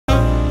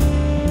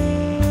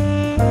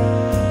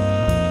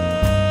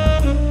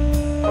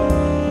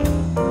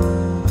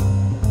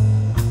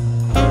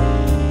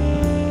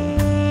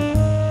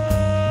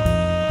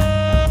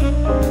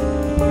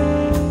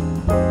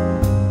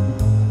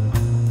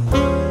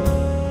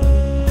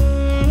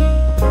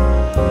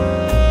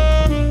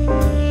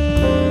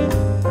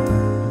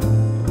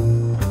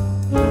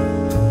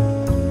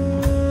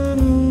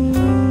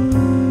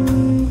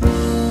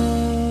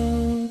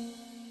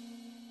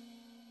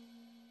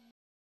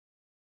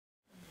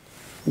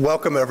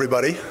Welcome,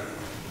 everybody.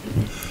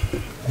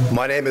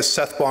 My name is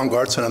Seth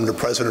Bongartz, and I'm the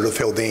president of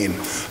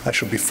Hildene.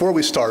 Actually, before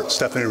we start,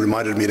 Stephanie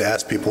reminded me to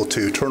ask people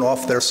to turn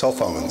off their cell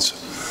phones.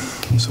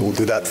 So we'll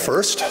do that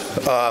first.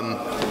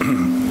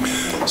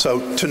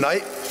 So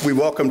tonight, we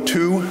welcome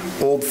two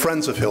old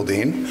friends of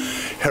Hildene,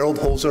 Harold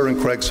Holzer and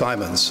Craig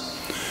Symonds.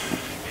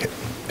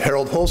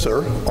 Harold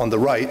Holzer, on the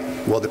right,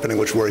 well, depending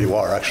which where you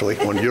are, actually,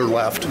 on your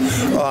left,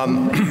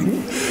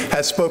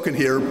 has spoken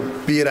here,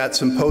 be it at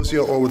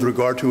symposia or with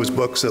regard to his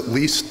books, at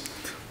least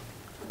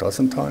a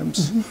dozen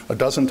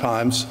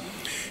times.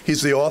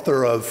 He's the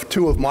author of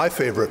two of my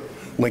favorite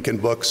Lincoln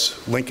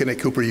books, Lincoln at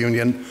Cooper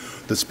Union,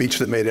 The Speech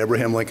That Made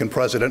Abraham Lincoln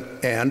President,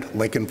 and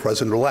Lincoln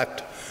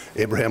President-Elect,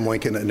 Abraham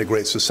Lincoln and the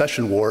Great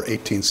Secession War,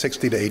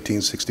 1860 to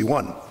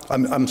 1861.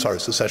 I'm sorry,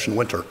 Secession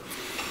Winter.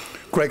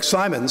 Craig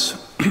Symonds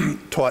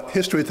taught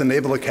history at the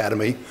Naval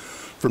Academy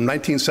from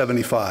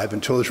 1975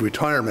 until his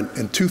retirement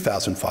in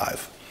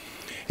 2005.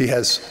 He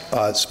has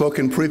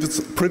spoken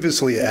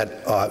previously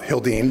at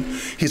Hildene.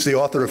 He's the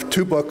author of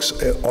two books,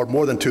 or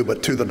more than two,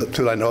 but two that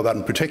I know about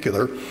in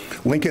particular,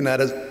 Lincoln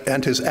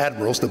and His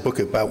Admirals, the book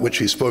about which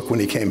he spoke when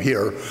he came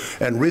here,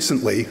 and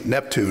recently,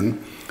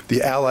 Neptune,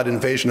 the Allied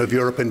Invasion of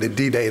Europe and the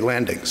D-Day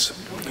Landings.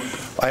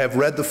 I have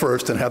read the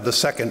first and have the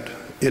second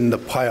in the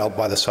pile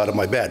by the side of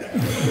my bed.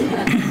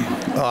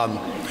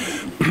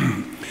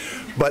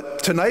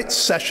 But tonight's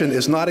session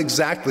is not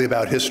exactly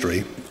about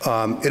history.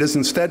 It is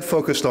instead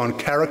focused on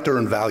character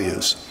and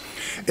values.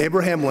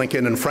 Abraham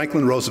Lincoln and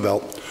Franklin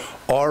Roosevelt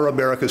are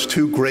America's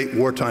two great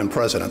wartime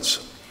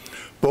presidents.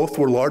 Both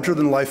were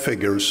larger-than-life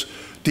figures,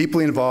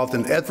 deeply involved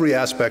in every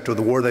aspect of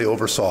the war they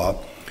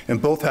oversaw,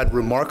 and both had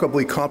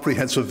remarkably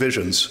comprehensive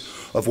visions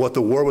of what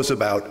the war was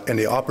about and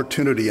the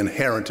opportunity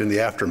inherent in the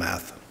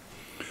aftermath.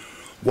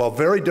 While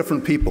very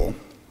different people,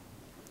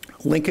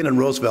 Lincoln and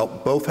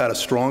Roosevelt both had a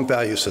strong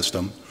value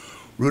system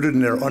rooted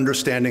in their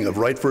understanding of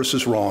right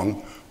versus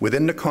wrong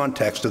within the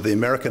context of the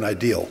American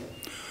ideal.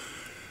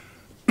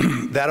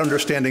 That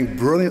understanding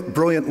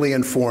brilliantly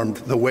informed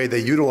the way they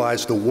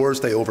utilized the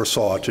wars they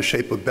oversaw to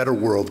shape a better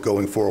world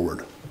going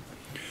forward.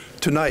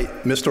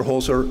 Tonight, Mr.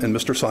 Holzer and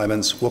Mr.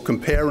 Symonds will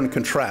compare and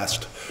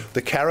contrast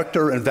the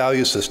character and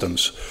value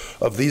systems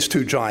of these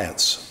two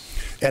giants,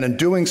 and in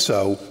doing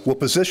so, will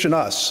position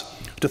us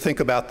to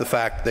think about the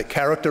fact that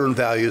character and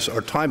values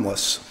are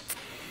timeless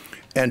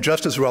and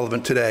just as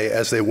relevant today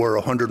as they were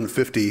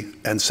 150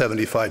 and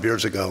 75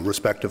 years ago,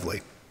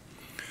 respectively.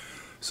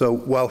 So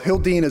while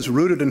Hildene is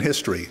rooted in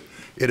history,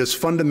 it is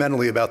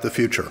fundamentally about the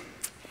future.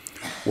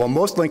 While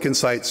most Lincoln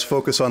sites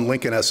focus on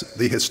Lincoln as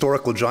the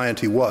historical giant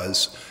he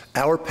was,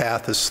 our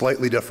path is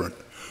slightly different,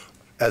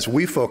 as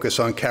we focus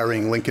on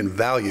carrying Lincoln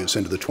values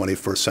into the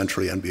 21st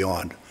century and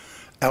beyond.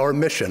 Our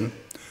mission,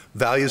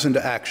 values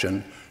into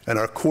action, and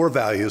our core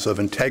values of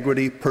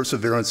integrity,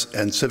 perseverance,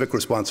 and civic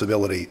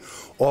responsibility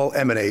all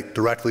emanate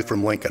directly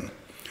from Lincoln.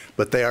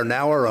 But they are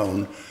now our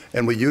own,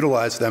 and we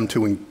utilize them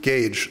to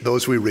engage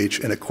those we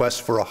reach in a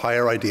quest for a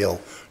higher ideal,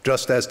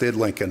 just as did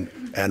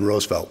Lincoln and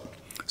Roosevelt.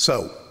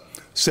 So,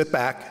 sit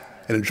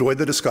back and enjoy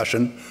the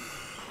discussion.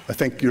 I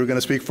think you're going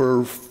to speak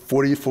for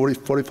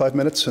 45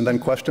 minutes and then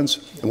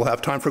questions. And we'll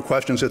have time for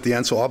questions at the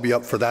end, so I'll be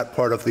up for that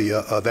part of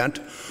the event.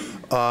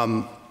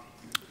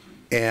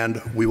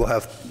 And we will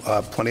have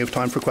plenty of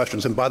time for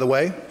questions. And by the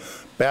way,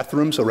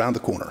 bathrooms around the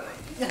corner.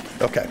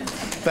 Okay,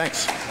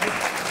 thanks.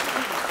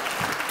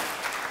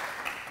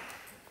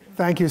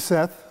 Thank you,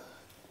 Seth.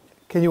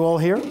 Can you all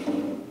hear?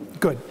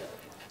 Good.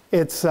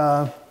 It's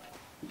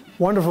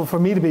wonderful for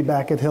me to be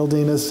back at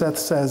Hildene. As Seth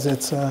says,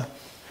 it's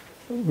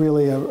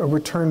really a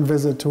return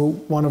visit to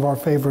one of our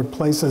favorite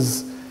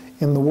places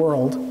in the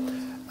world.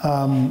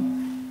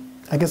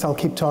 I guess I'll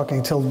keep talking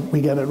until we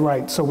get it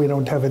right so we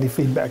don't have any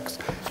feedbacks.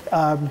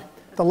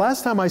 The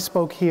last time I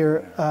spoke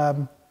here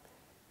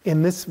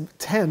in this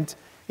tent,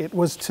 it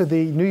was to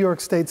the New York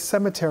State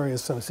Cemetery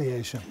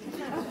Association,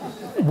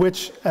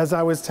 which, as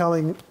I was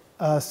telling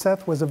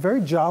Seth, was a very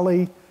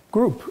jolly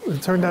group.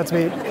 It turned out to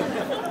be,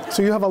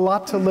 so you have a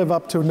lot to live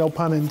up to, no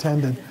pun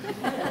intended.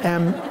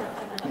 And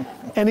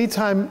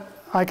anytime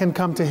I can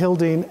come to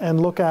Hildene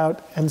and look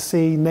out and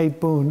see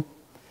Nate Boone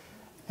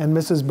and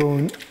Mrs.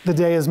 Boone, the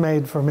day is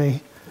made for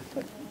me.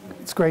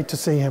 It's great to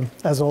see him,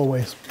 as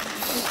always.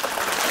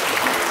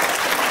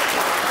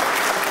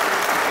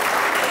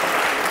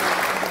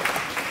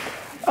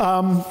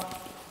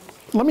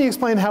 Let me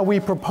explain how we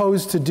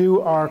propose to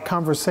do our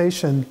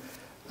conversation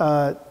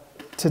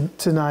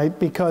tonight,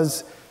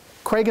 because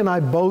Craig and I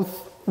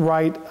both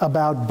write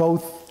about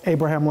both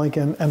Abraham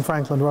Lincoln and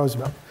Franklin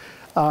Roosevelt.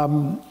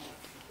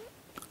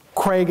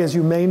 Craig, as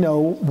you may know,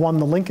 won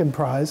the Lincoln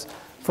Prize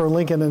for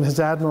Lincoln and His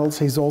Admirals.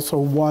 He's also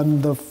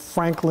won the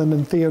Franklin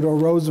and Theodore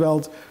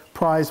Roosevelt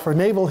Prize for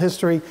Naval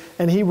History,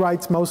 and he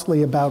writes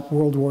mostly about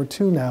World War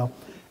II now,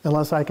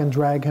 unless I can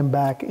drag him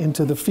back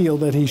into the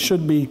field that he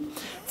should be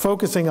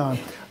focusing on.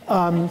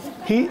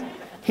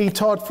 He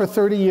taught for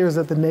 30 years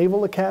at the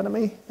Naval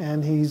Academy,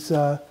 and he's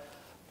going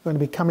to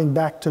be coming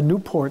back to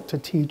Newport to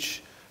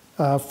teach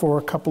for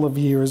a couple of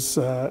years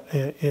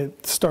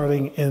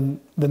starting in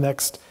the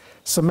next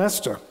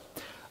semester.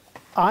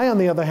 I, on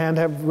the other hand,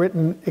 have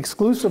written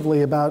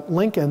exclusively about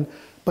Lincoln,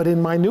 but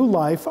in my new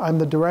life, I'm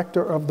the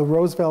director of the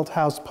Roosevelt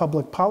House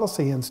Public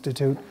Policy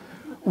Institute,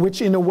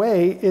 which in a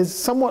way is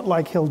somewhat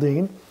like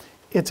Hildene.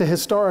 It's a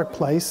historic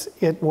place.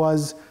 It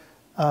was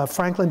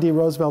Franklin D.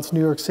 Roosevelt's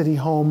New York City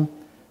home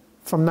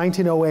from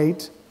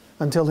 1908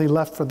 until he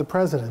left for the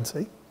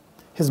presidency.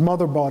 His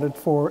mother bought it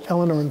for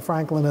Eleanor and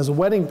Franklin as a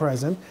wedding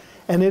present,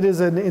 and it is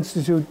an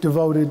institute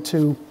devoted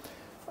to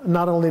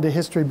not only to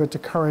history, but to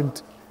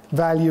current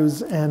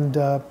values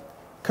and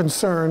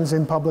concerns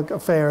in public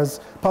affairs,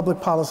 public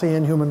policy,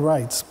 and human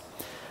rights.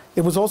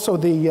 It was also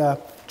the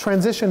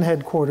transition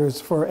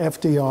headquarters for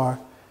FDR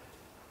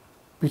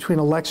between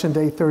Election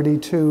Day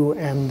 32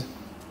 and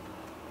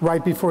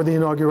right before the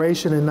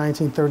inauguration in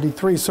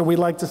 1933. So we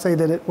like to say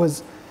that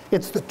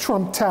it's the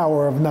Trump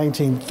Tower of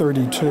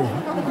 1932.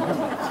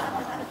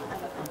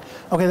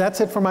 Okay,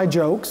 that's it for my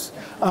jokes.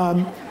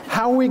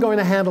 How are we going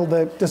to handle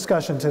the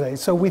discussion today?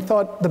 So we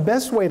thought the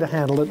best way to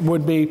handle it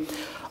would be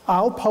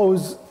I'll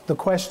pose the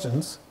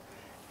questions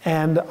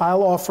and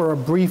I'll offer a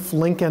brief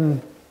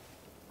Lincoln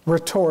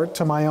retort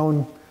to my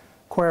own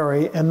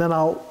query, and then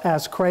I'll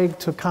ask Craig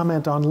to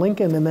comment on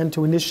Lincoln and then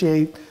to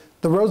initiate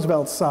the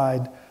Roosevelt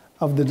side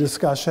of the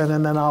discussion,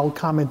 and then I'll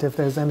comment if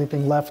there's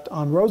anything left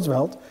on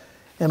Roosevelt,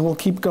 and we'll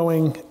keep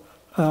going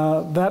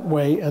that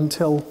way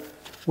until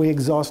we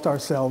exhaust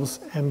ourselves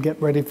and get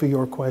ready for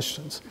your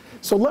questions.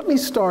 So let me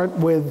start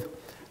with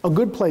a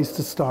good place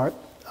to start,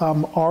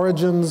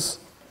 origins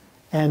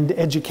and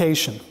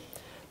education,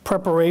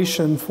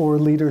 preparation for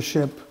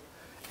leadership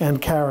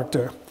and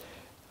character.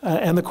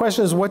 And the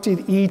question is, what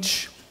did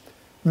each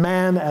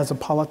man as a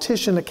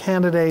politician, a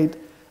candidate,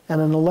 and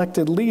an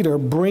elected leader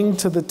bring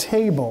to the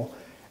table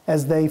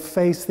as they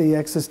face the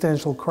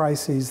existential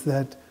crises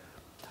that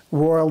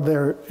roiled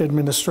their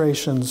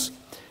administrations?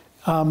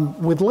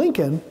 With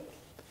Lincoln,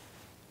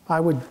 I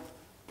would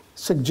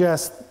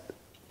suggest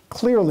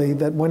clearly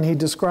that when he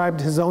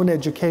described his own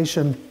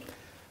education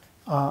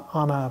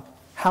on a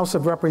House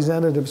of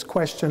Representatives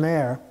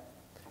questionnaire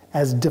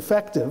as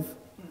defective,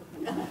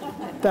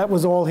 that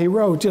was all he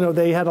wrote. You know,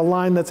 they had a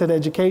line that said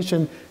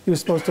education. You were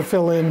supposed to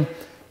fill in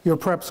your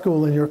prep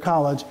school and your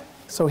college.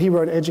 So he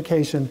wrote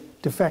education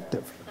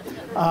defective.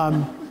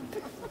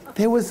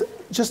 There was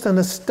just an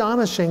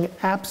astonishing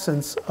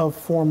absence of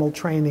formal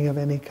training of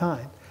any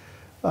kind.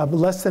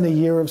 Less than a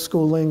year of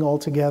schooling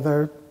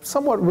altogether,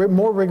 somewhat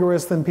more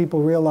rigorous than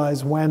people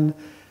realize when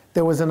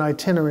there was an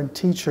itinerant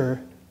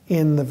teacher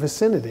in the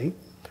vicinity,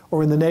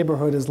 or in the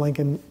neighborhood, as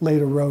Lincoln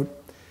later wrote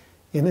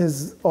in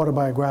his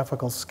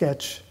autobiographical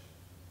sketch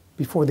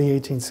before the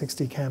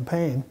 1860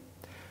 campaign.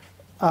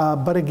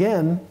 But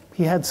again,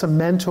 he had some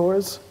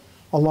mentors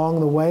along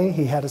the way.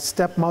 He had a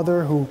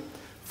stepmother who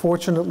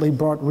fortunately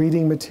brought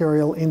reading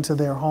material into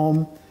their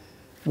home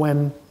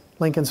when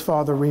Lincoln's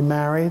father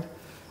remarried.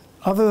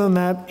 Other than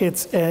that,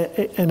 it's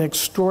an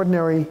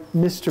extraordinary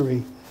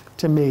mystery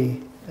to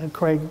me. And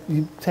Craig,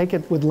 you take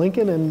it with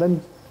Lincoln and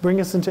then bring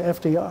us into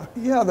FDR.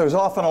 Yeah, there's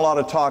often a lot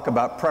of talk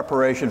about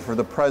preparation for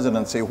the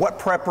presidency. What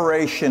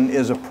preparation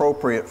is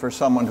appropriate for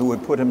someone who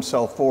would put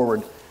himself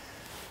forward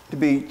to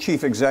be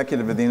chief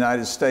executive of the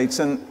United States?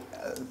 And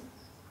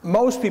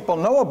most people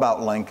know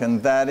about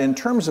Lincoln that in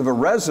terms of a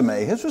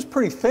resume, his was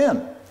pretty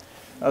thin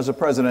as a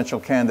presidential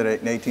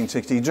candidate in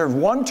 1860. He served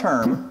one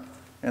term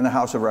in the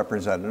House of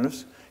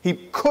Representatives. He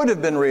could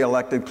have been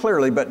reelected,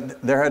 clearly, but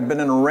there had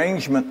been an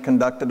arrangement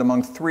conducted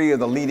among three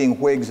of the leading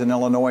Whigs in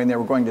Illinois, and they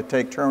were going to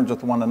take turns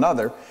with one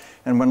another.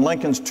 And when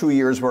Lincoln's 2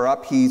 years were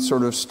up, he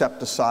sort of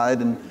stepped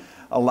aside and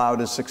allowed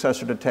his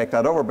successor to take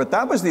that over. But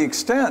that was the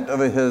extent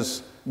of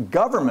his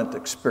government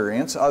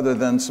experience, other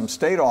than some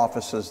state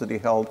offices that he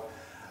held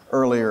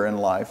earlier in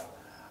life.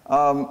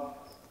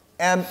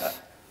 And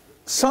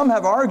some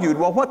have argued,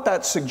 well, what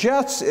that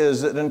suggests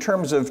is that in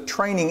terms of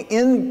training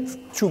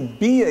to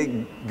be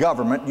a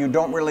government, you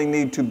don't really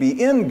need to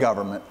be in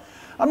government.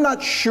 I'm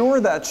not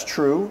sure that's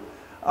true.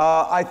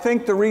 I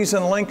think the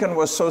reason Lincoln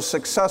was so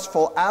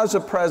successful as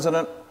a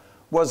president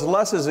was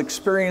less his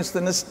experience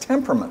than his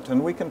temperament,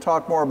 and we can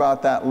talk more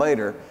about that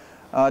later.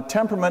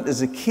 Temperament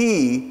is a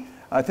key,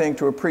 I think,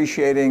 to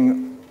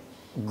appreciating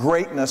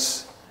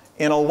greatness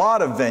in a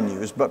lot of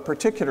venues, but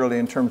particularly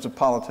in terms of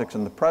politics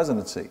and the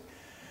presidency.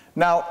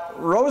 Now,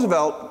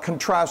 Roosevelt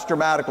contrasts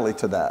dramatically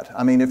to that.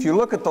 I mean, if you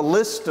look at the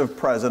list of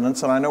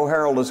presidents, and I know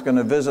Harold is going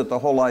to visit the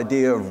whole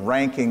idea of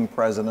ranking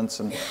presidents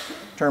in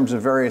terms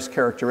of various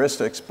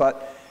characteristics,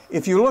 but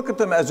if you look at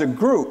them as a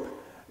group,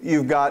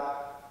 you've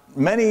got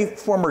many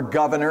former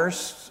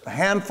governors, a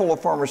handful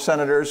of former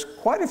senators,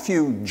 quite a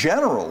few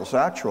generals,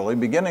 actually,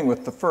 beginning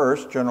with the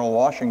first, General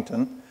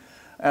Washington,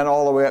 and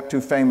all the way up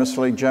to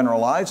famously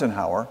General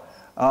Eisenhower.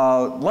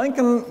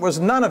 Lincoln was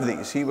none of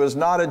these. He was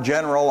not a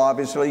general,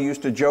 obviously. He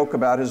used to joke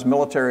about his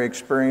military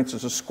experience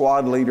as a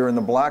squad leader in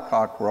the Black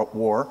Hawk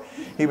War.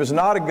 He was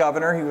not a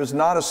governor. He was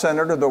not a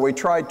senator, though he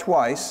tried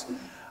twice.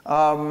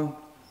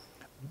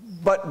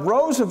 But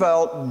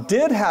Roosevelt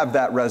did have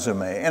that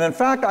resume. And in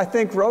fact, I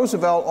think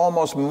Roosevelt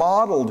almost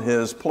modeled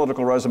his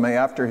political resume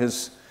after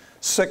his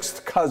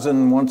sixth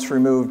cousin, once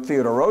removed,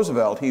 Theodore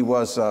Roosevelt. He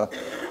was a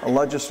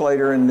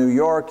legislator in New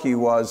York. He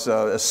was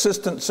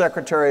Assistant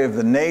Secretary of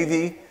the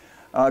Navy,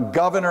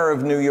 Governor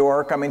of New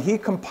York. I mean, he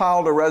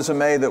compiled a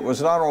resume that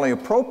was not only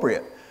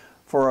appropriate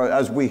for,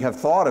 as we have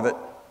thought of it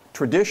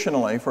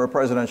traditionally for a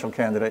presidential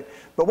candidate,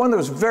 but one that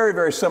was very,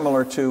 very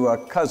similar to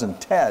cousin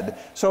Ted.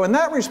 So in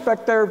that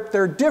respect,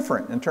 they're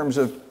different in terms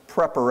of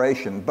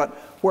preparation. But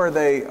where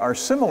they are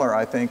similar,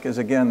 I think, is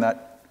again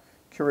that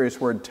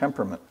curious word,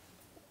 temperament.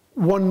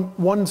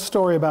 One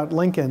story about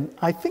Lincoln,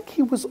 I think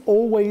he was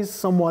always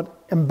somewhat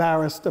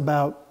embarrassed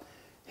about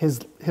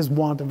his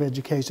want of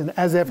education,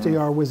 as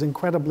FDR was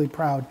incredibly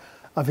proud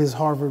of his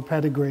Harvard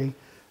pedigree,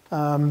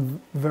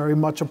 very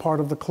much a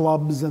part of the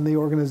clubs and the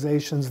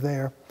organizations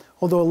there,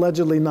 although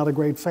allegedly not a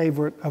great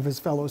favorite of his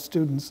fellow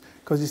students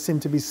because he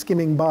seemed to be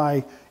skimming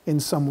by in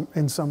some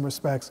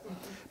respects.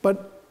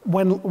 But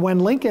when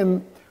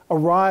Lincoln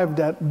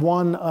arrived at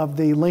one of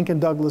the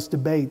Lincoln-Douglas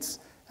debates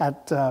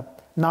at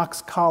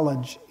Knox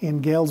College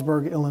in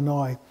Galesburg,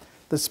 Illinois,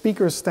 the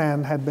speaker's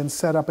stand had been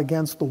set up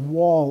against the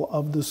wall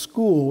of the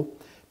school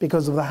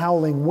because of the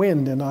howling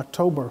wind in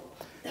October.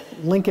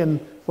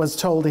 Lincoln was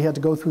told he had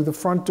to go through the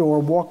front door,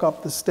 walk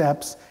up the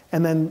steps,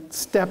 and then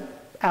step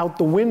out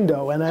the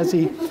window. And as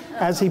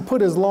he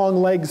put his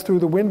long legs through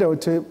the window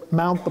to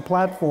mount the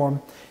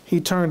platform, he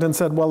turned and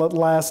said, "Well, at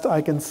last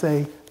I can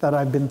say that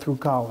I've been through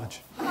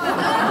college." So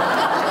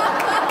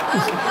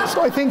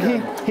I think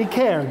he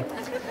cared.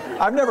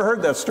 I've never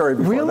heard that story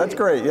before. Really? That's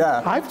great,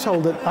 yeah. I've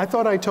told it. I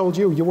thought I told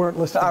you. You weren't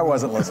listening. I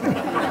wasn't listening.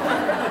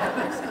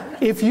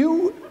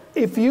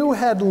 If you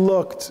had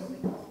looked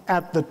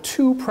at the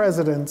two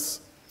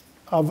presidents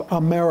of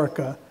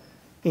America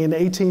in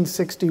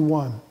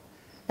 1861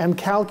 and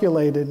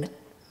calculated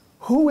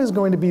who is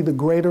going to be the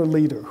greater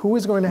leader, who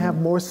is going to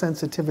have more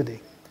sensitivity,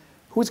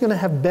 who is going to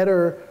have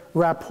better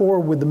rapport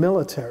with the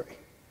military,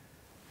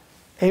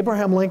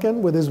 Abraham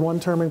Lincoln with his one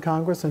term in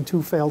Congress and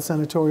two failed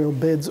senatorial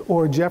bids,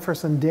 or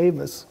Jefferson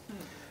Davis,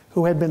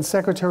 who had been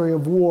Secretary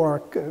of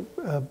War,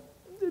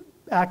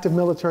 active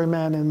military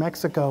man in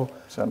Mexico,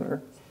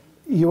 Senator,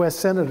 U.S.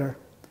 Senator,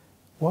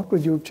 what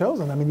would you have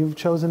chosen? I mean, you've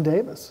chosen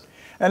Davis.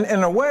 And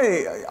in a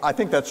way, I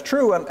think that's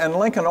true, and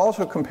Lincoln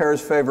also compares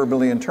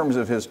favorably in terms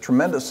of his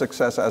tremendous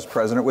success as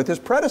president with his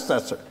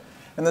predecessor.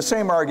 And the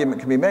same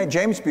argument can be made.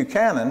 James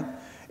Buchanan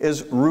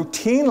is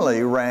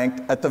routinely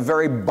ranked at the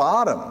very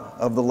bottom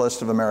of the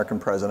list of American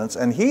presidents,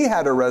 and he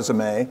had a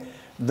resume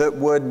that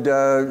would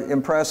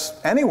impress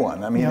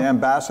anyone. I mean, yeah.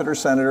 Ambassador,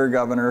 senator,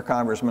 governor,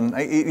 congressman,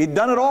 he'd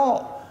done it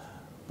all,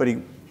 but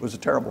he was a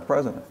terrible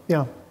president.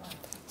 Yeah.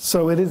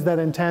 So it is that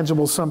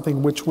intangible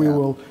something which we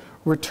will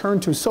return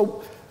to.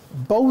 So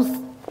both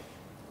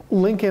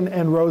Lincoln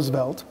and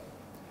Roosevelt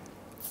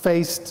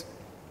faced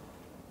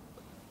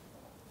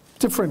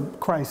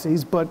different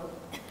crises, but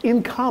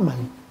in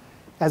common,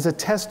 as a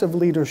test of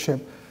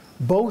leadership,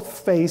 both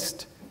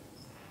faced,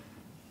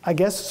 I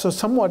guess, so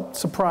somewhat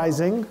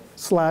surprising /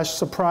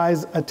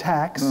 surprise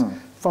attacks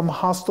from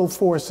hostile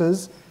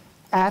forces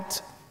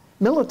at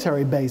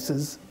military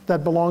bases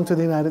that belonged to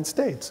the United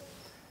States.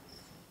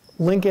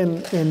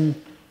 Lincoln in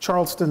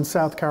Charleston,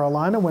 South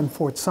Carolina, when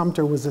Fort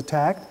Sumter was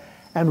attacked,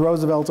 and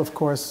Roosevelt, of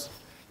course,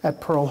 at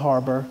Pearl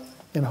Harbor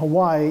in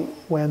Hawaii,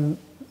 when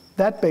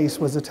that base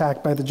was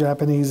attacked by the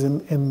Japanese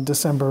in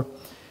December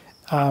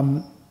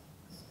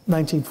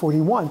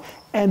 1941.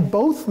 And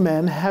both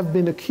men have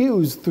been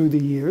accused through the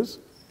years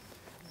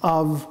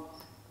of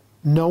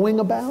knowing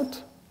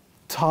about,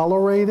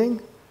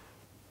 tolerating,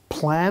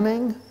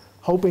 planning,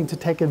 hoping to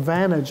take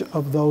advantage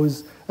of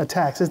those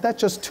attacks. Is that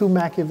just too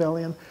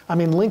Machiavellian? I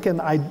mean, Lincoln,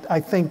 I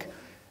think,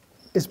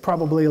 is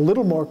probably a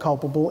little more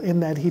culpable in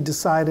that he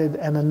decided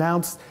and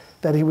announced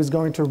that he was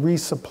going to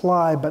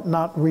resupply but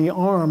not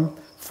rearm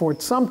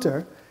Fort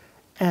Sumter,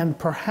 and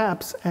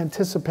perhaps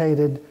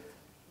anticipated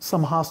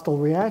some hostile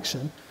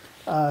reaction.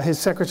 His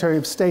Secretary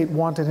of State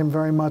wanted him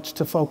very much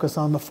to focus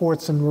on the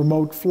forts in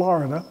remote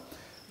Florida,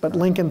 but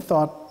Lincoln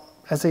thought,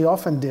 as he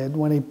often did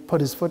when he put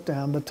his foot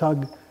down, the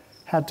tug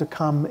had to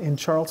come in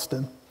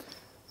Charleston.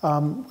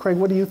 Craig,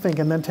 what do you think?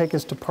 And then take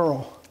us to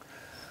Pearl.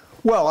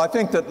 Well, I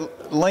think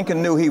that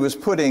Lincoln knew he was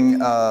putting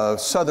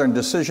Southern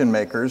decision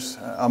makers,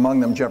 among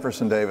them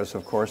Jefferson Davis,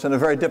 of course, in a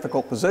very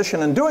difficult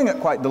position, and doing it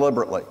quite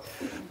deliberately.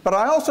 But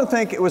I also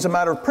think it was a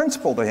matter of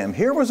principle to him.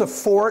 Here was a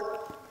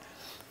fort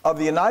of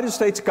the United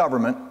States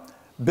government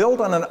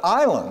built on an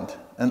island,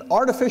 an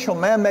artificial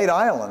man-made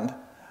island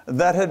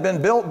that had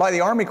been built by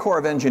the Army Corps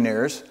of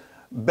Engineers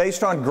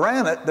based on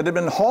granite that had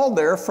been hauled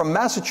there from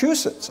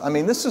Massachusetts. I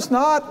mean, this is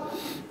not,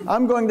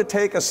 I'm going to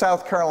take a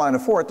South Carolina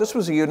fort. This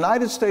was a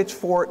United States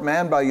fort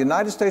manned by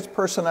United States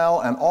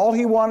personnel, and all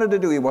he wanted to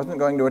do, he wasn't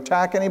going to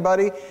attack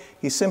anybody.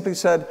 He simply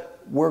said,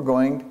 we're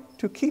going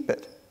to keep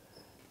it.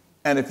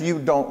 And if you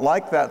don't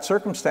like that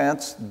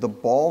circumstance, the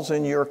ball's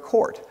in your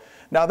court.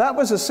 Now, that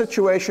was a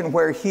situation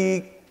where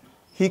he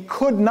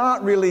could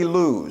not really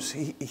lose.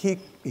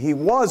 He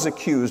was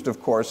accused,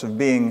 of course, of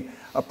being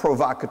a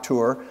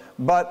provocateur,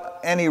 but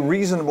any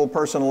reasonable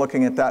person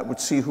looking at that would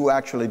see who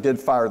actually did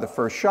fire the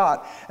first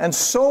shot. And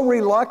so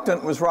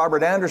reluctant was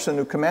Robert Anderson,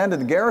 who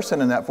commanded the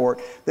garrison in that fort,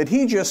 that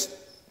he just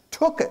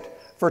took it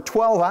for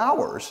 12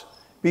 hours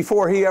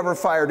before he ever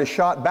fired a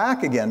shot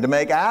back again, to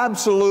make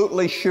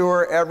absolutely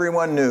sure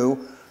everyone knew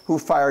who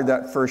fired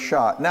that first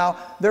shot. Now,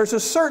 there's a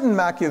certain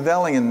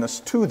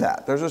Machiavellianness to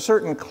that. There's a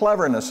certain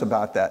cleverness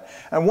about that.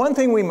 And one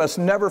thing we must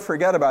never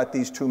forget about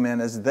these two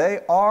men is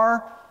they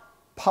are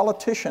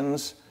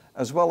politicians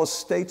as well as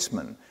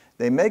statesmen.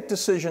 They make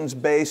decisions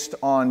based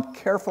on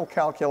careful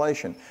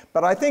calculation.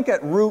 But I think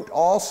at root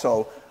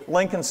also,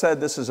 Lincoln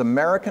said, this is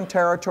American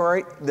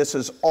territory. This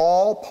is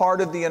all part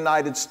of the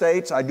United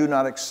States. I do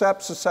not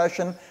accept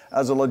secession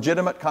as a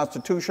legitimate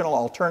constitutional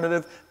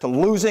alternative to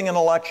losing an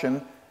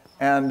election,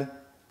 and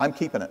I'm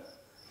keeping it.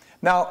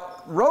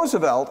 Now,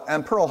 Roosevelt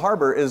and Pearl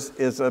Harbor is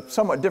a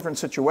somewhat different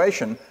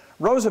situation.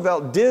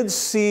 Roosevelt did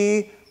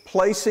see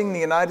placing the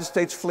United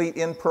States fleet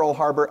in Pearl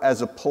Harbor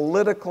as a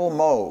political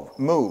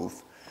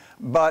move,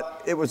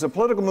 but it was a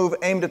political move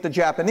aimed at the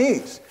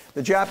Japanese.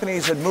 The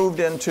Japanese had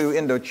moved into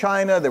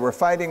Indochina. They were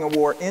fighting a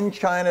war in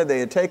China. They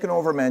had taken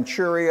over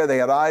Manchuria. They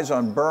had eyes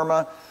on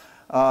Burma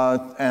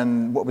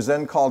and what was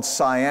then called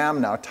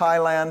Siam, now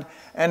Thailand.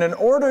 And in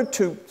order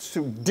to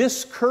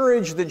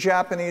discourage the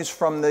Japanese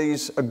from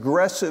these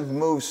aggressive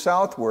moves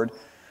southward,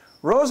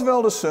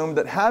 Roosevelt assumed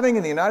that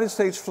having the United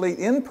States fleet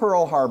in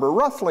Pearl Harbor,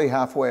 roughly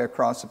halfway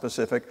across the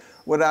Pacific,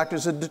 would act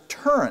as a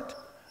deterrent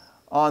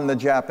on the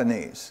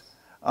Japanese.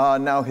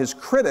 Now, his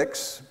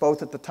critics,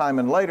 both at the time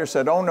and later,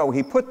 said, oh no,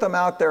 he put them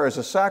out there as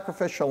a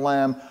sacrificial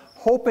lamb,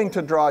 hoping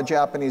to draw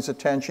Japanese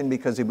attention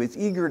because he was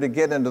eager to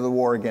get into the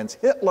war against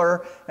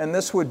Hitler, and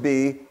this would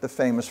be, the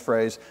famous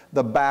phrase,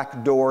 the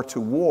back door to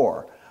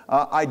war.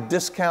 I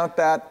discount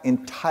that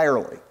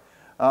entirely.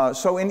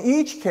 So in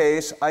each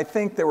case, I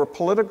think there were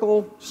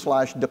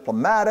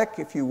political/diplomatic,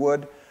 if you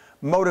would,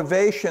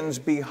 motivations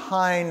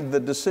behind the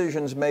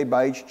decisions made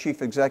by each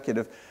chief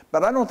executive,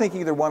 but I don't think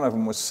either one of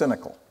them was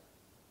cynical.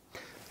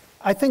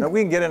 I think, now, we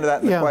can get into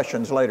that in the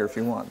questions later if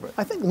you want. But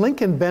I think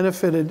Lincoln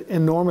benefited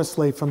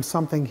enormously from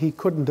something he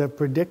couldn't have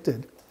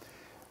predicted,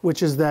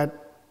 which is that,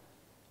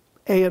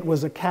 A, it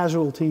was a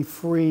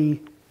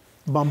casualty-free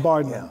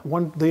bombardment.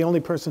 Yeah. The only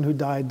person who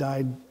died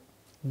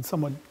in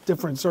somewhat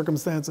different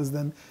circumstances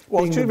than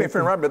well, excuse me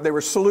for interrupting, but they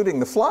were saluting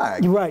the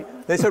flag. Right.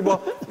 They said,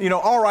 well, you know,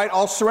 all right,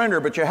 I'll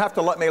surrender, but you have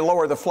to let me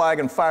lower the flag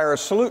and fire a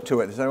salute to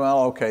it. They said,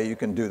 well, okay, you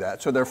can do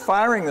that. So they're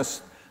firing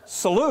this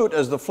salute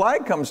as the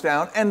flag comes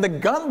down, and the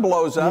gun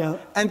blows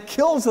up and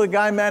kills the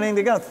guy manning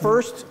the gun.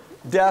 First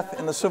death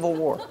in the Civil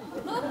War.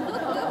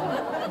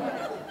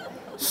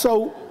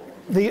 So,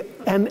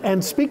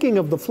 and speaking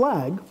of the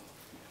flag,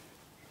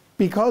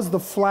 because the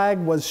flag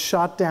was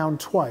shot down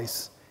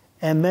twice,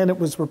 and then it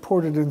was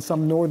reported in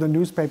some northern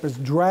newspapers,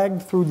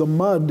 dragged through the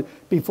mud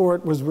before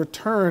it was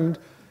returned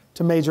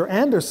to Major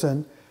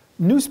Anderson,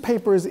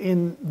 newspapers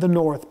in the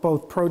North,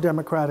 both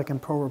pro-democratic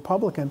and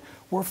pro-republican,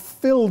 were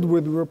filled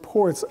with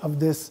reports of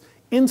this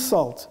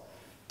insult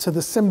to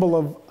the symbol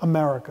of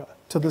America,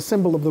 to the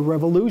symbol of the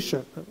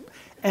revolution.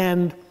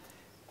 And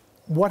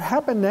what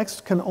happened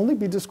next can only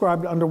be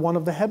described under one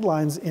of the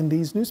headlines in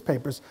these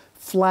newspapers,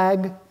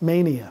 Flag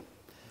Mania.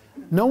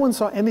 No one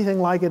saw anything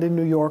like it in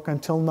New York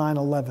until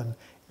 9/11.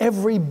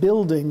 Every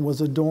building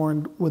was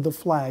adorned with a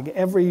flag.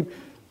 Every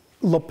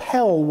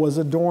lapel was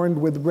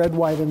adorned with red,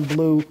 white, and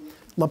blue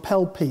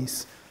lapel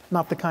piece,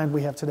 not the kind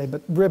we have today,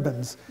 but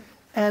ribbons.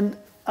 And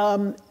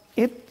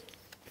it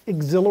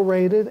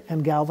exhilarated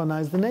and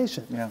galvanized the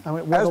nation. Yeah. I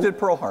mean, as did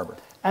Pearl Harbor.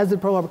 As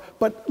did Pearl Harbor.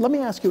 But let me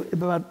ask you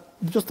about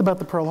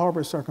the Pearl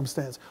Harbor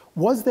circumstance.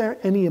 Was there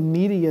any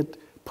immediate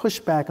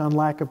pushback on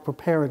lack of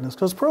preparedness?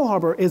 Because Pearl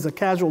Harbor is a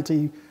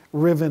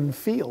casualty-riven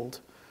field.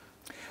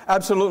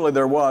 Absolutely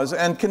there was,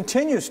 and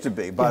continues to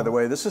be, by the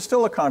way. This is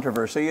still a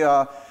controversy.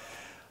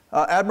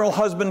 Admiral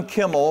Husband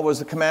Kimmel was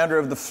the commander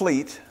of the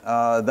fleet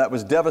that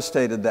was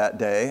devastated that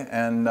day,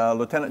 and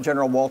Lieutenant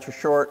General Walter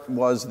Short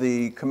was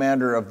the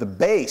commander of the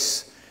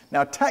base.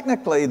 Now,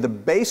 technically, the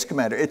base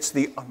commander,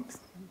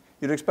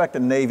 you'd expect a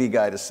Navy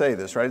guy to say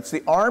this, right? It's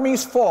the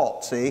Army's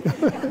fault, see?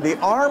 The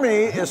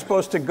Army is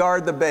supposed to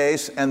guard the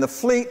base, and the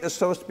fleet is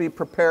supposed to be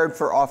prepared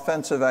for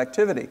offensive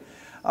activity.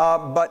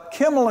 But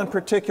Kimmel, in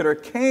particular,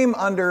 came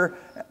under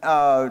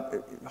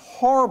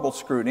horrible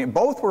scrutiny.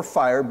 Both were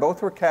fired,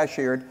 both were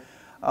cashiered.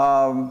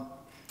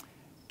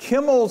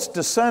 Kimmel's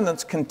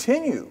descendants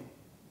continue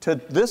to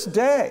this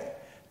day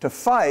to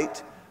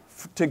fight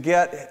to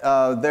get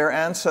their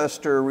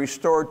ancestor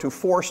restored to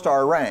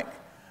 4-star rank.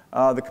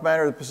 The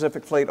commander of the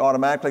Pacific Fleet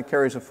automatically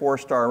carries a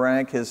 4-star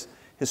rank. His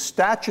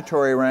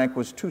statutory rank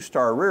was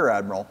 2-star rear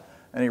admiral,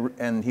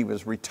 and he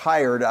was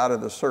retired out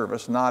of the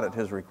service, not at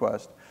his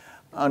request,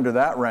 under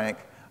that rank.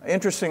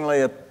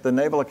 Interestingly, at the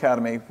Naval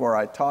Academy, where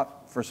I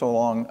taught for so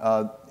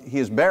long, he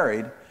is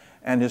buried,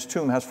 and his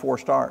tomb has 4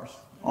 stars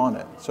on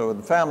it. So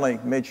the family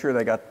made sure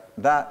they got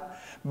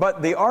that.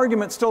 But the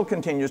argument still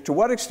continues. To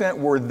what extent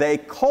were they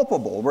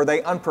culpable? Were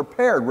they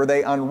unprepared? Were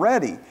they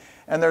unready?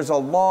 And there's a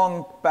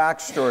long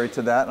backstory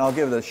to that, and I'll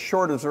give the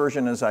shortest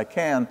version as I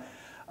can.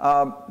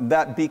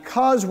 that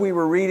because we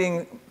were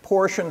reading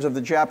portions of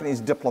the Japanese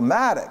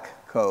diplomatic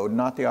code,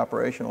 not the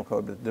operational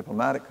code, but the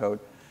diplomatic code,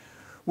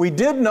 we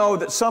did know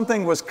that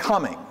something was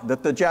coming,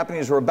 that the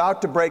Japanese were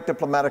about to break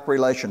diplomatic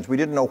relations. We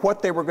didn't know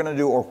what they were going to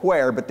do or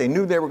where, but they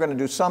knew they were going to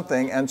do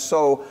something, and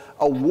so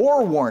a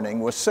war warning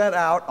was sent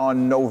out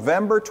on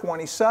November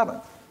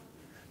 27th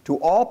to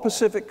all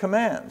Pacific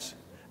commands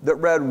that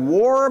read,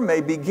 "War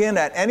may begin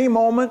at any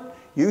moment.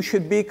 You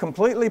should be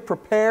completely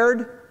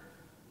prepared."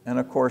 And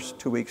of course,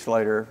 2 weeks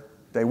later,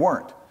 they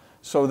weren't.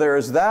 So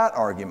there's that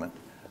argument.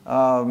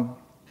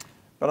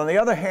 But on the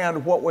other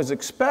hand, what was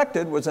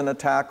expected was an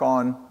attack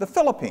on the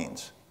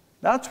Philippines.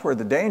 That's where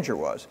the danger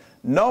was.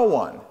 No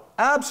one,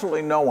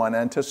 absolutely no one,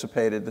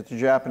 anticipated that the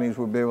Japanese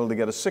would be able to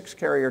get a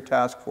 6-carrier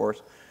task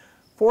force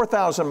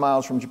 4,000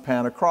 miles from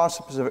Japan across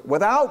the Pacific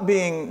without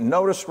being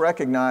noticed,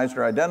 recognized,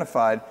 or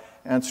identified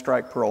and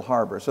strike Pearl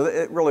Harbor. So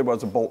it really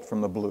was a bolt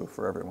from the blue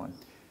for everyone.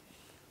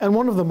 And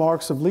one of the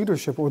marks of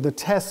leadership, or the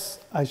tests,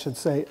 I should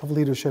say, of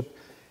leadership,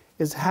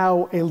 is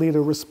how a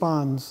leader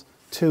responds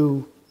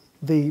to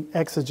the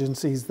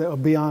exigencies that are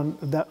beyond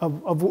that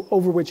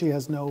over which he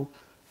has no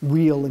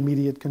real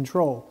immediate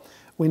control.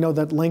 We know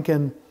that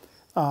Lincoln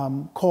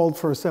called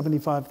for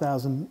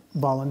 75,000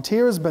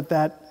 volunteers, but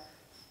that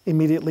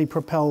immediately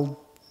propelled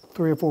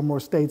 3 or 4 more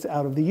states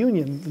out of the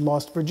Union.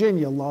 Lost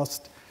Virginia,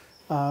 lost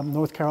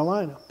North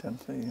Carolina,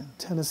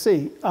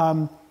 Tennessee.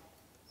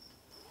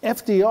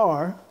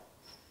 FDR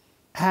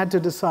had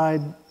to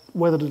decide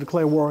whether to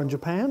declare war on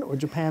Japan or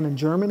Japan and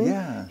Germany.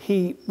 Yeah.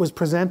 He was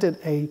presented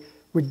a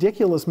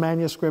ridiculous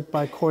manuscript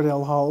by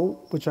Cordell Hull,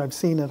 which I've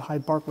seen at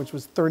Hyde Park, which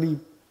was 30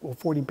 or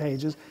 40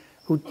 pages,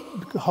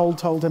 Hull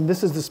told him,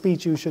 "This is the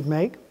speech you should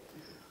make."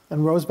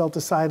 And Roosevelt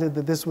decided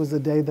that this was the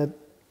day that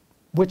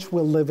which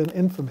will live in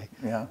infamy.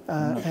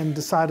 And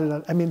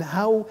decided, I mean,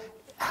 how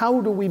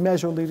do we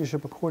measure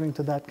leadership according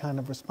to that kind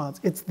of response?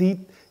 It's the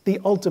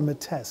ultimate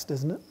test,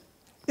 isn't it?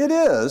 It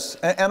is,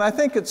 and I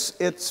think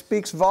it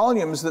speaks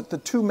volumes that the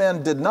two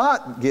men did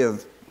not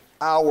give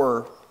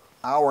hour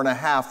and a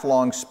half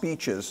long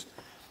speeches.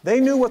 They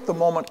knew what the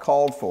moment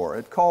called for.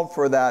 It called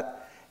for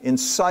that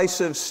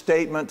incisive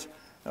statement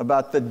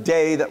about the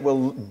day that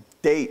will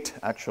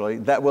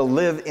that will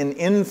live in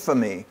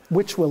infamy.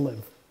 Which will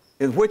live.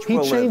 Which he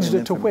will changed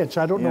live it to which.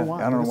 I don't know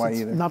why. I don't know why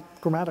either. Not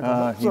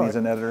grammatical. He needs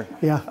an editor.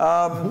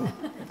 Yeah.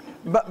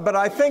 But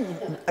I think,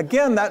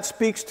 again, that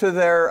speaks to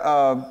their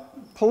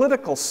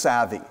political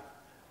savvy,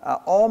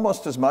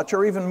 almost as much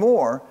or even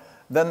more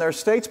than their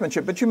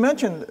statesmanship. But you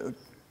mentioned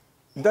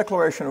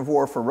declaration of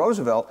war for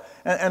Roosevelt,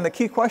 and the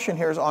key question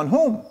here is on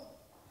whom?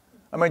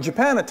 I mean,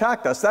 Japan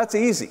attacked us, that's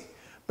easy.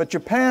 But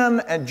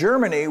Japan and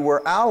Germany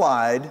were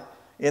allied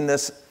in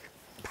this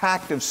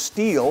pact of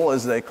steel,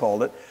 as they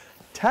called it.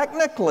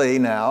 Technically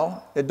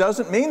now, it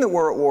doesn't mean that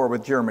we're at war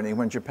with Germany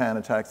when Japan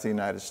attacks the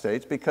United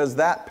States, because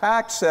that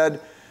pact said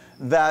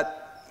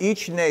that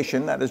each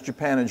nation, that is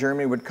Japan and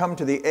Germany, would come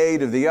to the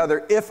aid of the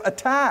other if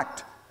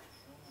attacked.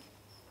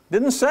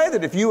 Didn't say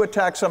that if you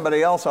attack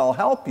somebody else, I'll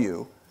help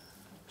you.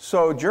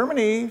 So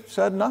Germany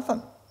said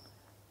nothing.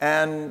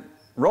 And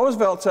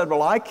Roosevelt said,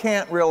 well, I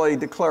can't really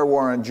declare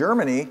war on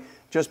Germany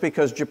just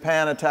because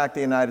Japan attacked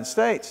the United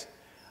States.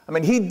 I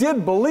mean, he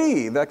did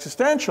believe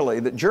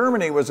existentially that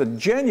Germany was a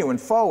genuine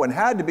foe and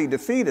had to be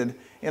defeated.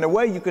 In a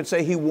way, you could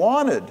say he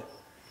wanted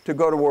to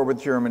go to war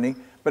with Germany,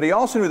 but he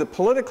also knew that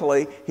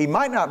politically he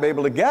might not be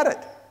able to get it.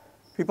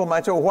 People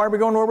might say, well, why are we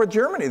going to war with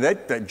Germany?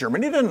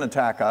 Germany didn't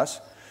attack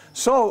us.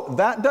 So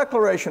that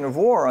declaration of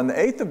war on the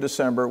 8th of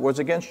December was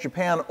against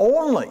Japan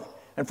only.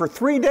 And for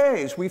 3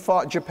 days, we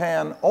fought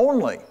Japan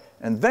only.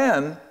 And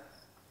then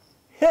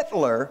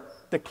Hitler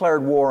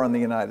declared war on the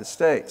United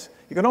States.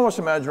 You can almost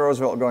imagine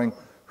Roosevelt going,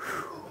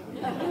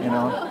 you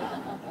know,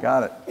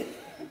 got it.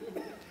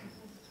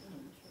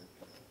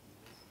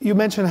 You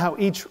mentioned how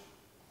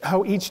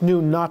each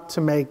knew not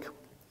to make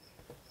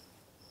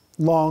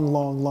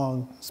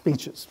long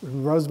speeches.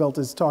 Roosevelt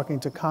is talking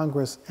to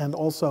Congress and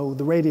also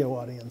the radio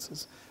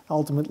audiences,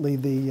 ultimately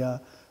the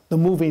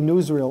movie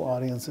newsreel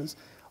audiences.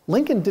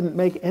 Lincoln didn't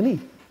make any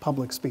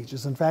public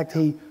speeches. In fact,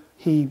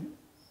 he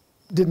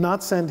did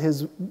not send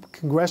his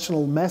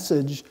congressional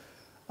message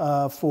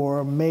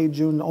for May,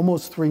 June,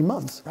 almost 3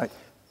 months. Right.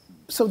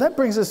 So that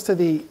brings us to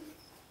the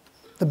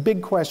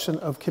big question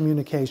of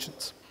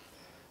communications.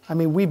 I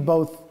mean, we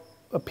both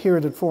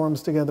appeared at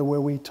forums together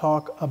where we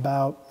talk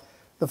about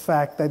the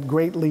fact that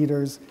great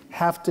leaders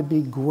have to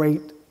be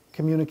great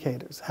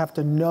communicators, have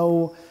to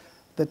know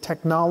the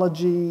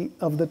technology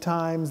of the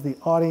times, the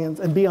audience,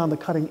 and be on the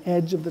cutting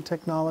edge of the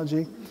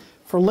technology.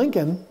 For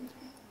Lincoln,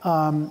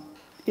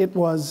 it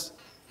was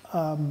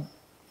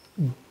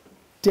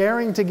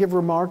daring to give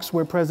remarks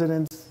where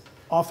presidents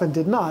often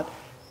did not.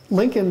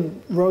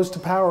 Lincoln rose to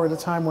power at a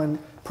time when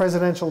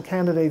presidential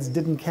candidates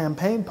didn't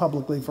campaign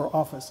publicly for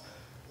office.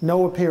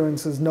 No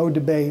appearances, no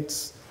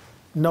debates,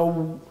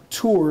 no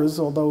tours,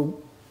 although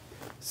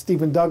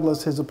Stephen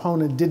Douglas, his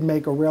opponent, did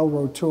make a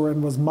railroad tour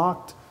and was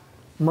mocked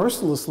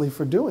mercilessly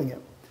for doing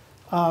it.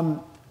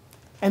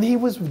 And he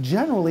was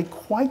generally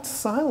quite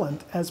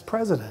silent as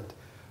president.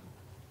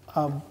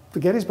 the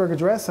Gettysburg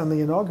Address and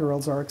the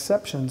inaugurals are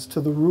exceptions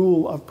to the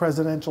rule of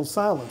presidential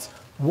silence.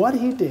 What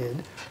he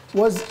did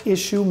was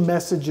issue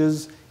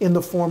messages in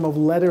the form of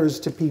letters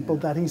to people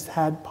that he's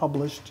had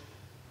published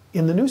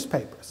in the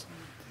newspapers.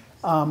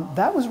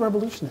 That was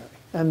revolutionary,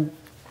 and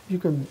you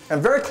can...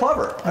 And very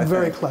clever, I think.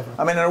 Very clever.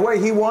 I mean, in a way,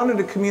 he wanted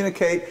to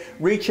communicate,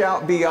 reach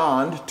out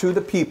beyond to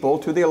the people,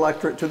 to the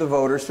electorate, to the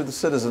voters, to the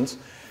citizens.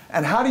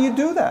 And how do you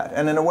do that?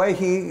 And in a way,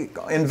 he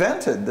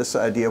invented this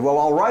idea. Well,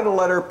 I'll write a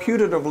letter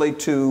putatively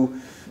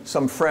to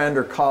some friend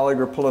or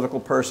colleague or political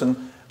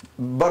person,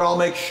 but I'll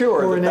make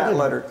sure that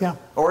letter,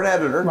 or an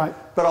editor, right.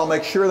 But I'll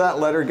make sure that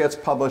letter gets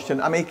published.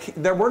 And I mean,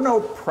 there were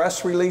no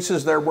press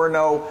releases, there were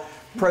no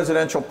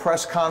presidential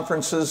press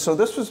conferences, so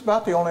this was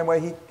about the only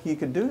way he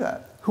could do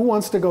that. Who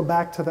wants to go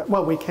back to that?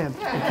 Well, we can't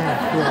really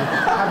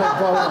have a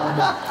vote on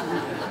that.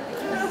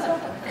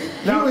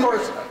 Now, of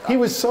course, he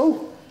was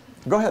so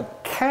go ahead.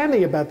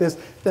 Canny about this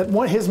that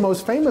his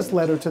most famous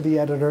letter to the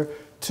editor,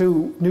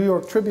 to New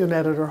York Tribune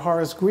editor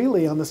Horace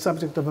Greeley on the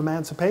subject of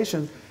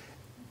emancipation,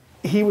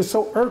 he was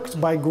so irked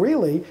by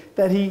Greeley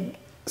that he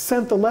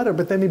sent the letter,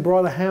 but then he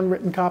brought a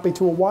handwritten copy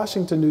to a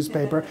Washington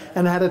newspaper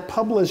and had it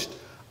published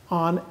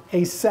on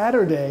a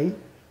Saturday,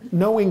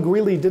 knowing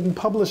Greeley didn't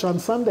publish on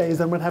Sundays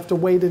and would have to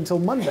wait until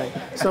Monday.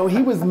 So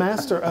he was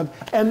master of,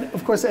 and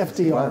of course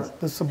FDR,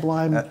 the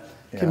sublime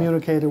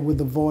communicator with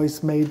the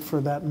voice made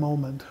for that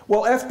moment.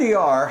 Well,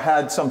 FDR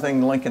had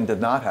something Lincoln did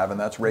not have, and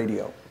that's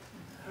radio.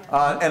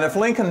 And if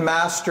Lincoln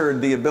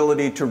mastered the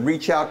ability to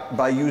reach out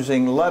by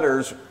using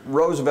letters,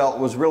 Roosevelt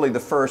was really the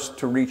first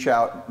to reach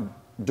out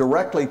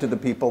directly to the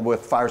people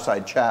with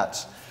fireside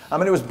chats. I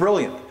mean, it was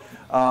brilliant.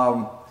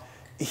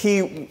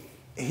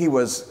 He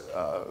was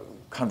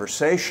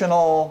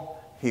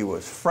conversational, he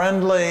was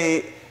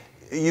friendly.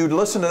 You'd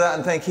listen to that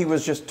and think he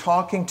was just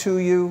talking to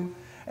you.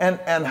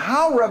 And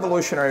how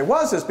revolutionary it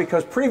was is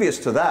because previous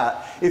to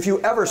that, if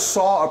you ever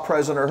saw a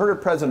president or heard a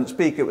president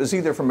speak, it was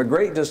either from a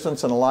great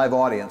distance in a live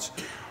audience,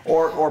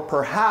 or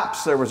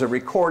perhaps there was a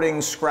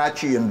recording,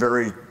 scratchy and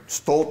very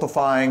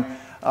stultifying,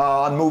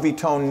 on movie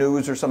tone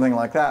news or something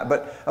like that.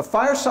 But a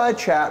fireside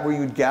chat where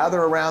you'd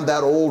gather around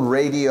that old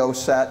radio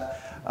set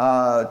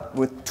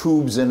with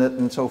tubes in it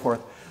and so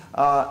forth,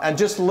 and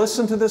just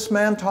listen to this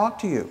man talk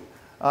to you.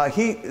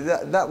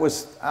 That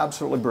was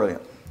absolutely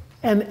brilliant.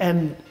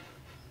 And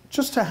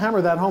just to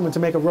hammer that home and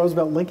to make a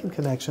Roosevelt-Lincoln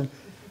connection,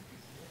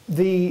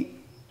 the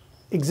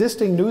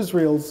existing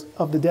newsreels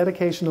of the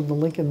dedication of the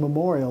Lincoln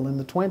Memorial in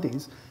the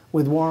 20s,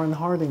 with Warren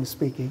Harding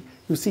speaking,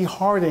 you see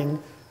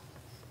Harding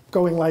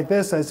going like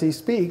this as he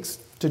speaks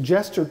to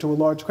gesture to a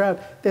large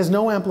crowd. There's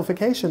no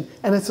amplification,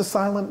 and it's a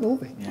silent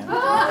movie.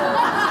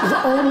 Yeah. There's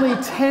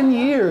only 10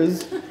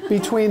 years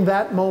between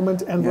that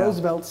moment and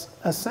Roosevelt's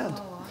ascent.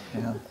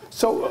 Yeah.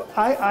 So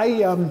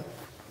I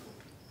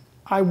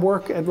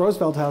work at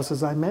Roosevelt House,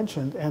 as I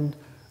mentioned, and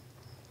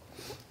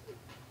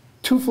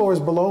 2 floors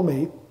below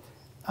me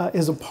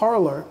is a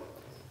parlor,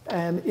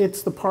 and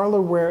it's the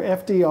parlor where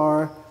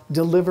FDR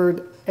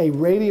delivered a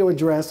radio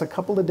address a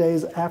couple of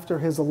days after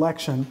his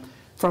election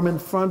from in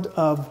front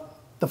of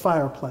the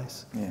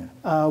fireplace,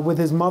 with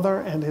his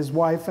mother and his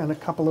wife and a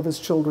couple of his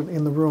children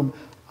in the room.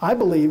 I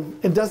believe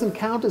it doesn't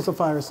count as a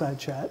fireside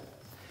chat,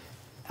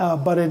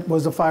 but it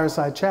was a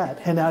fireside chat,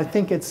 and I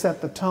think it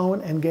set the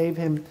tone and gave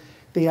him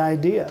the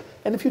idea.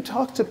 And if you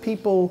talk to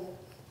people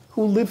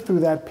who lived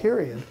through that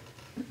period,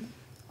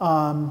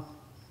 and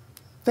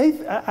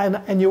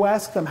you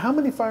ask them, how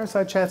many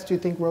fireside chats do you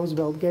think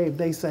Roosevelt gave?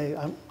 They say,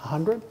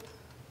 100?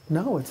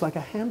 No, it's like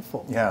a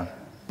handful. Yeah.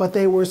 But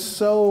they were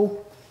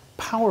so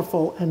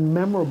powerful and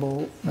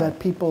memorable that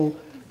people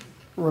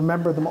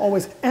remember them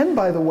always. And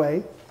by the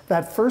way,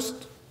 that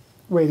first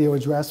radio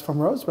address from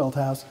Roosevelt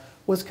House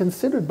was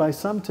considered by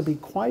some to be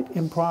quite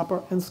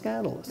improper and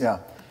scandalous. Yeah.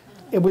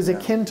 It was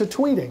akin to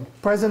tweeting.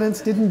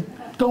 Presidents didn't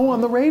go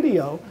on the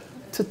radio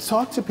to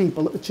talk to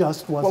people. It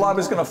just wasn't. Well, I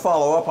was going to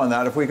follow up on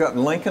that. If we got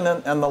Lincoln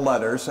and the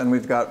letters, and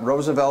we've got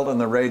Roosevelt and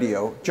the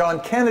radio,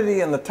 John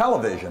Kennedy and the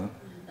television,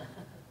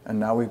 and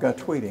now we've got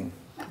tweeting.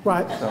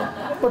 Right.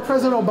 So. But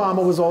President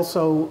Obama was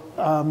also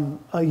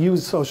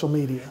used social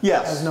media.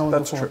 Yes, as known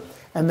that's before. true.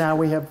 And now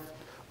we have,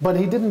 but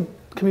he didn't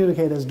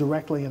communicate as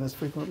directly and as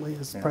frequently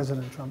as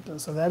President Trump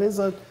does. So that is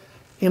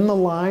in the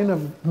line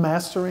of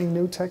mastering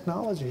new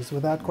technologies,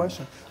 without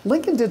question.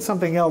 Lincoln did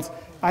something else.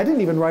 I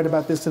didn't even write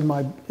about this in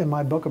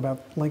my book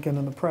about Lincoln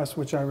and the press,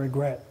 which I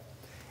regret.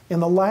 In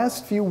the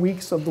last few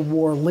weeks of the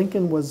war,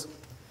 Lincoln was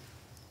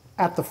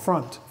at the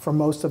front for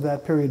most of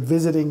that period,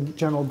 visiting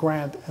General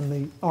Grant and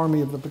the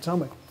Army of the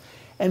Potomac.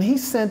 And he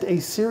sent a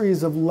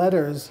series of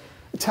letters,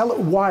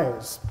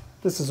 wires,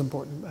 this is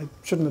important, I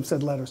shouldn't have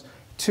said letters,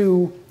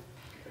 to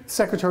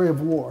Secretary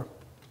of War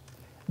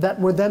that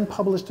were then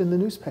published in the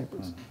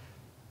newspapers.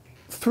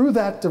 Through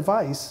that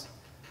device,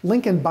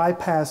 Lincoln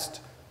bypassed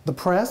the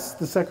press,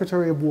 the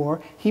Secretary of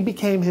War. He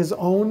became his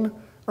own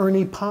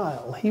Ernie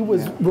Pyle. He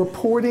was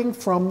reporting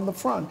from the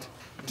front.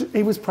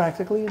 He was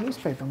practically a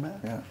newspaper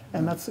man.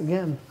 And that's,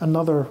 again,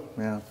 another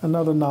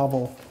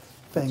novel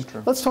thing.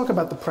 Let's talk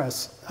about the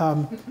press.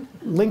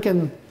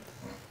 Lincoln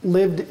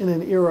lived in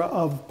an era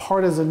of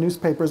partisan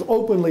newspapers,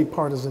 openly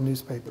partisan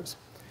newspapers.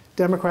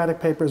 Democratic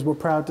papers were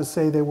proud to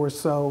say they were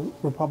so,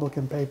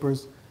 Republican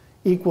papers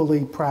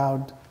equally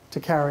proud to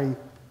carry,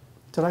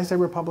 did I say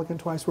Republican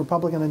twice?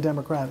 Republican and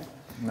Democratic.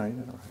 No, you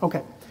didn't.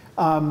 Okay.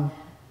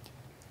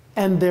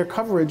 And their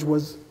coverage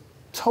was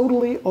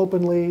totally,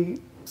 openly,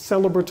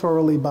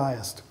 celebratorily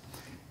biased.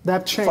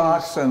 That changed.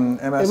 Fox and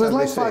MSNBC. It was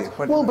like Fox.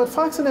 Well, but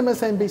Fox and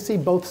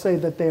MSNBC both say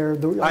that they're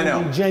the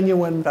only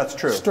genuine, that's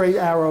true, straight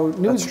arrow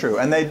news. That's true,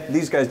 and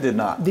these guys did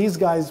not. These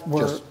guys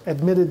were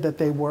admitted that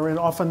they were, and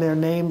often their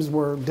names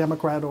were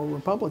Democrat or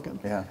Republican.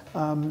 Yeah.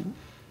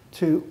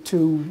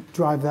 To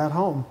drive that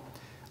home.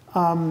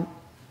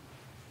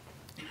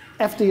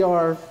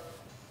 FDR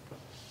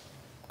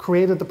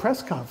created the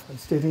press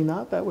conference, did he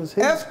not? That was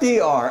his.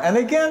 FDR, and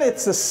again,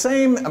 it's the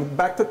same,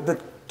 back to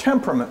the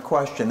temperament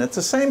question, it's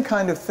the same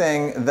kind of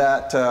thing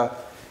that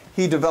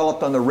he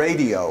developed on the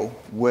radio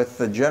with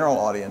the general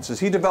audiences.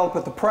 He developed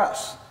with the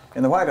press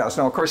in the White House.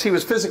 Now, of course, he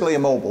was physically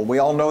immobile. We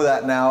all know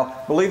that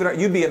now. Believe it or not,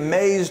 you'd be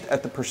amazed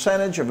at the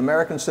percentage of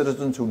American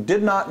citizens who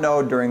did not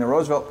know during the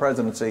Roosevelt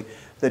presidency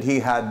that he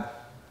had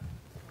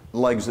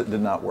legs that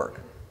did not work.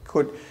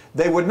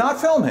 They would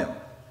not film him.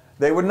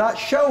 They would not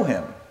show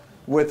him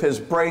with his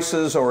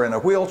braces or in a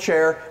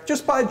wheelchair,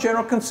 just by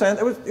general consent.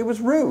 It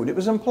was rude, it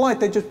was impolite,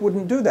 they just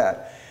wouldn't do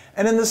that.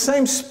 And in the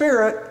same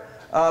spirit,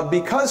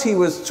 because he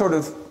was sort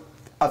of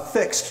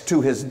affixed to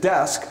his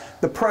desk,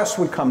 the press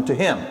would come to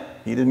him.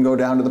 He didn't go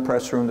down to the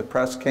press room, the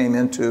press came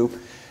into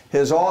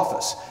his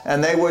office.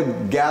 And they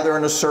would gather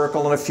in a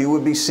circle, and a few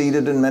would be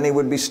seated, and many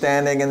would be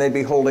standing, and they'd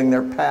be holding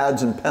their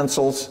pads and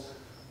pencils.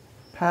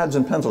 Pads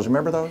and pencils,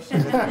 remember those?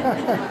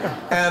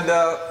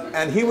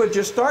 And he would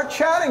just start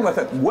chatting with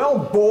it. Well,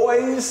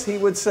 boys, he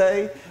would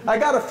say, I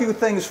got a few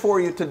things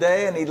for you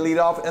today, and he'd lead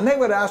off, and they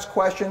would ask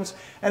questions,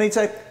 and he'd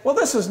say, well,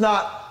 this is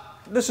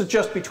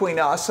just between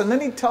us, and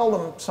then he'd tell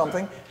them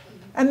something,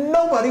 and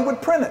nobody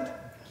would print it,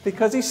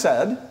 because he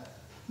said,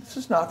 this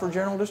is not for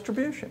general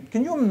distribution.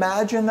 Can you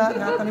imagine that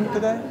happening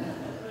today?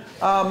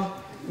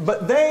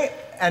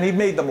 And he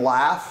made them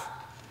laugh,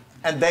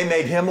 and they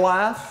made him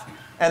laugh,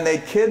 and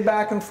they'd kid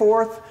back and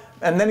forth,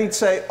 and then he'd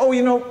say, oh,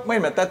 you know, wait a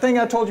minute, that thing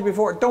I told you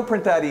before, don't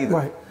print that either.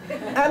 Right.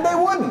 And they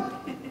wouldn't.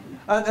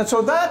 And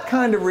so that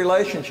kind of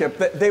relationship,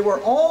 they were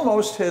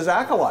almost his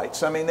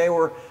acolytes. I mean, they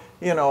were,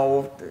 you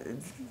know,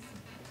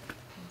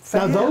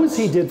 fans. Now those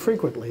he did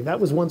frequently. That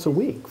was once a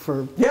week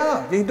for he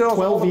did 12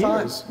 all the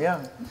years. time.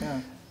 Yeah,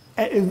 yeah.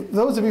 And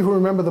those of you who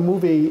remember the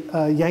movie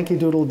Yankee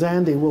Doodle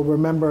Dandy will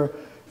remember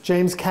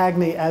James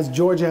Cagney as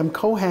George M.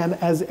 Cohan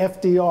as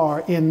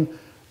FDR in,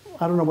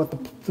 I don't know what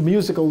the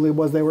musical it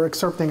was, they were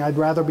excerpting I'd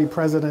Rather Be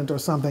President or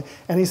something.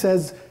 And he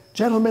says,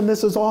 gentlemen,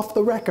 this is off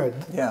the record.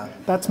 Yeah.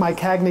 That's my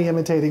Cagney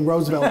imitating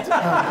Roosevelt.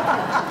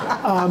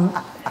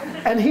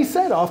 And he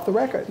said off the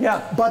record.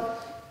 Yeah.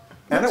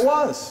 And it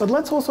was. But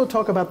let's also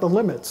talk about the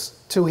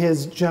limits to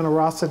his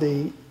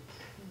generosity.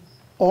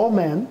 All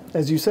men,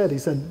 as you said, he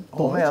said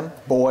all men,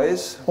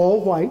 boys.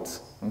 All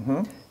whites.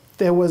 Mm-hmm.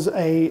 There was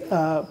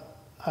the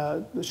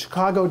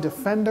Chicago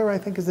Defender, I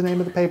think is the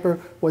name of the paper,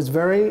 was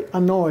very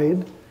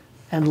annoyed,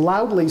 and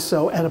loudly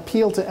so, and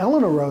appealed to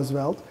Eleanor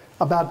Roosevelt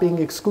about being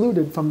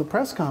excluded from the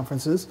press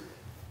conferences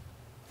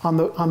on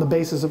the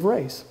basis of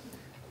race.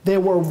 There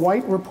were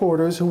white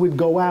reporters who would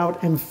go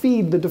out and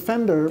feed the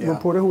Defender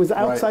reporter who was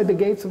outside the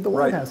gates of the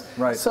White House.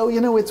 Right. So, you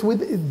know, it's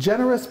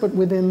generous, but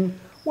within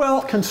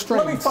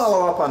constraints. Let me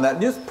follow up on that.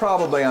 Just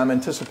probably I'm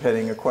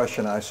anticipating a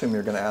question I assume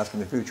you're going to ask in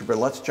the future, but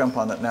let's jump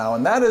on it now.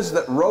 And that is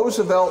that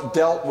Roosevelt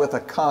dealt with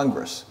a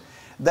Congress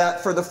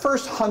that for the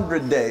first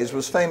 100 days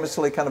was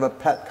famously kind of a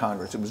pet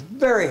Congress. It was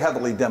very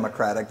heavily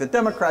Democratic. The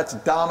Democrats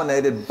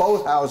dominated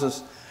both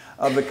houses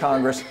of the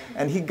Congress,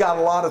 and he got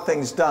a lot of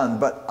things done.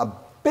 But a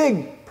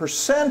big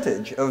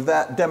percentage of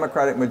that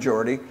Democratic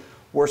majority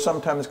were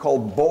sometimes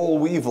called boll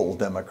weevil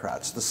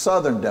Democrats, the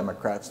Southern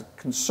Democrats,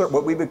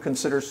 what we would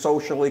consider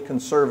socially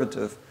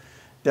conservative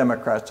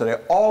Democrats today,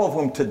 all of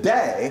whom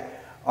today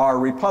are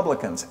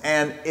Republicans.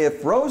 And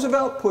if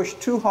Roosevelt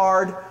pushed too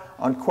hard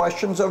on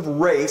questions of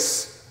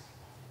race,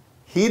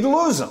 he'd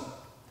lose them.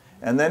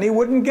 And then he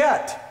wouldn't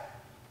get,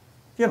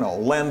 you know,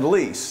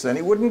 Lend-Lease. Then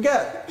he wouldn't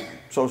get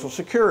Social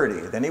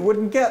Security. Then he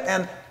wouldn't get,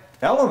 and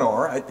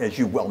Eleanor, as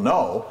you well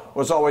know,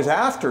 was always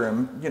after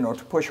him, you know,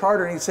 to push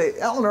harder. And he'd say,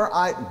 Eleanor,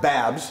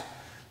 Babs,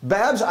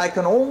 I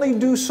can only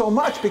do so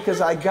much because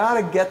I got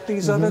to get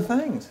these other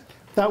things.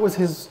 That was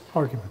his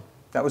argument.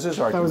 That was his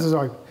argument. That was his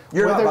argument.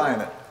 You're not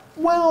buying it.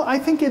 Well, I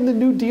think in the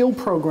New Deal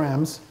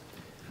programs,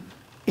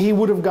 he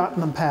would have gotten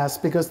them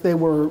passed because they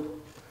were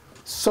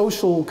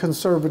social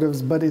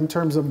conservatives, but in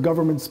terms of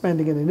government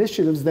spending and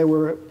initiatives, they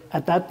were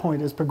at that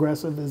point as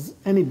progressive as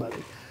anybody,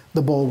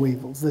 the boll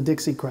weevils, the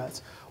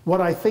Dixiecrats. What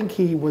I think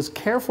he was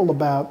careful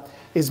about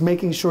is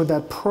making sure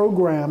that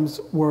programs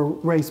were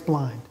race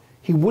blind.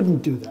 He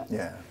wouldn't do that.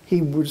 Yeah.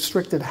 He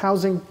restricted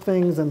housing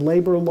things and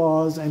labor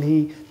laws, and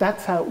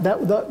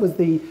that was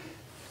the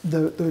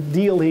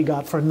deal he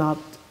got for not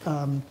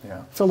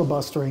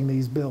filibustering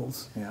these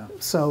bills. Yeah.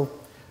 So,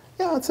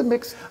 Yeah, it's a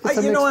mix.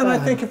 And I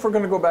think if we're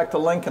going to go back to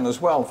Lincoln as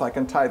well, if I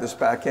can tie this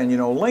back in,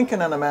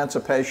 Lincoln and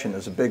emancipation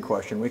is a big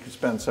question. We could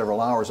spend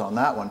several hours on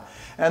that one.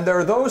 And there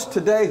are those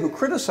today who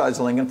criticize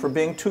Lincoln for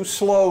being too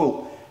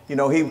slow. He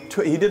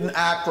didn't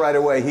act right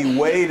away. He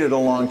waited a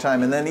long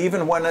time. And then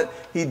even when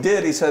he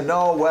did, he said,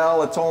 no,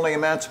 well, it's only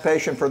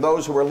emancipation for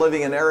those who are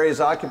living in areas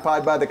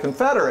occupied by the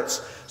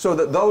Confederates, so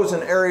that those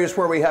in areas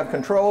where we have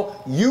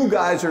control, you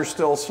guys are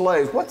still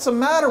slaves. What's the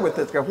matter with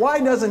this guy?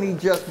 Why doesn't he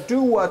just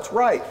do what's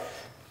right?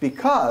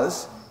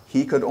 Because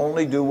he could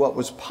only do what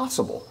was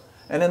possible.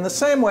 And in the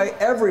same way,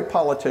 every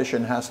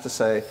politician has to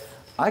say,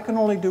 I can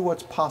only do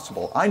what's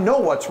possible. I know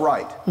what's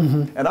right.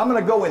 And I'm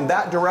going to go in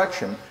that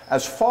direction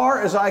as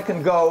far as I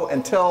can go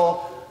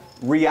until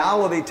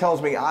reality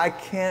tells me I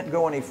can't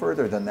go any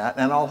further than that,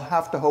 and I'll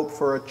have to hope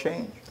for a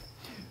change.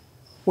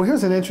 Well,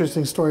 here's an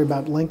interesting story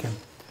about Lincoln.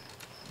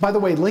 By the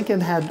way,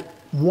 Lincoln had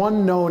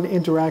one known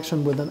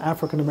interaction with an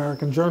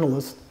African-American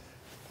journalist,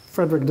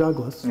 Frederick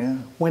Douglass. Yeah.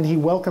 When he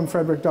welcomed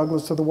Frederick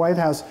Douglass to the White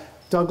House,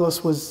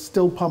 Douglass was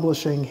still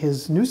publishing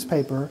his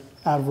newspaper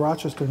out of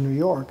Rochester, New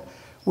York,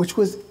 which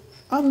was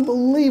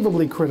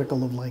unbelievably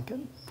critical of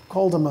Lincoln.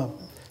 Called him a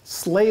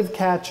slave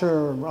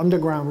catcher,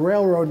 Underground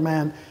Railroad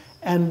man,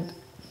 and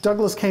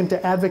Douglass came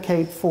to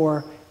advocate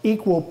for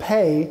equal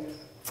pay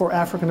for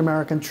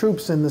African-American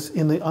troops on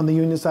the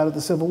Union side of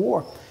the Civil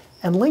War.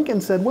 And Lincoln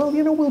said, well,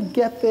 we'll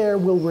get there,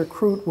 we'll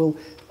recruit,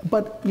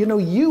 but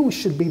you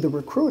should be the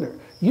recruiter.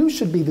 You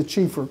should be the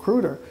chief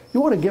recruiter.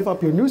 You ought to give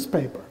up your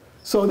newspaper.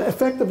 So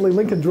effectively,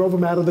 Lincoln drove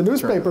him out of the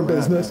newspaper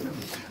business.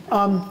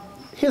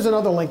 Here's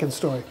another Lincoln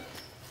story,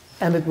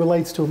 and it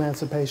relates to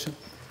emancipation.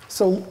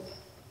 So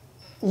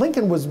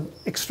Lincoln was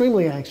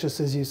extremely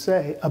anxious, as you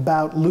say,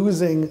 about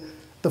losing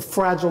the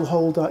fragile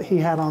hold he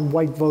had on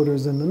white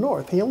voters in the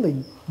North. He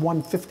only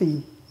won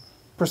 50%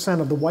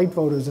 of the white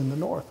voters in the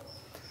North.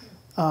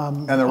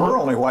 And there were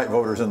only white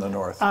voters in the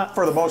North,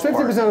 for the most part.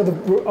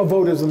 50% of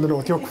voters in the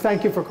North.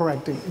 Thank you for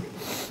correcting me.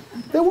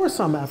 There were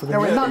some African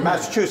Americans.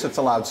 Massachusetts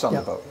allowed some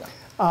to vote.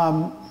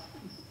 Yeah.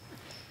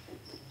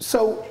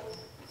 So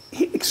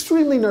he's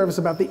extremely nervous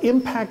about the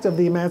impact of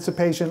the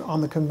emancipation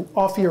on the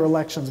off-year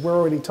elections. We're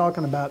already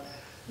talking about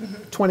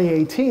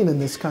 2018 in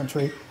this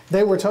country.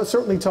 They were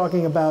certainly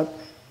talking about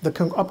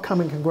the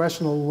upcoming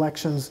congressional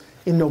elections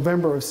in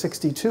November of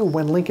 '62,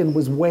 when Lincoln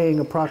was weighing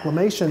a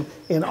proclamation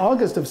in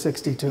August of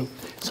 '62.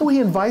 So he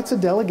invites a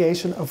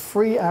delegation of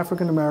free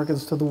African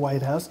Americans to the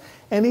White House,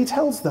 and he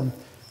tells them,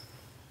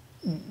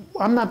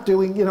 I'm not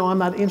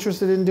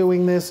interested in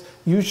doing this.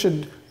 You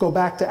should go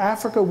back to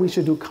Africa. We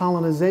should do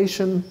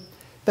colonization.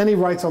 Then he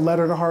writes a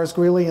letter to Horace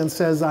Greeley and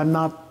says, I'm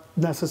not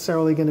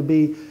necessarily going to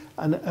be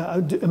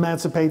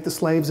emancipate the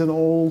slaves in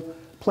all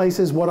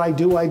places. What I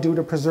do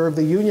to preserve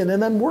the Union.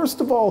 And then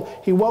worst of all,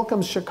 he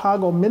welcomes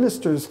Chicago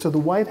ministers to the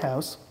White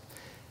House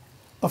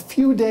a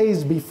few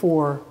days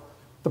before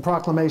the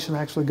proclamation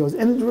actually goes.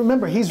 And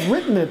remember, he's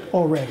written it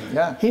already.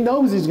 Yeah. He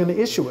knows he's going to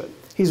issue it.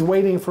 He's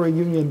waiting for a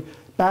Union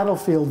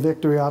battlefield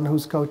victory on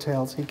whose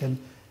coattails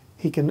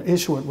he can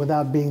issue it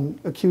without being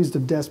accused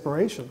of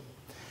desperation.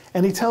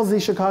 And he tells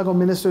these Chicago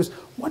ministers,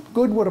 what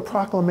good would a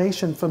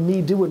proclamation for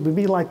me do? It would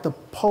be like the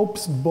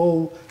Pope's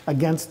bull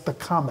against the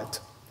comet.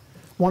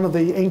 One of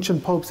the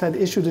ancient popes had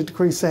issued a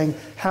decree saying,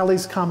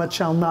 Halley's comet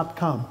shall not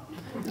come.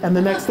 And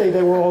the next day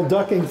they were all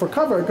ducking for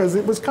cover because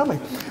it was coming.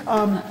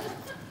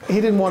 He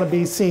didn't want to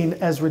be seen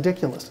as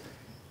ridiculous.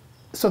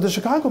 So the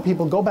Chicago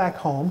people go back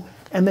home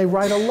and they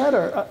write a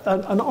letter,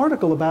 an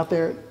article about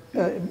their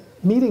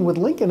meeting with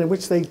Lincoln, in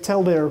which they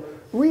tell their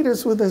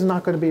readers, well, there's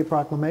not going to be a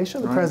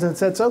proclamation. The president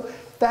said so.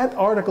 That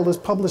article is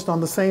published on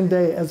the same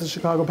day as the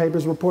Chicago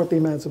papers report the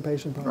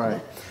Emancipation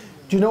Proclamation.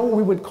 Right. Do you know what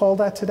we would call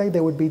that today?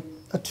 There would be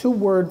a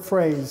two-word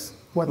phrase,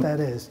 what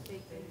that is.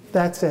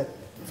 That's it,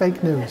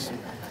 fake news.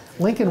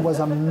 Lincoln was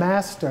a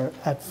master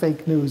at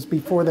fake news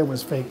before there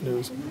was fake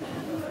news.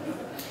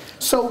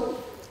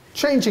 So,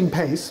 changing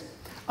pace,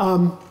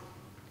 and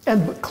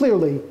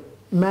clearly,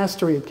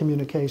 mastery of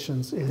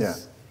communications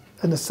is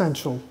an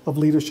essential of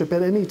leadership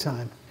at any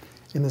time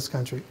in this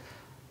country.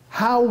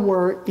 How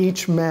were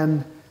each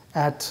men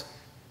at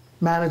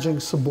managing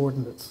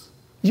subordinates?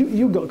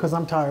 You go, because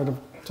I'm tired of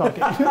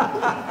talking.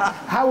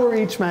 How were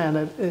each man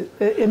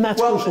and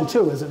that's crucial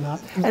too, is it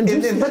not? And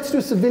let's do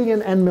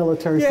civilian and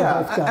military for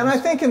both guys. And I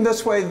think in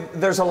this way,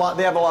 they have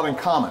a lot in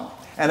common.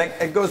 And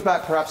it goes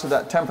back perhaps to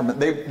that temperament.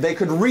 They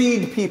could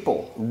read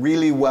people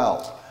really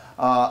well,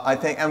 I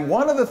think. And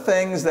one of the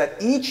things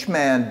that each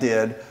man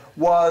did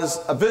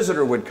was a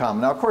visitor would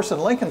come. Now, of course, in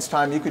Lincoln's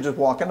time, you could just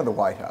walk into the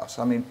White House.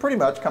 I mean, pretty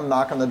much come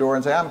knock on the door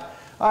and say,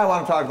 I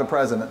want to talk to the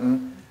president.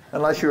 And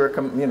unless you were,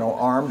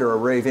 armed or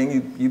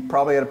raving, you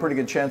probably had a pretty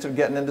good chance of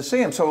getting in to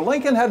see him. So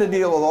Lincoln had to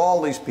deal with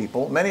all these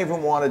people, many of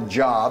whom wanted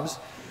jobs.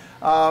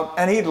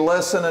 And he'd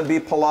listen and be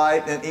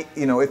polite. And,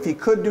 if he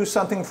could do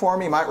something for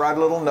him, he might write a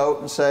little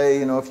note and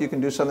say, if you can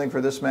do something for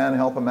this man,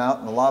 help him out.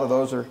 And a lot of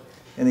those are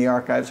in the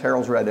archives.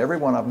 Harold's read every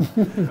one of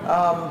them.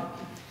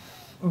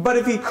 But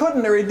if he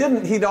couldn't or he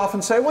didn't, he'd often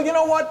say, well, you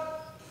know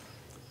what?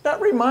 That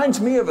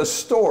reminds me of a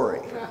story.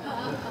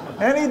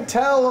 And he'd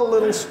tell a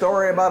little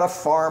story about a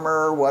farmer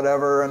or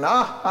whatever,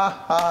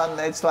 and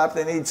they'd slap,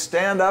 and he'd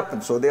stand up,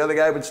 and so the other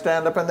guy would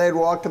stand up, and they'd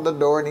walk to the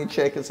door, and he'd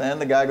shake his hand,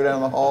 the guy would go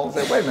down the hall and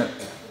say, wait a minute,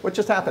 what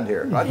just happened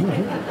here? Right?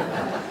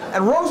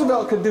 And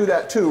Roosevelt could do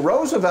that too.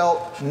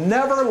 Roosevelt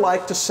never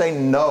liked to say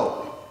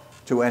no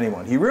to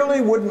anyone. He really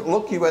wouldn't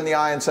look you in the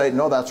eye and say,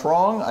 no, that's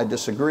wrong, I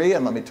disagree,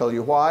 and let me tell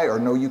you why, or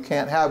no, you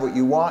can't have what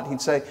you want.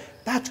 He'd say,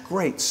 that's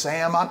great,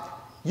 Sam,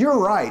 you're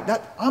right,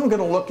 I'm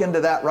going to look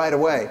into that right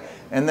away.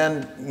 And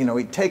then, you know,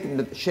 he'd take him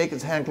to shake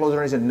his hand, close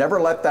his eyes, and never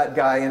let that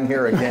guy in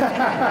here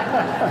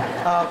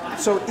again.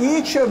 So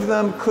each of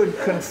them could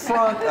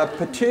confront a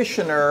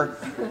petitioner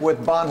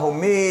with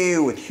bonhomie,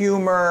 with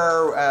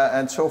humor,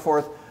 and so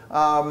forth,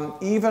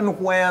 even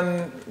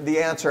when the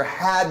answer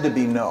had to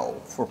be no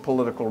for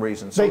political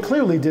reasons. So they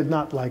clearly did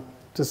not like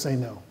to say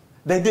no.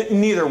 They didn't,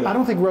 neither one. I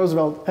don't think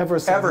Roosevelt ever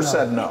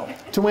said no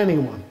to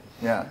anyone.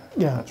 Yeah,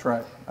 yeah, that's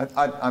right.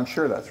 I'm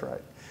sure that's right.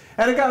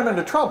 And it got him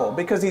into trouble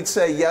because he'd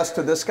say yes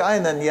to this guy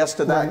and then yes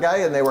to that guy,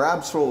 and they were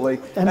absolutely.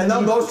 And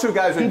then those two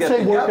guys would get together.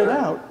 He'd say, work it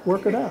out,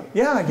 work it out.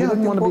 Yeah, he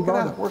didn't want to be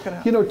bothered. Work it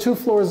out. You know, 2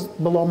 floors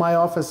below my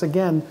office,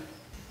 again,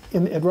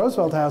 at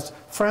Roosevelt House,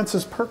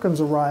 Frances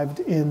Perkins arrived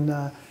in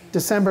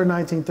December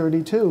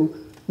 1932,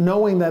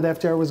 knowing that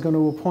FDR was going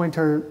to appoint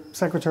her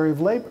Secretary of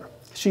Labor.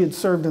 She had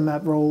served in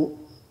that role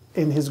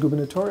in his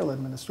gubernatorial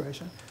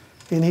administration.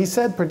 And he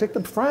said,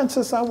 predicted,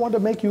 Frances, I want to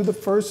make you the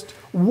first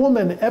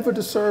woman ever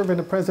to serve in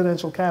a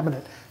presidential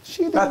cabinet.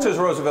 That's his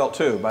Roosevelt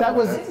too, by the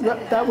way.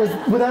 That was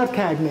without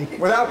Cagney.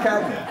 Without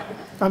Cagney.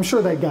 I'm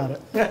sure they got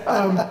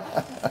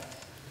it.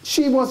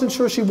 She wasn't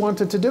sure she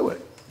wanted to do it.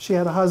 She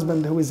had a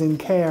husband who was in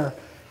care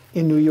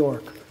in New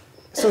York.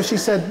 So she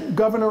said,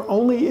 Governor,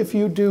 only if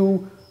you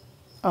do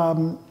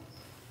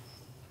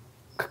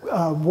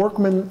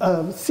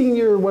workman,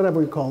 senior,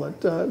 whatever we call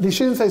it.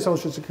 She didn't say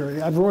Social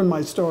Security. I've ruined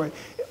my story.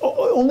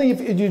 Only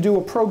if you do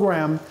a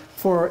program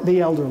for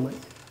the elderly,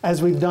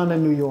 as we've done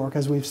in New York,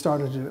 as we've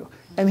started to do.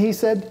 And he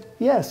said,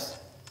 yes.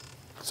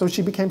 So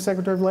she became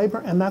Secretary of Labor,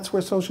 and that's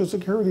where Social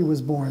Security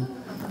was born.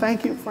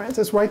 Thank you,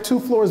 Frances, right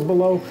 2 floors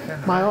below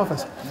my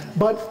office.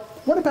 But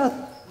what about,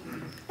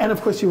 and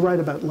of course you write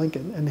about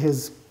Lincoln and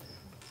his,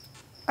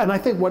 and I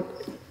think what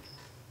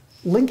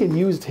Lincoln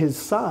used his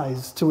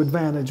size to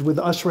advantage with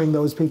ushering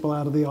those people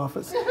out of the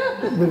office,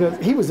 because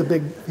he was a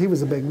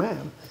big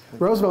man.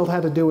 Roosevelt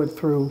had to do it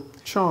through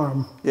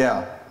charm.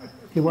 Yeah.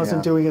 He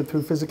wasn't doing it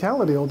through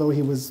physicality, although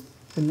he was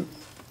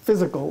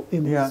physical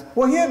in his.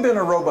 Well, he had been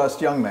a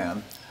robust young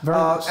man. Very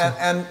much so.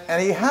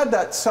 And he had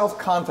that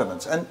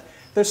self-confidence. And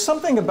there's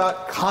something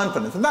about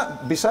confidence, and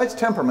that, besides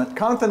temperament,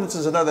 confidence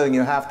is another thing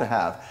you have to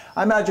have.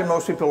 I imagine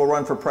most people who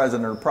run for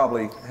president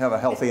probably have a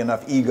healthy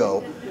enough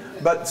ego.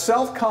 But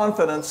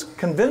self-confidence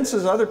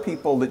convinces other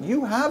people that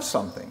you have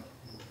something,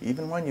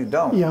 even when you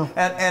don't. Yeah.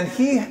 And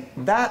he,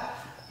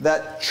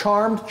 that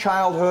charmed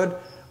childhood,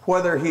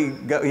 whether he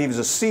was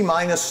a C-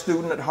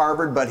 student at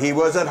Harvard, but he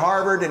was at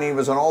Harvard and he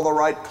was in all the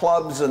right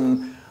clubs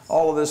and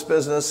all of this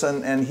business,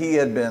 and he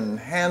had been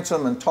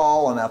handsome and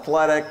tall and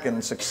athletic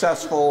and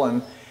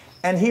successful,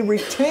 and he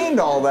retained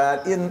all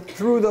that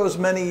through those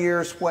many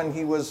years when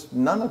he was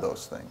none of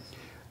those things.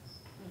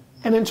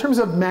 And in terms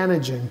of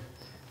managing,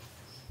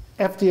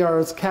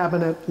 FDR's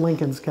cabinet,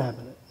 Lincoln's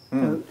cabinet,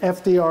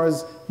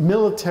 FDR's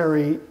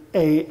military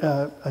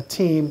a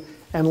team,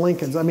 and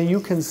Lincoln's. I mean, you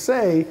can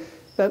say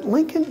that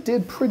Lincoln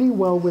did pretty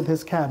well with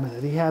his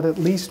cabinet. He had at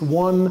least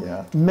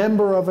one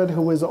member of it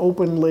who was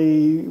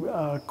openly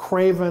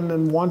craven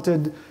and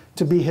wanted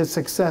to be his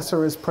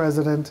successor as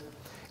president.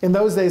 In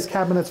those days,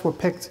 cabinets were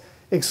picked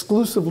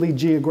exclusively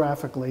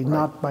geographically,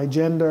 not by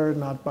gender,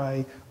 not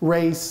by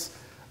race,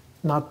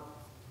 not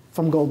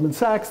from Goldman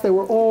Sachs. They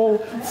were all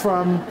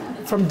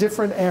from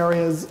different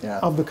areas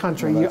of the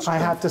country. Well, I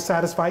have to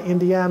satisfy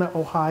Indiana,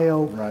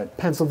 Ohio,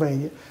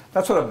 Pennsylvania.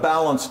 That's what a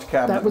balanced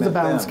cabinet That was a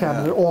balanced then,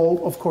 cabinet,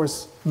 all, of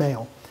course,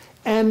 male.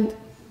 And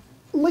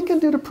Lincoln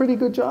did a pretty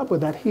good job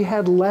with that. He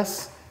had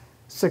less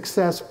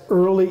success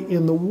early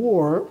in the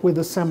war with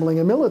assembling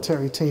a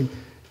military team.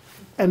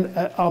 And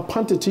I'll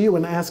punt it to you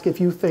and ask if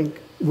you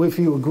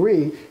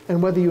agree,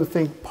 and whether you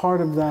think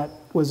part of that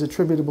was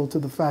attributable to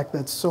the fact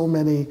that so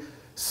many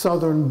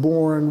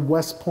Southern-born,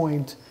 West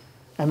Point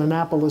and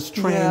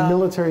Annapolis-trained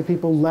military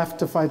people left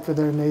to fight for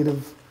their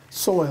native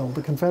soil,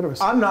 the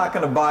Confederacy. I'm not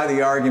going to buy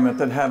the argument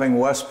that having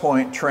West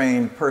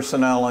Point-trained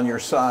personnel on your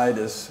side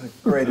is a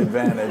great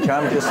advantage.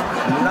 I'm just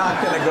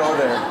not going to go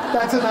there.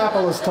 That's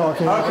Annapolis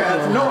talking.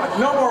 Okay,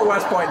 no more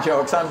West Point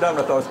jokes. I'm done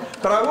with those.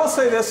 But I will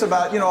say this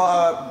about,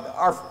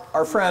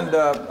 our friend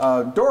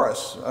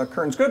Doris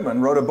Kearns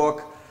Goodman wrote a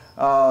book,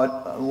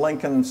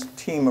 Lincoln's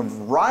Team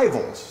of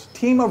Rivals.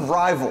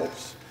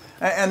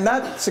 And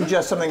that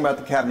suggests something about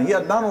the cabinet. He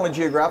had not only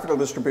geographical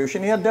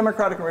distribution, he had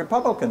Democratic and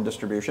Republican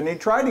distribution. He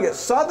tried to get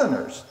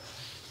Southerners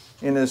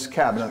in his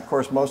cabinet. Of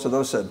course, most of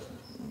those said,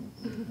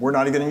 we're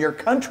not even in your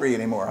country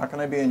anymore. How can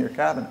I be in your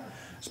cabinet?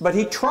 But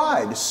he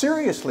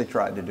seriously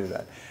tried to do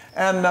that.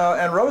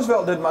 And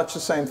Roosevelt did much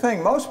the same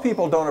thing. Most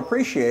people don't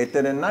appreciate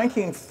that in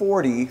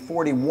 1940,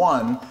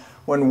 41,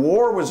 when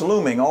war was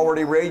looming,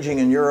 already raging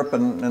in Europe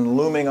and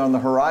looming on the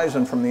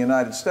horizon from the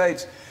United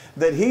States,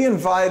 that he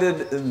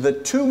invited the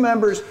two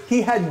members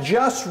he had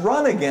just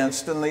run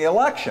against in the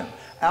election,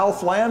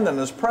 Alf Landon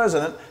as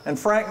president and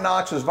Frank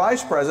Knox as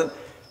vice president.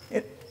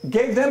 It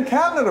gave them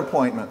cabinet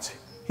appointments.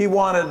 He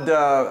wanted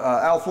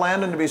Alf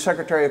Landon to be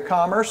Secretary of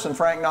Commerce and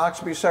Frank Knox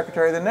to be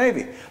Secretary of the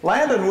Navy.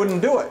 Landon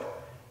wouldn't do it.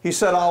 He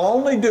said, "I'll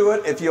only do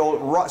it if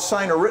you'll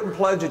sign a written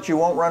pledge that you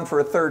won't run for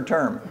a third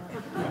term."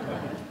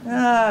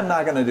 I'm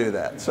not going to do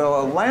that.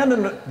 So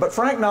Landon, but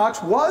Frank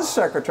Knox was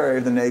Secretary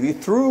of the Navy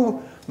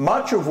through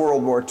much of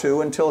World War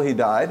II until he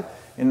died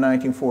in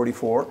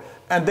 1944,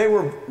 and they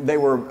were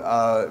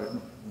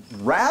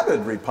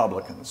rabid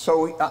Republicans.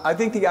 So I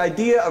think the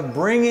idea of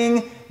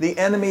bringing the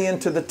enemy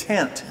into the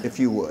tent, if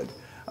you would,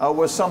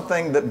 was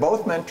something that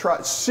both men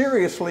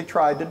seriously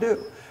tried to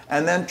do,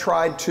 and then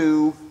tried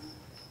to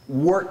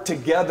work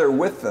together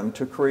with them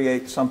to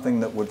create something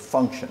that would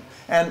function.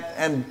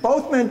 And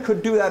both men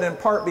could do that in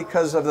part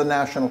because of the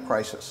national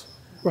crisis.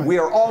 Right. We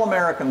are all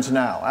Americans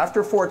now.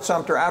 After Fort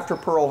Sumter, after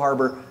Pearl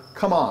Harbor,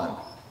 come on,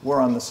 we're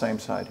on the same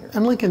side here.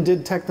 And Lincoln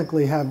did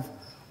technically have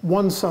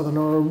one southern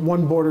or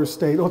one border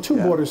state, or two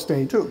border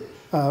states. Two.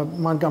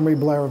 Montgomery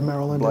Blair of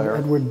Maryland and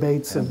Edward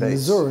Bates of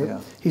Missouri. Yeah.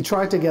 He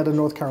tried to get a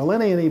North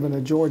Carolinian, even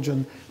a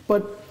Georgian,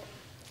 but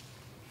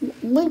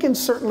Lincoln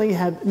certainly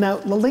had, now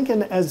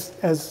Lincoln,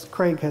 as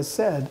Craig has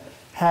said,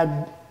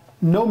 had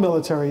no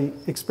military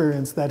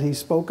experience that he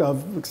spoke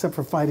of, except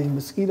for fighting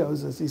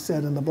mosquitoes, as he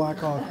said in the Black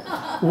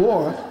Hawk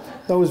War.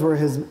 Those were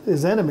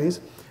his enemies.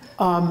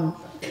 And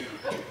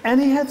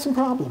he had some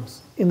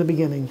problems in the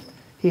beginning.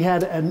 He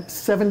had a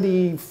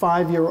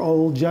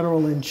 75-year-old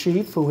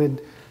general-in-chief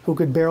who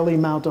could barely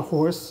mount a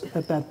horse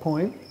at that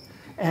point.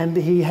 And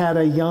he had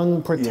a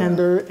young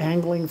pretender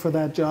angling for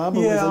that job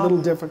who was a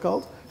little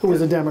difficult, who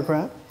was a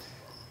Democrat.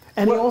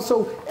 And he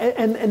also,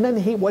 and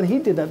then what he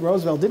did that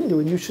Roosevelt didn't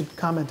do, and you should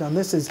comment on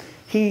this, is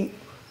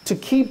to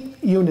keep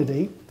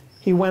unity,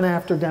 he went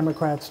after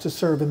Democrats to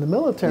serve in the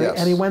military,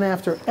 and he went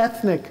after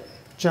ethnic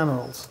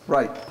generals.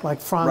 Right. Like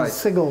Franz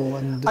Sigel.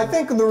 And I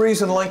think the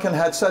reason Lincoln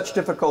had such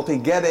difficulty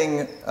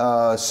getting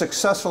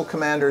successful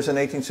commanders in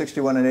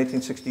 1861 and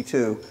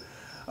 1862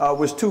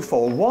 was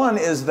twofold. One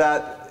is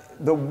that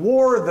the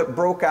war that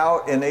broke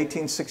out in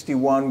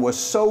 1861 was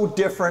so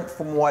different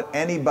from what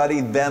anybody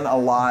then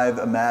alive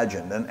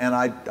imagined. And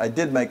I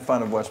did make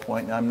fun of West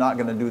Point, and I'm not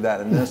going to do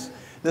that in this.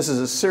 This is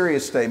a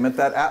serious statement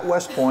that at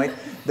West Point,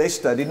 they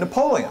studied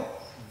Napoleon,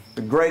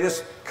 the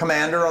greatest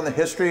commander on the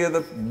history of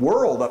the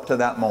world up to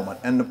that moment.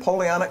 And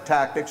Napoleonic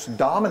tactics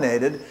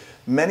dominated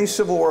many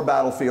Civil War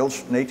battlefields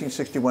in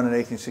 1861 and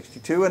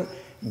 1862. And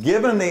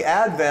given the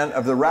advent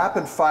of the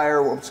rapid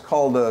fire, what's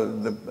called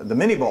the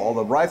mini ball,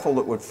 the rifle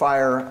that would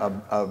fire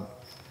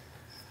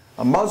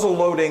a muzzle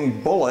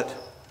loading bullet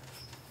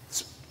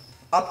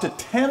up to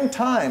 10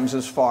 times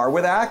as far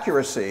with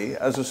accuracy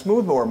as a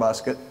smoothbore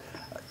musket,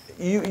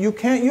 you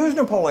can't use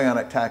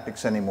Napoleonic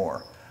tactics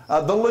anymore.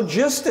 The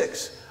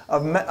logistics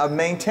of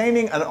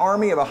maintaining an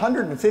army of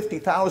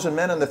 150,000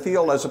 men in the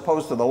field as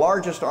opposed to the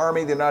largest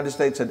army the United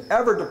States had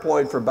ever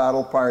deployed for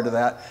battle prior to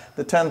that,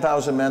 the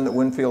 10,000 men that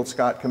Winfield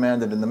Scott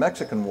commanded in the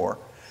Mexican War.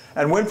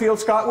 And Winfield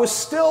Scott was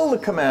still the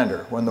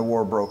commander when the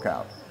war broke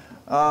out.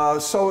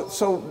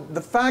 So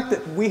the fact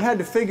that we had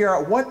to figure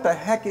out what the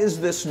heck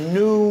is this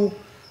new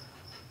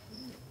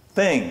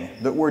thing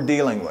that we're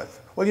dealing with.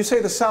 Well, you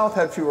say the South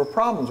had fewer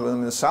problems with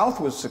them. The South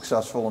was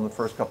successful in the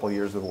first couple of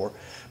years of the war.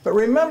 But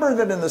remember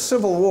that in the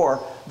Civil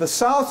War, the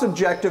South's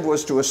objective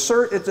was to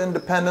assert its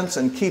independence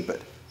and keep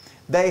it.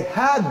 They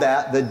had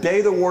that the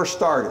day the war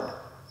started.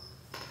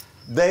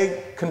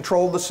 They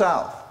controlled the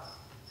South.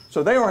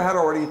 So they had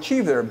already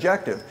achieved their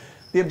objective.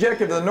 The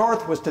objective of the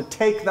North was to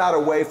take that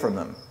away from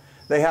them.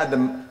 They had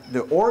to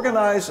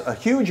organize a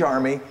huge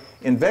army,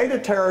 invade a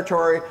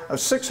territory of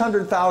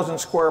 600,000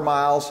 square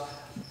miles,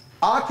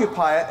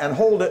 occupy it, and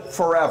hold it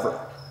forever.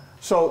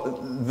 So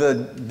the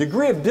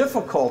degree of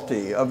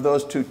difficulty of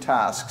those two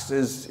tasks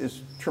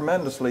is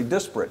tremendously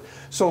disparate.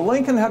 So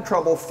Lincoln had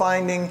trouble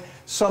finding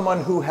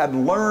someone who had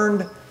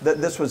learned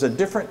that this was a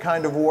different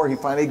kind of war. He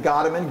finally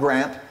got him in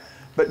Grant.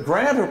 But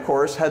Grant, of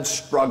course, had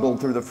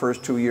struggled through the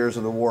first 2 years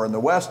of the war in the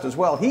West as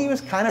well. He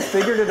was kind of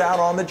figured it out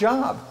on the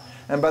job.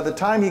 And by the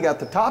time he got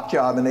the top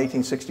job in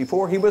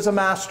 1864, he was a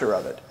master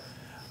of it.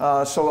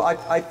 So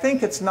I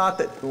think it's not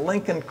that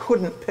Lincoln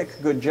couldn't pick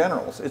good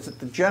generals. It's that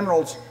the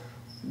generals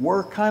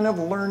were kind of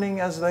learning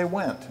as they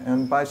went.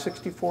 And by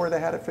 64, they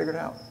had it figured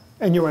out.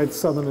 And you're right,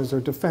 Southerners are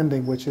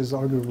defending, which is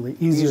arguably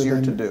easier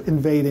than to do.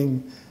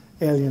 Invading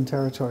alien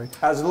territory.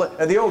 As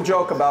the old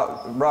joke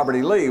about Robert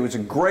E. Lee, who was a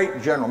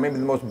great general, maybe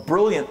the most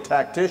brilliant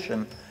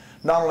tactician,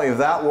 not only of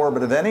that war,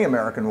 but of any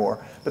American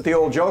war. But the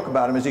old joke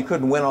about him is he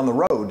couldn't win on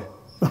the road.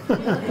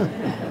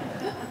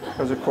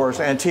 Because, of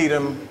course,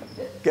 Antietam,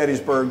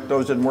 Gettysburg,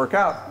 those didn't work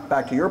out.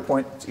 Back to your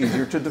point, it's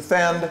easier to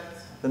defend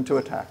than to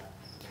attack.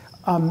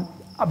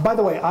 By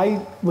the way,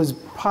 I was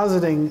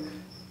positing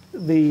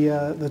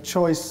the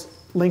choice,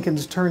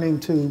 Lincoln's turning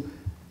to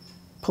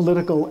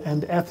political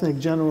and ethnic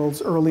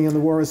generals early in the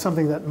war, as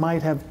something that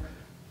might have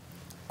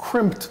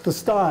crimped the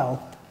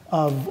style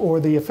of, or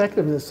the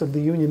effectiveness of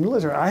the Union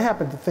military. I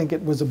happen to think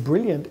it was a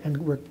brilliant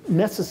and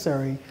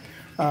necessary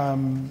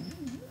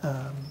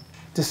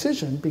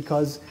decision,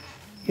 because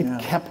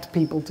it kept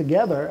people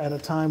together at a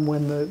time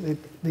when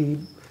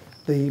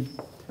the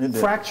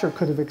fracture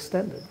could have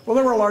extended. Well,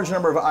 there were a large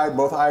number of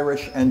both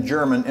Irish and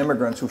German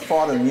immigrants who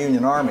fought in the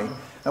Union Army.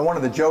 And one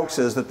of the jokes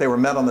is that they were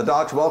met on the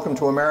docks, "Welcome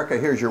to America,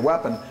 here's your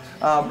weapon."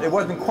 It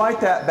wasn't quite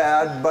that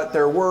bad, but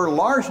there were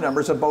large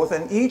numbers of both,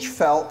 and each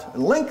felt,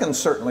 Lincoln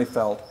certainly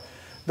felt,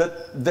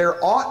 that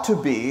there ought to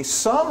be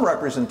some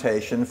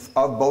representation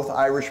of both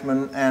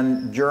Irishmen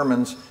and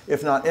Germans,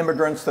 if not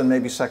immigrants, then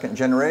maybe second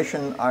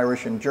generation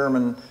Irish and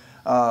German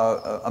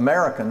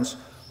Americans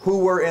who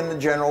were in the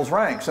general's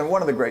ranks. And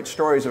one of the great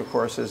stories, of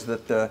course, is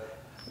that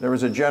there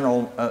was a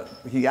general,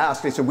 he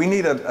said, "We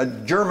need a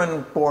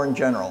German-born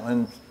general."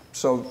 And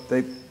so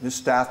his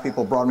staff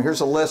people brought him,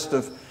 "Here's a list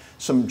of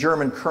some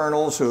German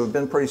colonels who have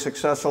been pretty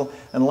successful."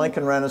 And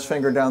Lincoln ran his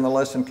finger down the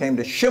list and came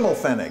to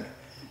Schimmelpfennig.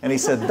 And he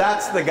said,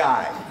 "That's the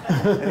guy."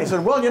 And he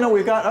said, "Well, you know,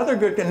 we've got other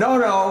good guys."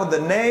 No,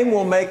 the name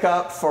will make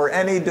up for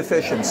any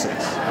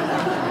deficiencies."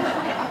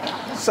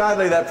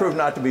 Sadly, that proved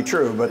not to be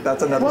true, but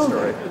that's another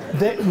story.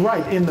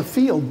 Right, in the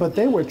field, but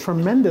they were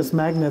tremendous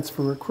magnets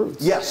for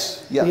recruits.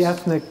 Yes. The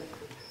ethnic,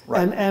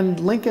 right. And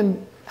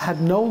Lincoln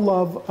had no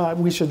love,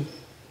 we should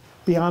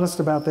be honest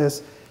about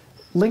this,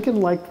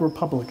 Lincoln liked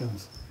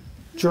Republicans.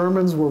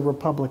 Germans were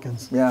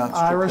Republicans. Yeah,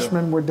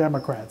 Irishmen were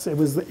Democrats. It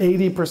was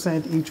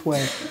 80% each way.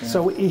 Yeah.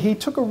 So he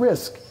took a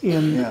risk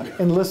in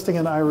enlisting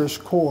an Irish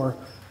corps,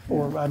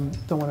 or I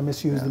don't want to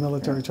misuse the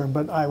military term,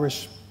 but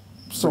Irish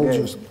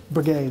soldiers,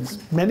 brigades,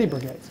 many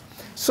brigades.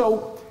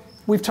 So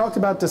we've talked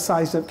about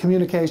decisive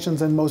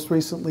communications, and most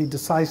recently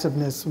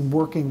decisiveness in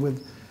working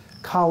with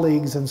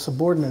colleagues and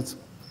subordinates.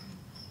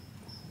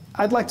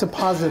 I'd like to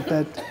posit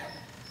that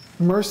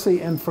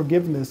mercy and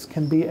forgiveness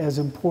can be as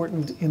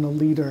important in a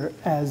leader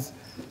as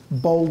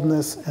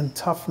boldness and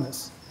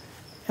toughness.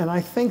 And I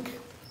think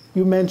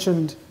you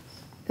mentioned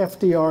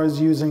FDR's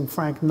using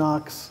Frank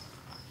Knox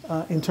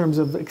in terms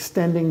of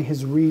extending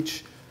his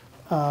reach.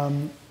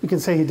 We can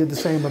say he did the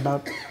same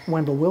about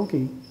Wendell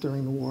Willkie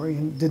during the war. He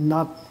did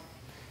not,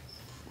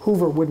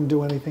 Hoover wouldn't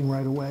do anything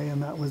right away,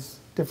 and that was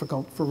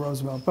difficult for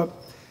Roosevelt. But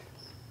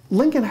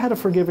Lincoln had a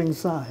forgiving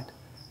side.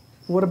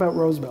 What about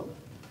Roosevelt?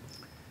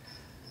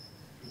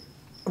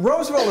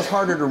 Roosevelt is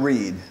harder to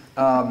read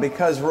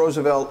because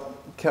Roosevelt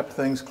kept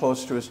things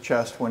close to his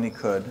chest when he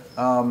could.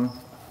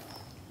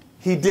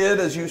 He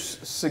did, as you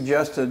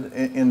suggested,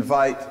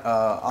 invite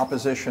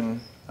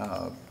opposition,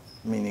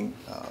 meaning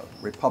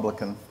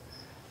Republican,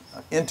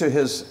 into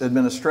his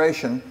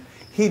administration.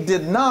 He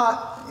did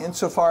not,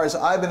 insofar as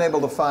I've been able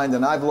to find,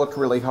 and I've looked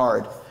really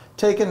hard,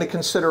 take into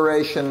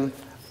consideration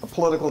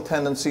political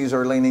tendencies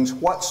or leanings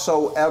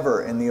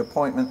whatsoever in the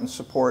appointment and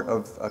support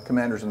of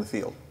commanders in the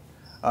field,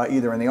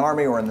 either in the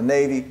Army or in the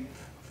Navy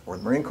or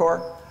the Marine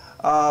Corps.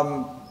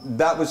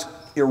 That was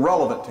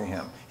irrelevant to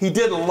him. He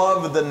did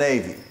love the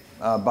Navy,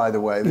 by the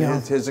way.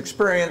 Yeah. His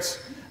experience,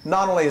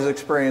 not only his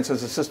experience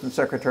as Assistant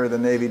Secretary of the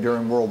Navy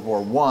during World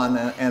War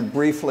I and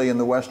briefly in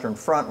the Western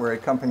Front, where he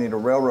accompanied a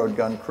railroad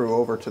gun crew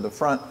over to the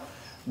front,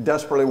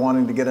 desperately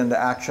wanting to get into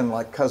action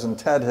like Cousin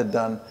Ted had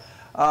done.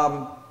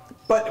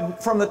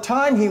 But from the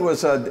time he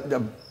was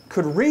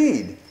could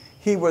read,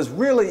 he was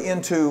really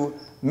into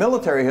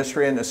military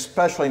history and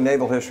especially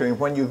naval history. And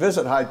when you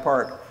visit Hyde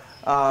Park,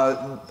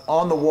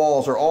 on the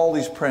walls are all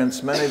these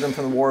prints, many of them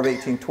from the War of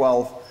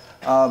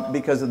 1812,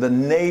 because the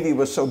Navy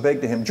was so big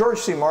to him. George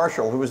C.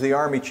 Marshall, who was the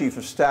Army Chief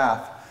of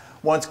Staff,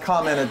 once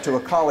commented to a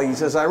colleague, he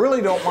says, "I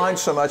really don't mind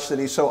so much that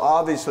he so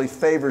obviously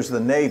favors the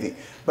Navy,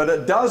 but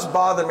it does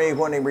bother me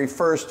when he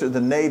refers to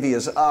the Navy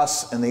as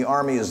us and the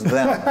Army as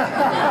them."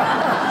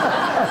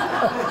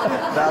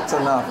 That's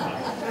enough.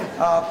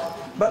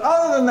 But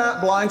other than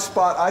that blind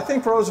spot, I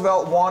think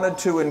Roosevelt wanted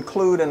to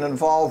include and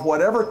involve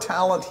whatever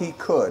talent he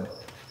could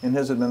in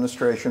his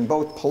administration,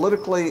 both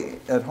politically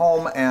at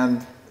home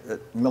and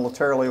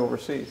militarily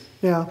overseas.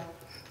 Yeah.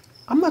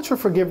 I'm not sure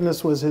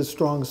forgiveness was his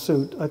strong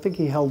suit. I think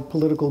he held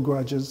political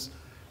grudges.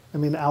 I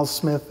mean, Al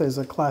Smith is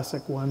a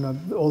classic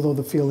one, although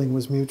the feeling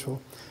was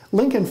mutual.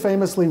 Lincoln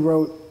famously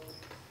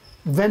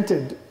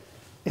vented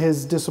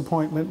his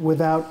disappointment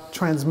without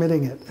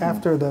transmitting it.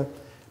 After the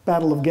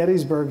Battle of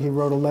Gettysburg, he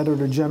wrote a letter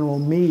to General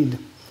Meade,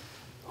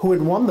 who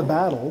had won the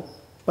battle,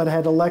 but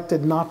had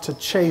elected not to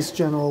chase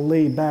General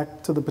Lee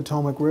back to the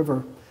Potomac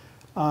River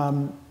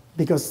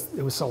because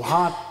it was so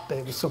hot,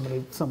 there was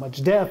so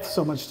much death,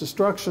 so much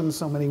destruction,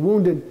 so many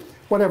wounded,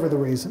 whatever the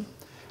reason.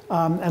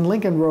 And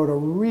Lincoln wrote a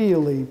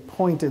really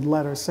pointed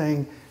letter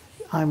saying,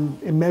 "I'm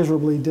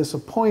immeasurably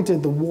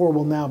disappointed, the war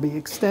will now be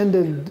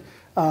extended,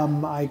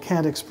 I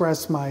can't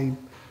express my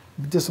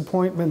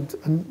disappointment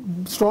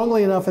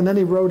strongly enough." And then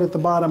he wrote at the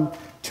bottom,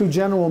 "To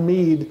General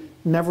Meade,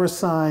 never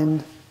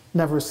signed,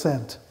 never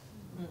sent."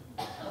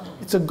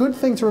 It's a good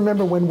thing to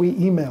remember when we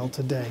email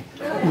today.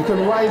 You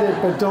can write it,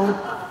 but don't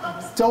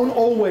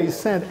always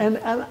send.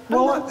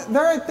 Well,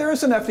 there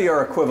is an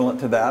FDR equivalent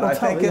to that, I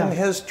think, in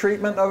his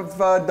treatment of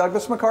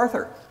Douglas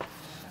MacArthur.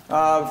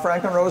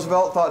 Franklin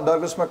Roosevelt thought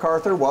Douglas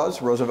MacArthur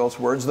was, Roosevelt's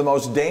words, the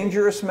most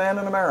dangerous man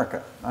in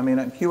America. I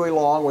mean, Huey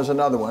Long was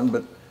another one,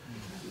 but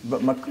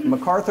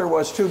MacArthur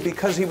was too,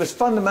 because he was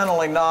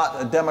fundamentally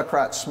not a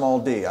Democrat small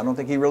d. I don't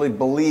think he really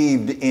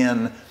believed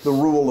in the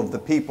rule of the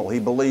people. He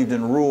believed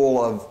in rule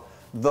of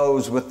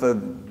those with the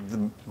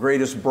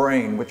greatest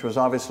brain, which was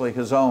obviously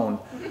his own.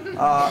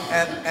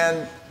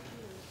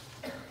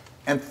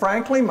 And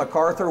frankly,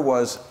 MacArthur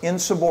was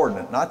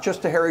insubordinate, not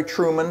just to Harry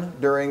Truman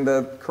during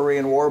the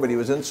Korean War, but he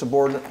was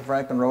insubordinate to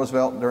Franklin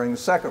Roosevelt during the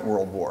Second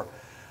World War.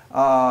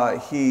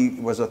 He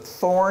was a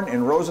thorn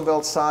in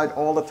Roosevelt's side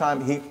all the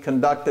time. He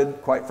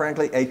conducted, quite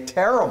frankly, a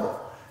terrible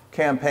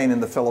campaign in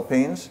the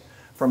Philippines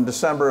from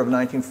December of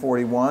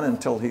 1941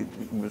 until he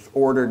was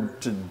ordered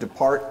to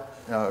depart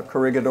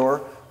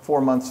Corregidor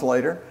 4 months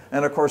later.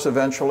 And of course,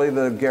 eventually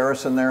the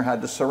garrison there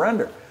had to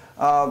surrender.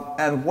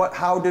 And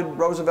how did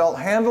Roosevelt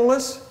handle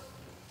this?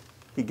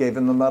 He gave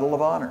him the Medal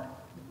of Honor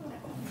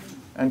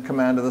and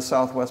command of the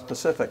Southwest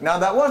Pacific. Now,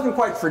 that wasn't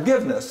quite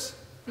forgiveness,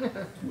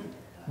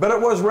 but it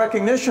was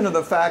recognition of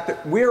the fact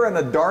that we're in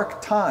a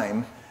dark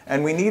time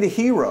and we need a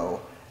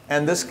hero,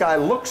 and this guy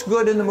looks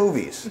good in the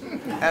movies.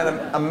 And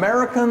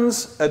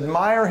Americans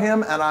admire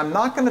him, and I'm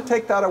not going to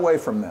take that away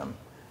from them.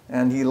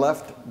 And he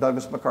left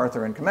Douglas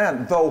MacArthur in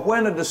command. Though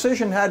when a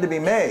decision had to be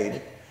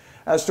made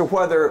as to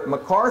whether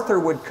MacArthur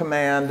would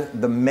command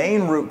the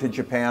main route to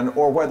Japan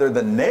or whether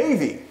the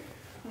Navy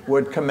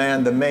would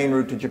command the main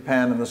route to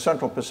Japan and the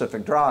Central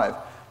Pacific Drive,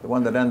 the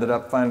one that ended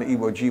up finally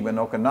Iwo Jima and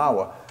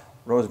Okinawa,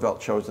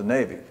 Roosevelt chose the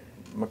Navy.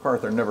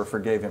 MacArthur never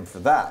forgave him for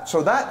that.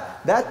 So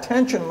that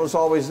tension was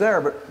always there,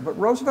 but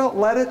Roosevelt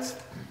let it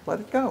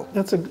go.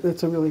 That's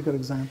a really good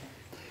example.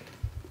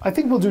 I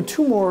think we'll do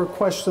two more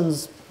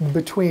questions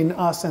between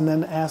us and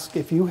then ask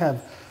if you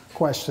have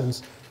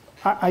questions.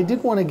 I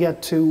did want to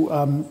get to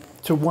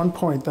one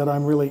point that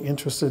I'm really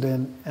interested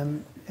in,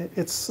 and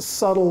it's a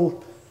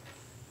subtle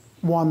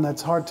one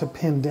that's hard to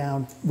pin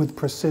down with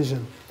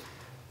precision.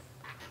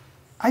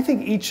 I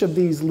think each of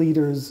these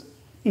leaders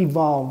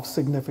evolved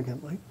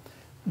significantly.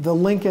 The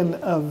Lincoln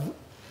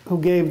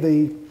who gave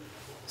the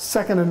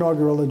second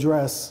inaugural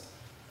address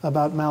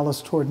about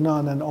malice toward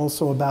none, and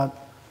also about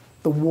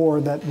the war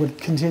that would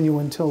continue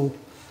until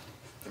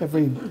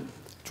every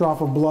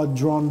drop of blood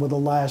drawn with a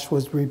lash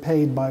was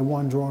repaid by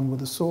one drawn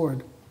with a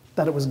sword,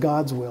 that it was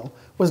God's will,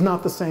 was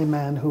not the same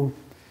man who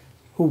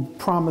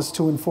promised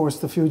to enforce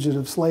the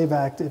Fugitive Slave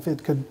Act if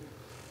it could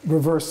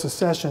reverse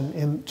secession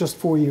in just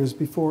 4 years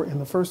before in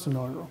the first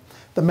inaugural.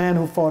 The man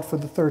who fought for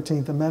the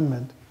 13th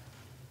Amendment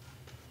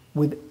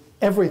with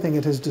everything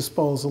at his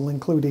disposal,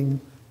 including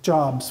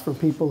jobs for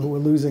people who were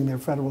losing their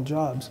federal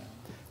jobs,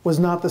 was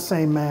not the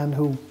same man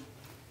who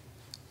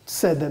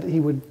said that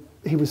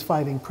he was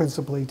fighting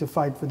principally to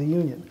fight for the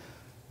Union.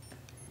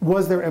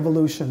 Was there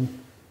evolution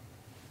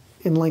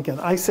in Lincoln?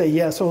 I say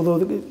yes, although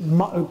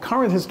the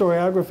current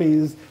historiography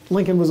is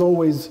Lincoln was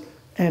always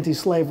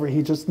anti-slavery.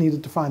 He just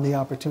needed to find the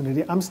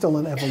opportunity. I'm still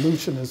an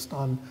evolutionist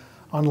on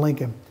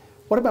Lincoln.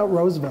 What about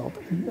Roosevelt?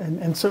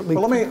 And certainly,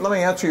 well, let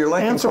me answer your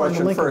Lincoln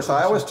question first.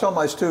 I always tell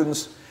my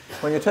students,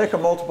 when you take a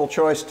multiple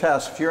choice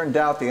test, if you're in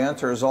doubt, the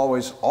answer is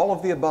always all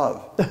of the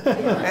above.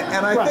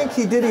 and I think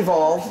he did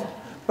evolve,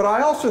 but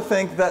I also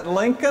think that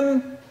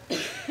Lincoln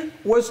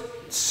was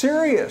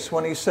serious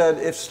when he said,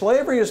 if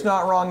slavery is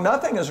not wrong,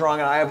 nothing is wrong.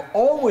 And I have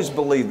always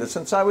believed that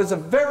since I was a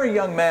very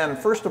young man and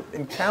first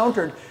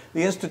encountered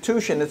the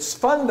institution. It's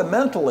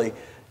fundamentally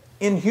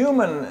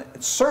inhuman,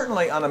 it's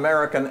certainly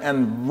un-American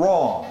and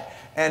wrong.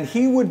 And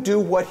he would do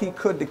what he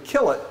could to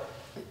kill it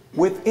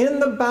within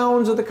the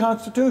bounds of the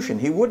Constitution.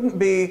 He wouldn't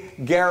be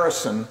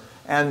Garrison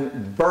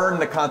and burn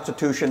the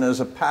Constitution as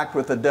a pact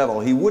with the devil.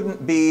 He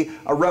wouldn't be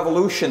a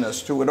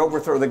revolutionist who would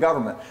overthrow the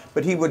government.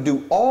 But he would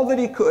do all that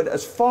he could,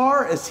 as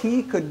far as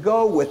he could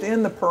go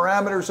within the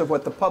parameters of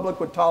what the public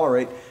would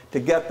tolerate, to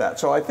get that.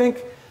 So I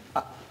think,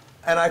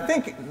 and I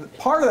think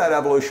part of that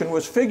evolution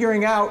was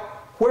figuring out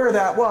where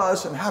that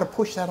was and how to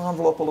push that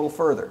envelope a little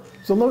further.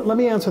 So let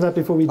me answer that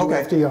before we do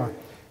FDR.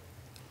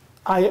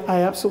 I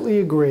absolutely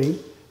agree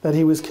that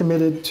he was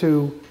committed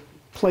to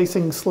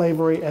placing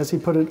slavery, as he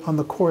put it, on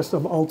the course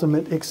of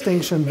ultimate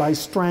extinction by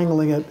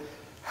strangling it.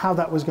 How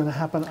that was going to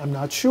happen, I'm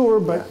not sure,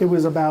 but it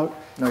was about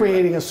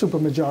creating a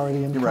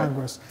supermajority in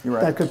Congress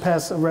that could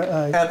pass. And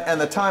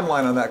the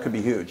timeline on that could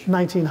be huge.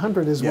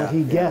 1900 is what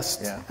he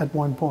guessed at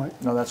one point.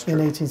 No, that's true. In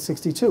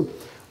 1862.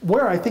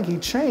 Where I think he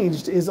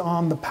changed is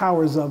on the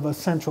powers of a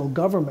central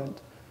government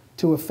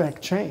to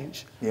effect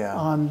change.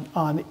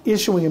 On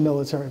issuing a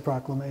military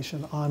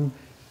proclamation, on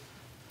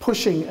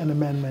pushing an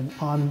amendment,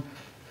 on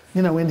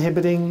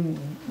inhibiting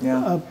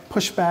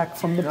pushback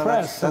from the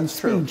press and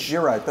speech.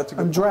 You're right. That's a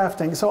good point.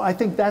 Drafting. So I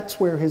think that's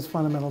where his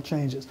fundamental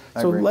change is.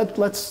 I so agree.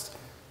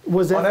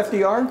 Was on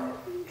FDR?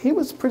 He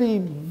was pretty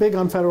big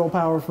on federal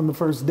power from the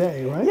first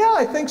day, right? Yeah,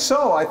 I think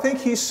so. I think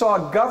he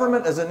saw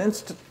government as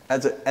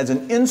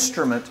an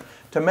instrument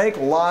to make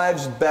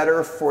lives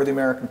better for the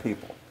American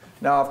people.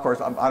 Now, of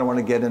course, I don't want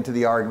to get into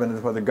the argument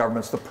of whether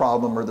government's the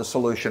problem or the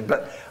solution,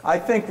 but I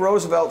think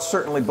Roosevelt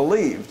certainly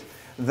believed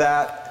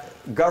that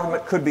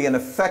government could be an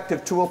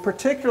effective tool,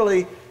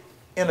 particularly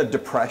in a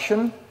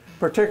depression,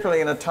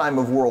 particularly in a time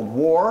of world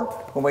war,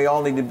 when we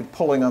all need to be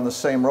pulling on the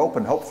same rope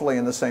and hopefully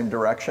in the same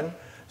direction.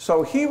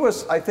 So he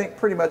was, I think,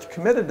 pretty much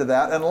committed to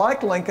that. And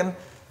like Lincoln,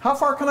 how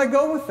far can I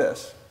go with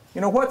this?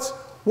 You know, what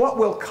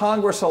will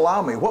Congress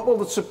allow me? What will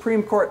the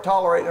Supreme Court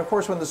tolerate? And of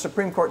course, when the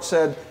Supreme Court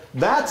said,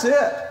 that's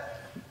it,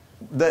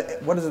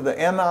 what is it, the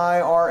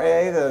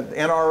NIRA, the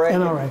NRA?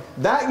 NRA.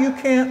 That you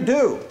can't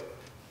do.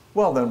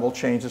 Well, then we'll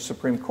change the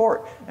Supreme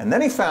Court. And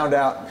then he found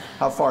out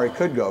how far he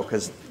could go,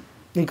 because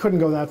he couldn't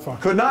go that far.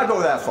 Could not go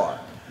that far.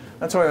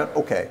 And so I went,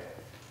 okay,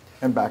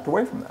 and backed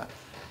away from that.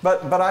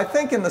 But I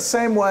think in the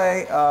same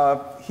way,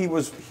 he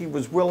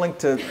was willing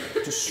to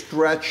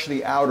stretch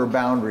the outer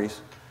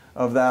boundaries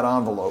of that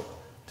envelope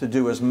to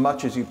do as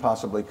much as he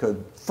possibly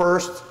could.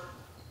 First,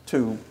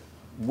 to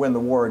win the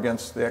war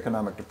against the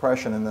economic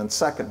depression, and then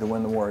second, to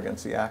win the war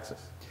against the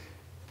Axis.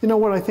 You know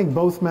what I think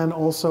both men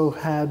also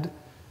had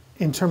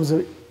in terms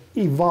of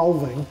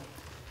evolving?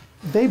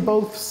 They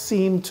both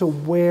seemed to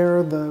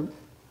wear the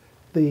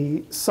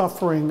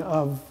suffering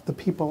of the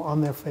people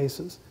on their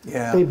faces.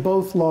 Yeah. They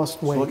both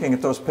lost weight. Looking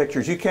at those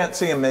pictures, you can't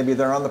see them, maybe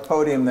they're on the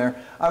podium there.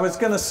 I was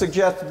going to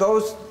suggest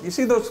those, you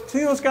see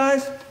those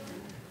guys?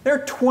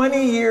 They're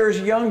 20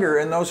 years younger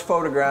in those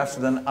photographs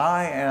than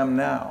I am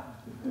now.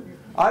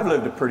 I've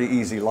lived a pretty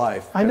easy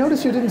life. I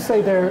noticed you didn't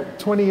say they're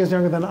 20 years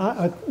younger than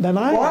I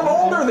Well, I'm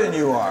older than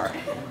you are.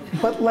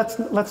 But let's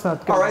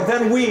not go. All right,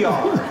 then we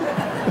are.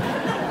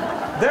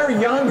 They're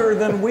younger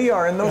than we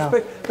are in those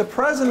the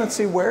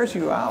presidency wears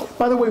you out.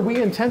 By the way,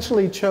 we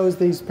intentionally chose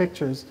these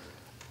pictures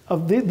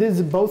of these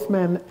are both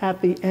men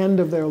at the end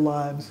of their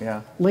lives.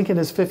 Yeah. Lincoln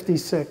is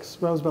 56.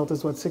 Roosevelt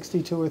is what,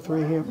 62 or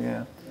 3 here?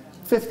 Yeah.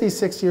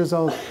 56 years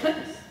old.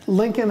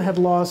 Lincoln had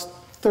lost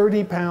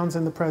 30 pounds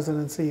in the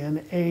presidency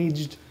and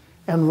aged,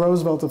 and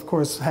Roosevelt, of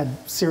course, had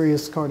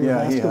serious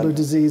cardiovascular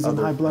disease and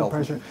high blood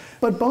pressure.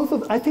 But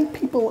I think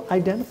people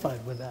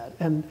identified with that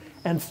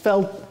and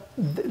felt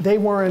they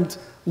weren't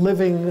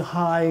living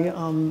high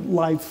on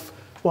life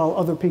while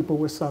other people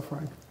were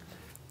suffering.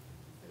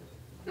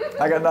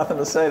 I got nothing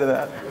to say to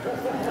that.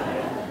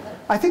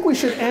 I think we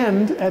should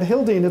end at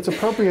Hildene. It's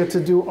appropriate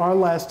to do our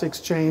last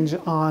exchange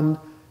on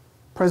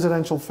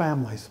presidential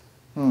families,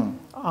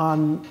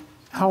 on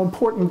how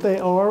important they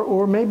are,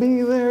 or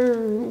maybe they're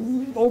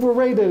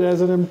overrated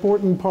as an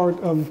important part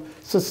of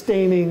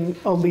sustaining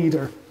a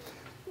leader,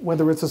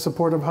 whether it's a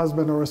supportive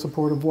husband or a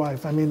supportive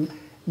wife. I mean,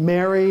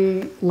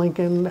 Mary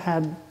Lincoln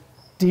had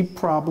deep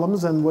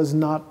problems and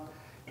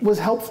was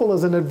helpful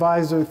as an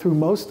advisor through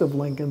most of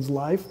Lincoln's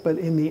life, but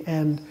in the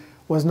end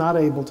was not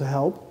able to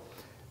help.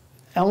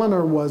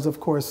 Eleanor was, of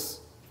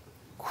course,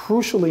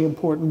 crucially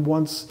important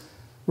once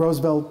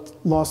Roosevelt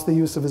lost the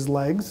use of his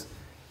legs,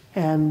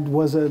 and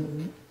was a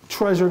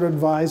treasured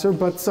advisor,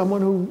 but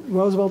someone who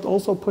Roosevelt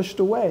also pushed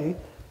away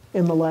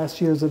in the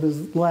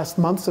last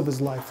months of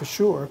his life, for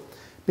sure,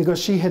 because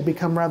she had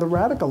become rather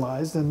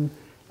radicalized,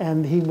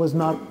 and he was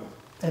not,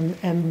 and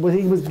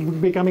he was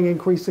becoming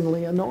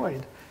increasingly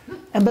annoyed.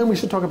 And then we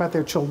should talk about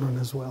their children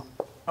as well.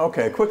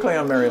 Okay, quickly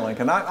on Mary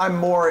Lincoln. I'm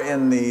more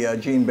in the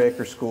Gene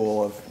Baker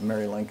school of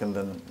Mary Lincoln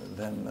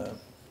than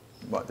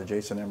the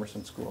Jason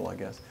Emerson school, I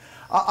guess.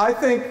 I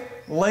think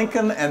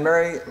Lincoln and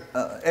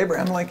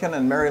Abraham Lincoln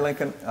and Mary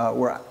Lincoln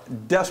were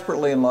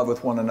desperately in love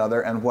with one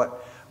another, and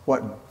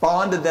what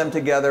bonded them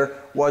together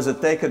was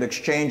that they could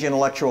exchange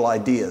intellectual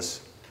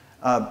ideas,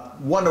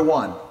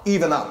 one-to-one,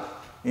 even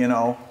up, you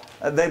know.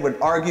 They would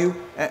argue,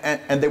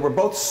 and they were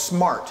both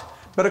smart.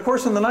 But of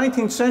course, in the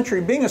 19th century,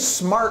 being a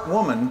smart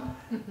woman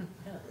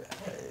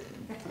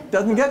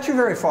doesn't get you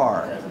very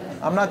far.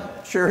 I'm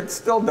not sure it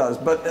still does,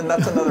 and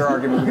that's another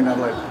argument we can have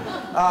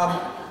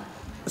later.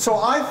 So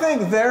I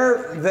think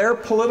their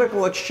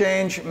political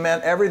exchange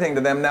meant everything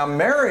to them. Now,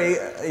 Mary,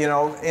 you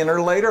know, in her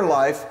later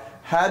life,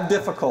 had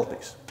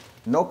difficulties.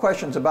 No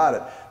questions about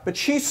it. But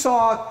she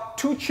saw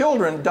 2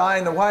 children die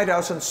in the White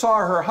House and saw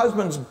her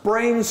husband's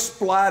brains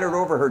splattered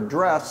over her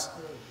dress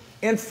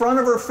in front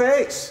of her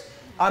face.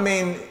 I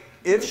mean,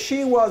 if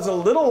she was a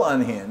little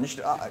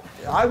unhinged,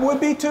 I would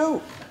be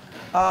too.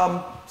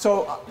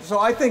 So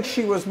I think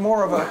she was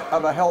more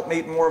of a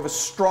helpmeet, more of a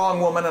strong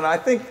woman, and I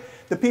think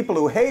the people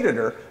who hated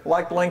her,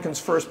 like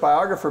Lincoln's first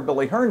biographer,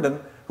 Billy Herndon,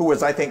 who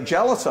was, I think,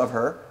 jealous of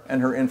her and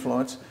her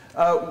influence,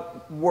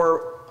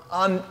 were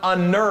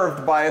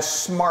unnerved by a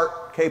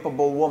smart,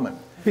 capable woman.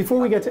 Before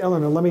we get to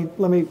Eleanor, let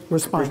me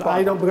respond.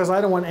 Because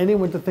I don't want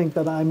anyone to think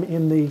that I'm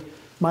in the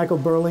Michael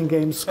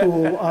Burlingame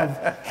school of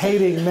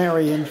hating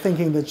Mary and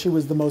thinking that she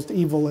was the most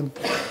evil and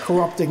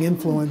corrupting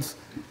influence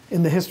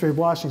in the history of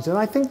Washington.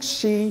 I think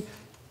she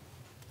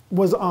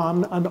was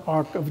on an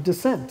arc of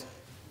descent.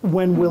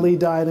 When Willie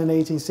died in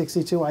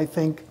 1862, I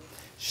think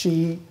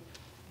she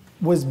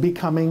was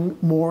becoming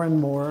more and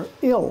more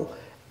ill.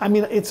 I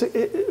mean,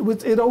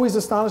 it always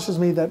astonishes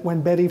me that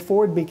when Betty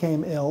Ford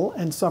became ill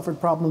and suffered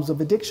problems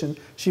of addiction,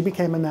 she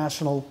became a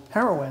national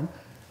heroine.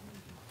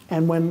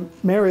 And when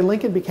Mary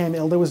Lincoln became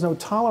ill, there was no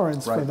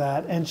tolerance for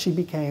that, and she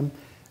became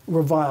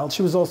reviled.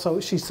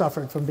 She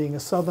suffered from being a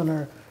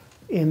Southerner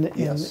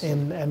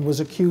and was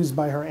accused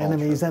by her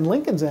enemies and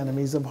Lincoln's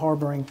enemies of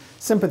harboring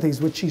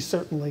sympathies, which she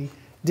certainly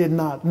did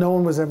not. No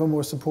one was ever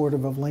more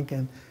supportive of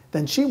Lincoln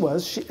than she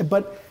was.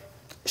 But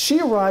she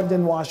arrived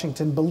in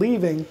Washington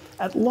believing,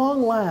 at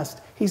long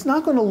last, he's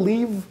not going to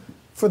leave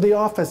for the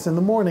office in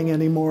the morning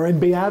anymore and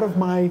be out of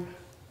my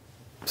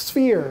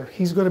sphere.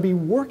 He's going to be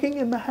working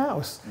in the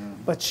House.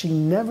 But she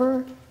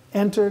never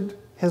entered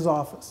his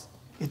office.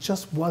 It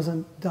just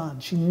wasn't done.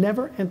 She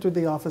never entered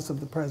the office of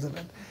the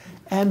president.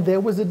 And there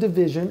was a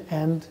division,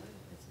 and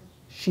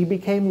she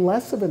became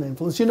less of an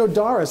influence. You know,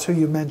 Doris, who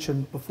you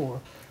mentioned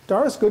before,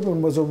 Doris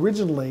Goodwin was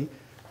originally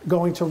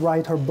going to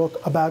write her book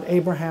about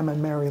Abraham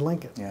and Mary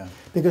Lincoln.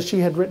 Because she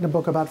had written a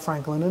book about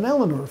Franklin and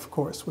Eleanor, of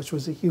course, which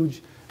was a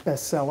huge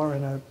bestseller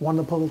and won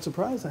the Pulitzer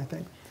Prize, I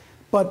think.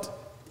 But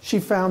she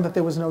found that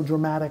there was no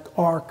dramatic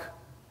arc,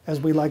 as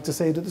we like to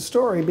say, to the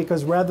story,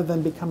 because rather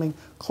than becoming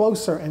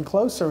closer and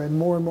closer and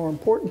more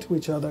important to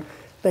each other,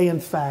 they in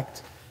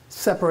fact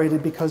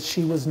separated because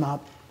she was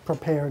not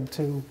prepared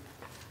to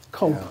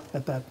cope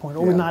at that point,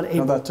 or was not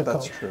able to cope.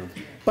 That's true.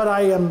 But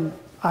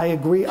I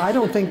agree. I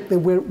don't think that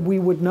we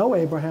would know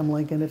Abraham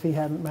Lincoln if he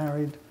hadn't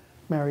married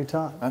Mary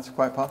Todd. That's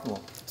quite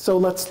possible. So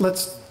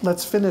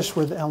let's finish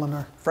with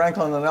Eleanor.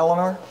 Franklin and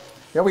Eleanor?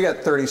 Yeah, we got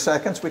 30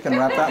 seconds. We can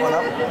wrap that one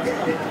up.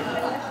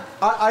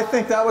 I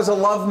think that was a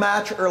love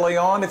match early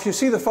on. If you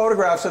see the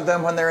photographs of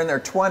them when they're in their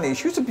 20s,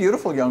 she was a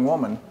beautiful young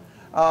woman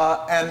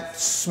and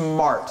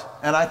smart.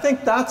 And I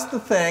think that's the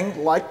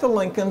thing, like the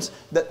Lincolns,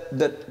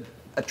 that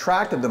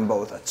attracted them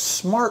both. A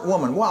smart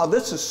woman. Wow,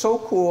 this is so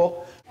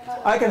cool.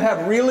 I can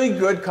have really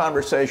good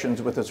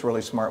conversations with this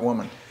really smart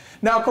woman.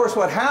 Now, of course,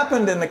 what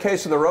happened in the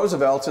case of the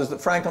Roosevelts is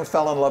that Franklin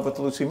fell in love with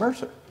Lucy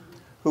Mercer,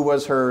 who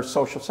was her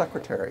social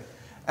secretary.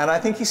 And I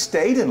think he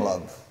stayed in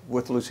love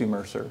with Lucy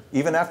Mercer,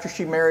 even after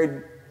she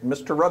married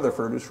Mr.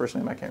 Rutherford, whose first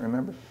name I can't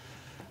remember,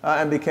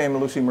 and became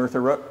Lucy Mercer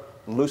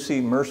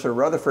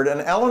Rutherford. And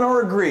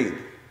Eleanor agreed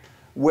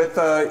with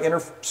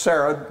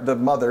Sarah, the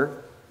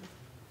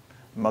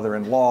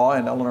mother-in-law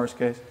in Eleanor's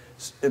case.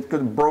 It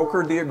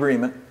brokered the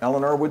agreement.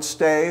 Eleanor would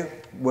stay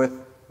with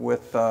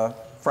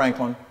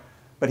Franklin,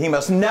 but he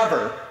must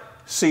never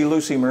see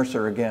Lucy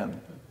Mercer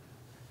again.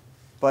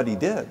 But he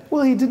did.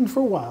 Well, he didn't for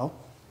a while.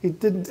 He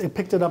didn't. He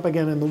picked it up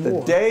again in the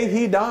war. The day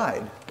he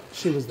died,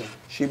 she was there.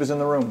 She was in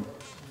the room.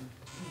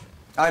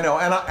 I know,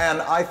 and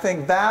I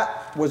think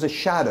that was a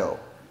shadow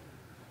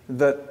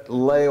that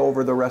lay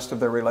over the rest of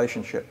their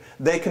relationship.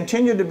 They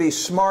continued to be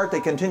smart.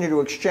 They continued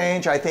to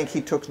exchange. I think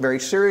he took very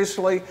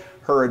seriously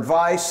her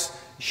advice.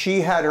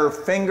 She had her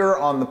finger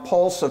on the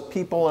pulse of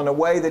people in a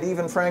way that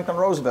even Franklin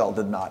Roosevelt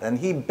did not, and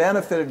he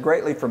benefited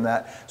greatly from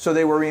that. So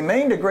they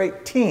remained a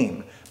great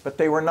team, but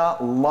they were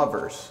not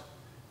lovers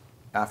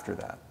after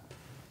that.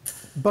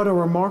 But a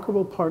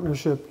remarkable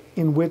partnership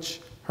in which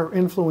her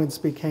influence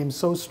became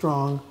so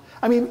strong.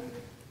 I mean,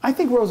 I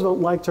think Roosevelt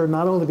liked her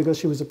not only because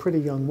she was a pretty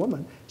young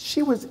woman,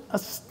 she was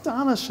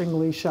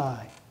astonishingly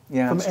shy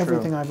from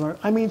everything I've learned.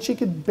 I mean, she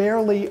could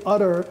barely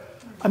utter,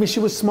 I mean, she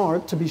was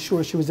smart, to be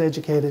sure, she was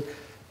educated.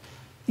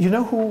 You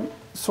know who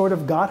sort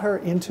of got her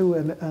into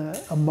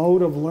a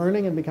mode of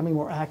learning and becoming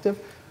more active?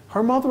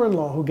 Her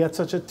mother-in-law, who gets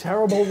such a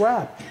terrible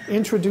rap,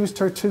 introduced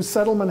her to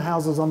settlement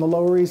houses on the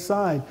Lower East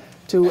Side,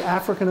 to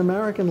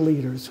African-American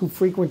leaders who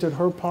frequented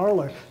her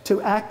parlor, to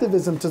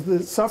activism, to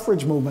the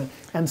suffrage movement,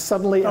 and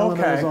suddenly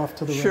Eleanor was off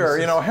to the races. Sure,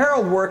 you know,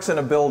 Harold works in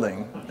a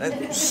building,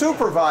 and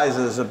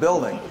supervises a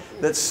building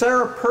that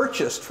Sarah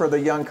purchased for the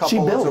young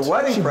couple as a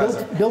wedding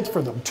present. She built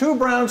for them. 2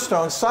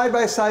 brownstones side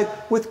by side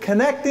with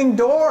connecting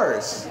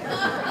doors.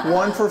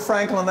 One for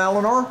Franklin and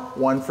Eleanor,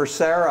 one for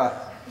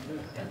Sarah.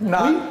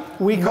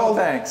 We call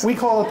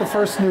it the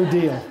first New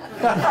Deal.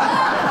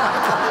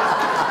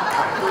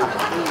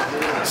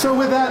 So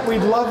with that, we'd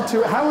love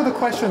to, how are the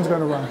questions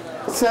going to run?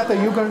 Seth,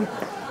 are you going?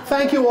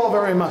 Thank you all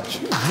very much.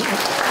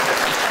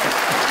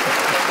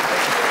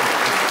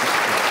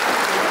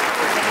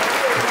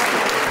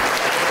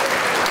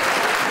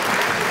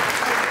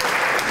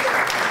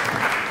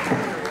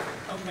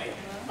 Okay.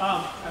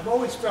 I've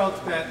always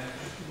felt that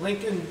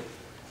Lincoln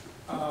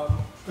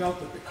felt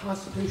that the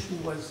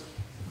Constitution was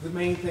the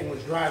main thing,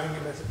 was driving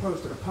him as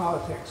opposed to the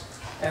politics.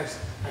 As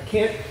I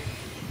can't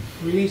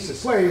release the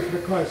slaves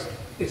because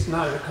it's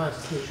not in the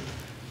Constitution.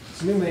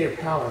 It's an inmate of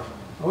power.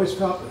 I always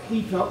felt that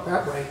he felt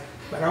that way,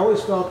 but I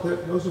always felt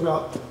that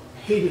Roosevelt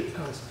hated the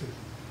Constitution.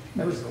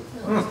 That was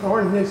the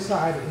thorn in his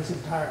side of his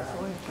entire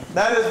life.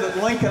 That is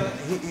that Lincoln,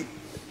 he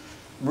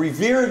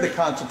revered the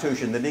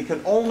Constitution, that he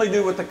could only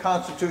do what the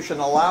Constitution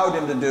allowed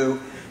him to do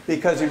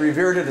because he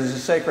revered it as a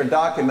sacred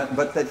document,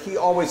 but that he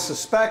always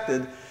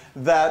suspected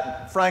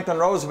that Franklin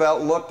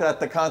Roosevelt looked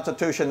at the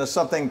Constitution as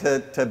something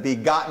to be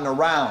gotten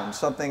around,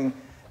 something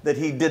that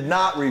he did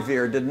not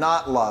revere, did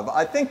not love.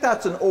 I think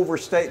that's an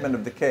overstatement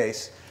of the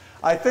case.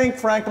 I think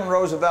Franklin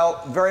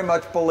Roosevelt very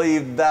much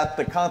believed that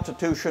the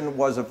Constitution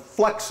was a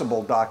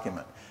flexible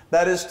document.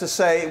 That is to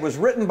say, it was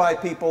written by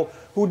people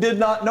who did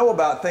not know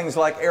about things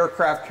like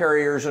aircraft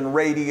carriers and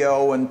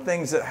radio and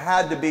things that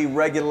had to be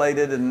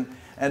regulated and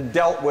and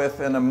dealt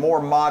with in a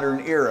more modern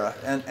era.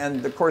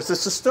 And of course,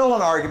 this is still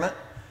an argument.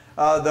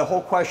 The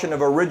whole question of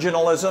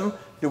originalism.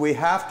 Do we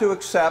have to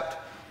accept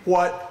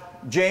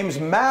what James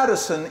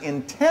Madison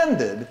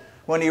intended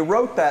when he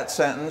wrote that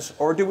sentence,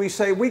 or do we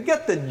say, we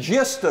get the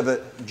gist of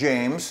it,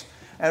 James,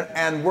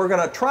 and we're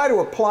going to try to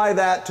apply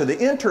that to the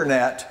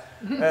internet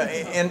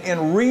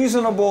in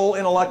reasonable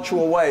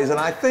intellectual ways? And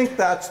I think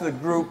that's the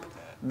group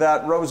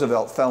that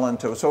Roosevelt fell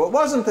into. So it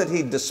wasn't that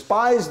he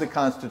despised the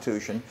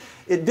Constitution.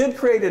 It did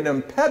create an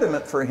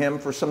impediment for him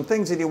for some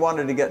things that he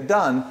wanted to get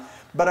done,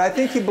 but I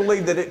think he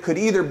believed that it could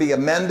either be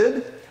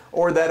amended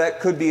or that it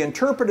could be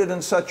interpreted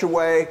in such a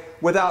way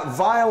without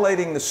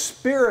violating the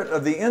spirit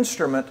of the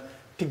instrument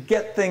to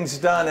get things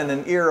done in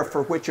an era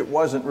for which it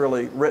wasn't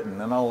really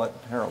written. And I'll let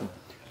Harold.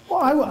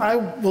 Well, I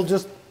will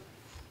just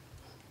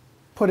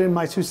put in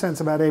my 2 cents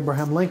about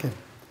Abraham Lincoln.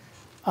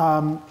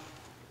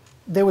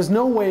 There was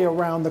no way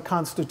around the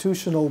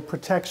constitutional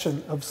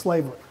protection of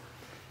slavery.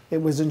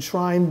 It was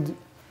enshrined,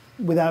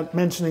 without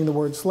mentioning the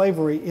word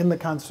slavery, in the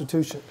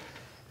Constitution.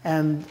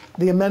 And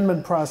the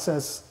amendment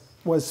process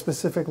was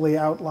specifically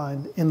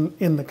outlined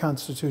in the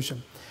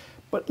Constitution.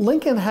 But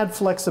Lincoln had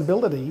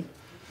flexibility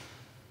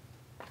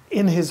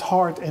in his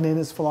heart and in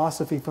his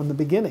philosophy from the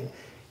beginning.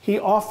 He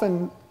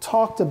often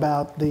talked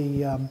about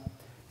the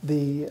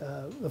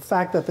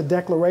fact that the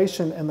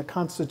Declaration and the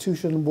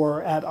Constitution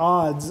were at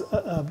odds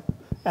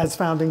as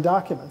founding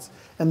documents.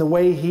 And the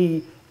way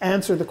he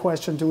answered the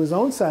question to his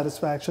own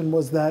satisfaction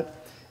was that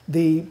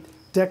the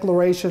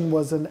Declaration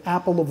was an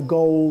apple of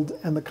gold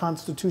and the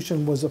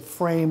Constitution was a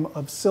frame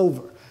of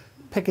silver,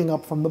 picking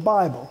up from the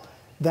Bible,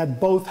 that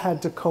both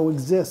had to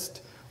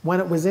coexist. When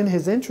it was in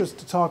his interest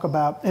to talk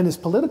about, and his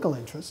political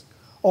interest,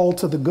 all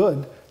to the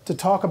good, to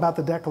talk about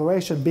the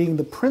Declaration being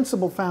the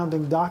principal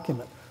founding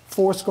document,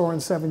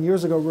 77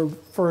 years ago,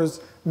 refers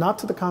not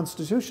to the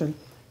Constitution,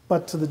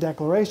 but to the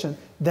Declaration,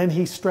 then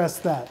he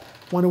stressed that.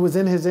 When it was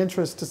in his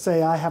interest to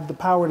say, I have the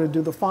power to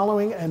do the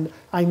following and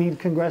I need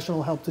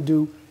congressional help to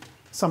do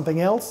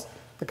something else,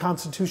 the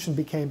Constitution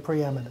became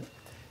preeminent.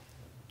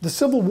 The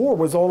Civil War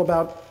was all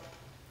about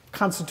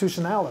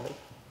constitutionality.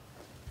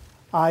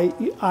 I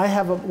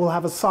will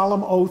have a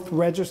solemn oath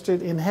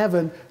registered in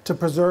heaven to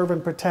preserve,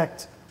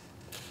 protect,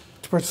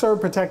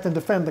 and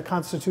defend the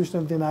Constitution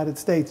of the United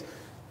States.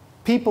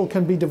 People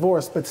can be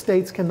divorced, but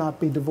states cannot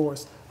be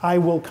divorced. I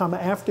will come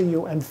after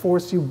you and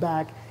force you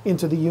back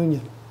into the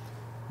Union.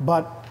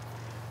 But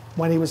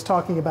when he was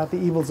talking about the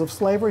evils of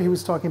slavery, he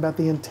was talking about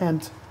the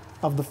intent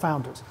of the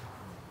founders.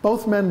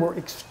 Both men were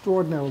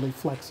extraordinarily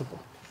flexible.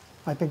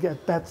 I think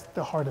that's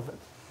the heart of it.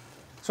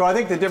 So I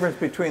think the difference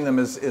between them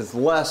is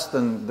less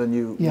than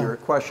your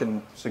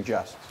question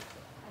suggests.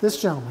 This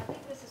gentleman.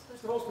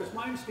 Mr. Holzer, it's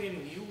my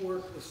understanding you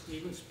worked with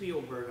Steven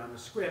Spielberg on the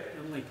script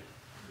and Lincoln.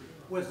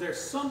 Was there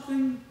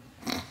something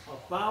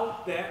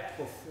about that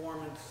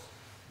performance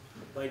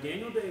by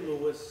Daniel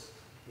Day-Lewis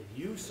that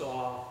you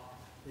saw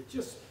that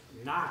just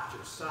knocked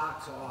your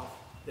socks off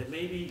that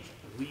maybe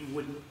we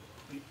wouldn't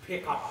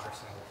pick up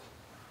ourselves?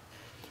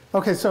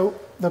 Okay, so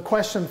the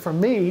question for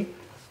me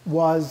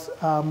was,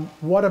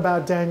 what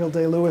about Daniel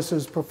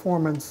Day-Lewis's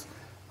performance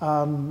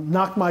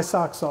knocked my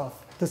socks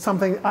off? There's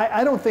something,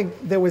 I don't think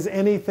there was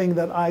anything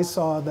that I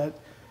saw that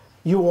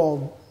you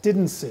all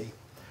didn't see.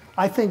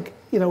 I think,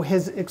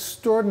 his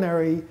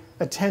extraordinary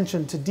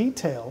attention to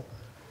detail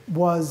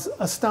was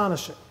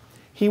astonishing.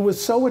 He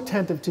was so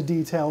attentive to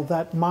detail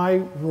that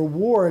my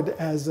reward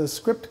as a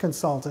script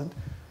consultant,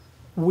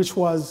 which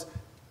was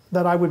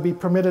that I would be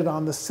permitted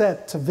on the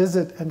set to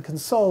visit and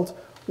consult,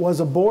 was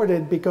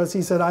aborted because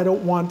he said, I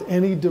don't want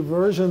any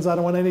diversions, I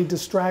don't want any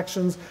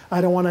distractions,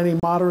 I don't want any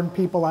modern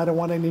people, I don't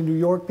want any New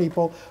York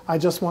people, I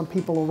just want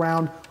people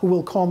around who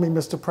will call me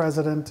Mr.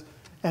 President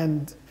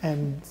and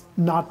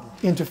not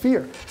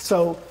interfere.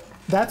 So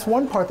that's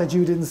one part that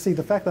you didn't see,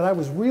 the fact that I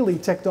was really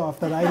ticked off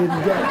that I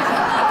didn't get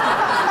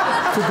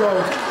to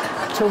go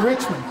to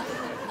Richmond.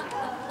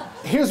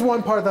 Here's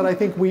one part that I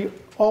think we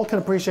all can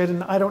appreciate,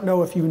 and I don't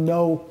know if you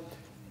know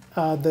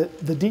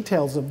the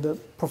details of the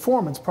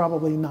performance,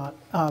 probably not.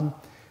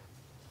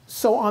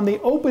 So on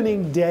the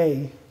opening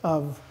day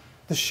of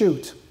the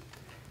shoot,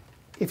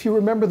 if you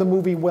remember the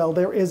movie well,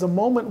 there is a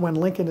moment when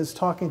Lincoln is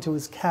talking to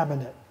his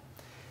cabinet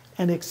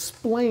and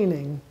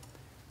explaining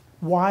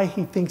why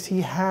he thinks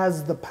he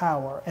has the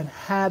power and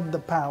had the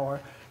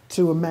power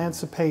to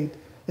emancipate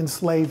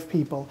enslaved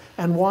people,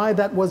 and why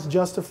that was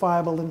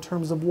justifiable in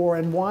terms of war,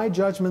 and why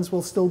judgments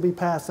will still be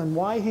passed, and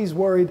why he's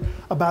worried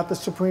about the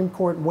Supreme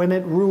Court when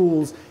it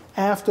rules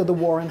after the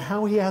war, and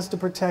how he has to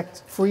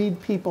protect freed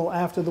people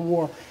after the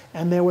war.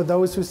 And there were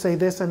those who say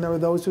this, and there were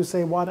those who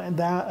say what, and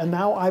that, and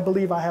now I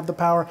believe I have the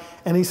power.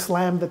 And he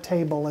slammed the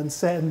table and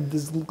said, and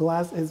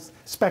his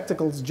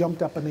spectacles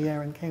jumped up in the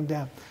air and came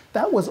down.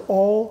 That was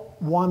all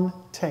one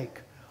take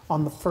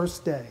on the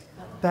first day.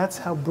 That's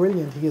how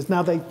brilliant he is.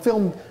 Now they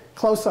filmed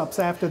close-ups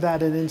after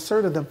that and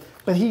inserted them,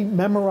 but he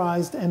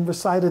memorized and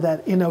recited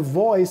that in a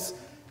voice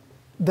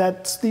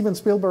that Steven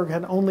Spielberg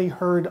had only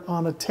heard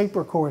on a tape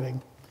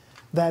recording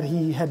that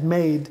he had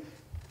made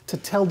to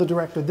tell the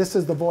director, this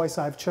is the voice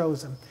I've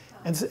chosen.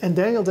 And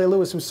Daniel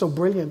Day-Lewis, who's so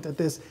brilliant at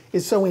this,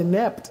 is so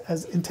inept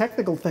in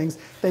technical things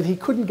that he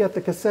couldn't get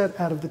the cassette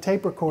out of the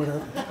tape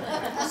recorder.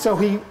 So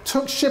he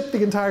shipped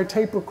the entire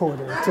tape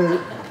recorder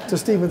to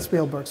Steven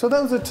Spielberg. So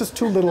those are just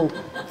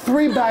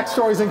three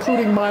backstories,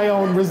 including my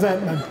own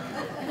resentment.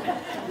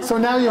 So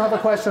now you have a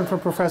question for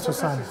Professor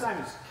Symonds.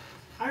 Professor Symonds,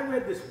 I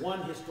read this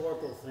one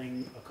historical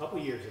thing a couple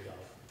years ago.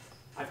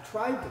 I've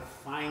tried to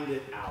find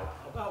it out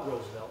about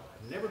Roosevelt.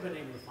 I've never been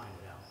able to find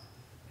it out.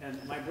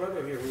 And my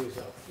brother here, who is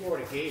a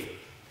Florida Gator,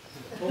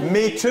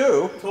 Me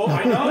too.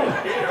 I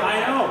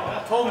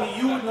know. Told me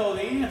you would know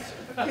the answer.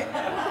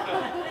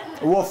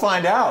 We'll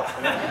find out.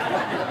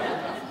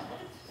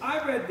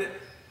 I read that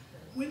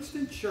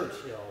Winston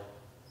Churchill,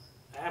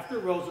 after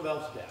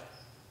Roosevelt's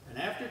death,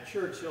 and after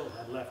Churchill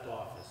had left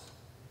office,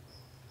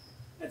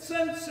 had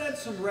said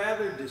some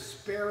rather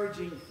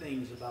disparaging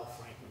things about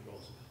Franklin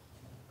Roosevelt.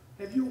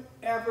 Have you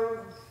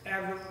ever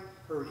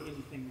heard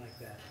anything like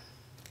that?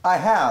 I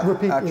have,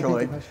 Repeat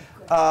actually. the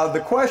question.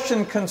 The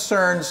question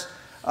concerns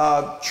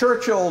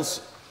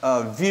Churchill's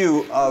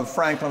view of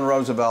Franklin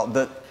Roosevelt,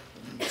 that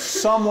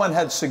someone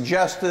had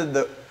suggested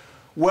that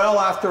well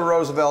after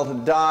Roosevelt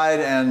had died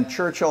and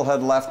Churchill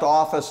had left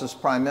office as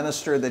prime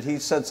minister, that he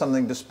said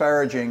something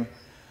disparaging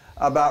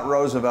about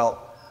Roosevelt.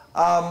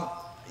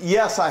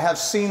 Yes, I have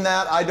seen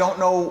that. I don't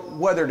know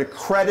whether to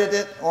credit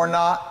it or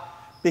not,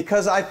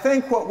 because I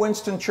think what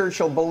Winston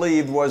Churchill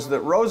believed was that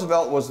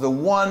Roosevelt was the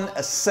one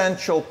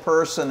essential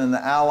person in the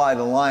Allied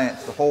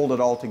alliance to hold it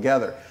all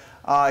together.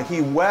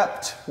 He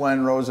wept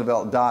when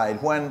Roosevelt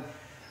died. When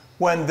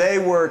they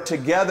were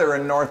together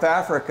in North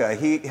Africa,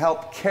 he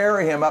helped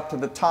carry him up to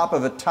the top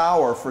of a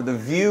tower for the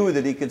view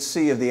that he could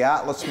see of the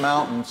Atlas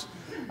Mountains.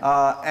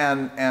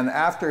 And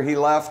after he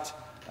left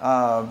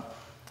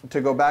to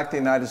go back to the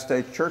United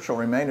States, Churchill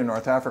remained in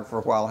North Africa for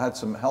a while, had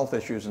some health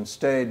issues, and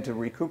stayed to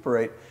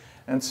recuperate,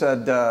 and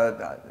said,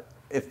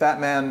 if that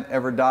man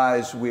ever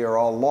dies, we are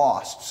all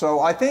lost. So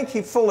I think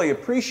he fully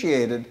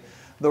appreciated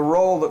the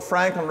role that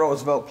Franklin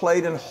Roosevelt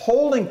played in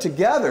holding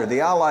together the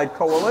Allied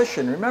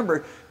coalition.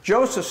 Remember,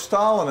 Joseph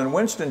Stalin and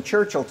Winston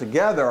Churchill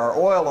together are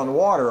oil and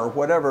water, or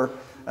whatever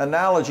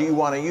analogy you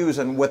want to use.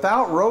 And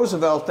without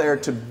Roosevelt there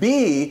to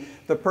be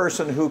the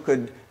person who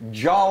could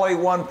jolly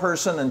one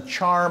person and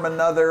charm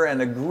another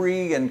and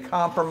agree and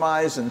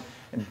compromise and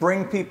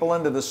bring people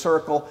into the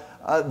circle,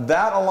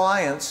 that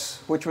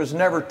alliance, which was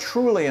never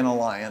truly an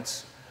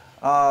alliance,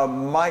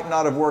 might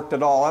not have worked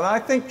at all. And I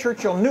think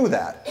Churchill knew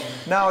that.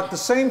 Now, at the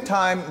same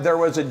time, there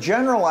was a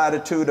general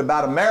attitude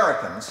about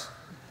Americans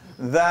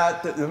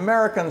that the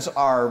Americans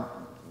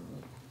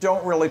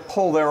don't really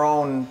pull their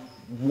own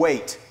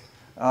weight.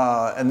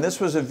 And this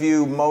was a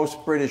view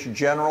most British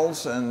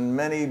generals and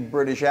many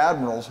British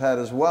admirals had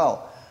as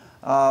well.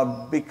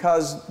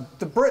 Because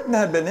Britain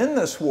had been in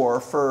this war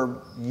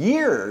for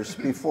years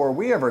before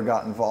we ever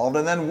got involved,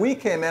 and then we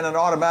came in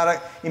and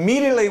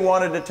immediately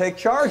wanted to take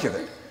charge of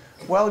it.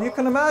 Well, you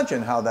can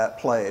imagine how that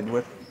played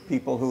with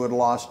people who had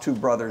lost 2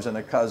 brothers and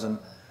a cousin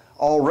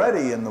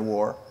already in the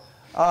war.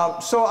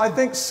 So I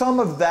think some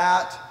of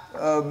that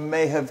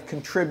may have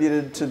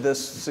contributed to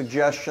this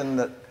suggestion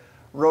that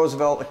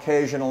Roosevelt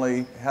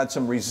occasionally had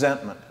some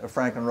resentment of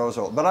Franklin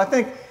Roosevelt. But I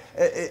think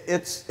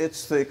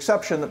it's the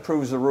exception that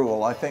proves the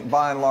rule. I think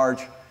by and large,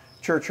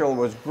 Churchill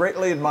was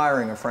greatly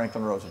admiring of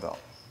Franklin Roosevelt.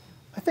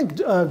 I think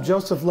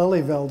Joseph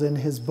Lelyveld, in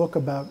his book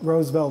about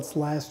Roosevelt's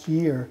last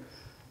year,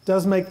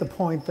 does make the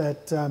point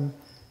that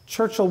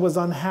Churchill was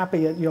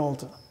unhappy at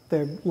Yalta,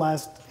 their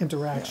last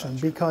interaction,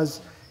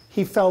 because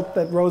he felt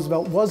that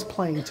Roosevelt was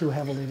playing too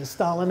heavily to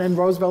Stalin, and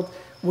Roosevelt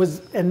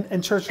was,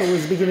 and Churchill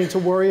was beginning to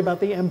worry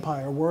about the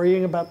empire,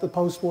 worrying about the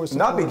post-war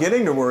support. Not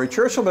beginning to worry.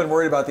 Churchill had been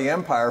worried about the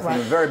empire from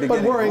the very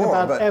beginning but worrying of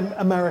the war.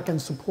 About American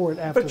support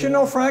after. But you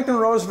know, Franklin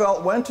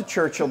Roosevelt went to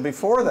Churchill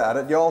before that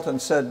at Yalta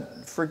and said,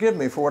 forgive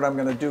me for what I'm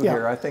going to do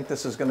here. I think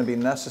this is going to be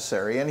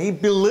necessary. And he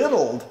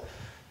belittled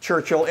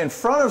Churchill in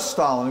front of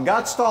Stalin,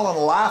 got Stalin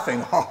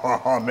laughing,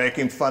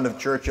 making fun of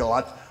Churchill.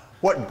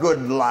 What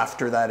good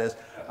laughter that is.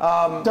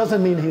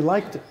 Doesn't mean he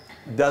liked it.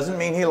 Doesn't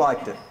mean he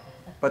liked it.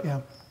 But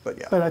yeah.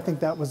 But I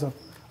think that was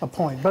a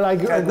point. But I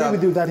agree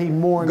with you that he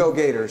mourned. Go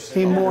Gators.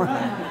 He mourned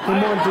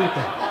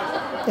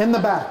deeply. In the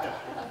back.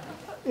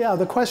 Yeah,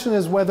 the question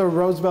is whether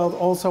Roosevelt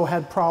also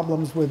had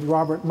problems with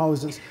Robert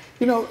Moses,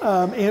 you know,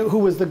 who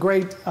was the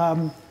great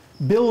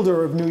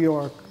builder of New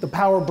York, the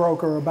power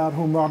broker about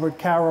whom Robert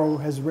Caro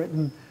has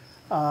written,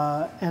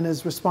 and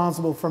is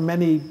responsible for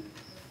many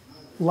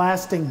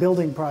lasting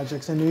building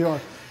projects in New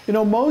York. You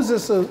know,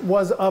 Moses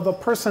was of a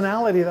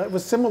personality that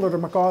was similar to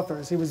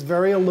MacArthur's. He was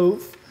very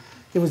aloof.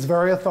 He was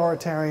very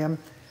authoritarian.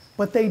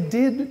 But they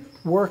did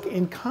work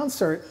in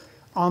concert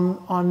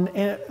on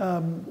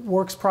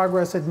Works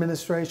Progress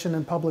Administration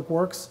and Public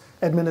Works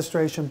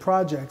Administration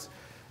projects.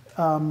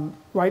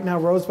 Right now,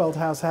 Roosevelt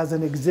House has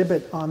an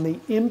exhibit on the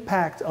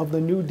impact of the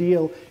New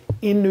Deal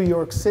in New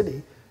York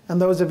City. And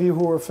those of you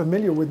who are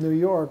familiar with New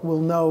York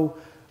will know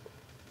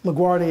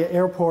LaGuardia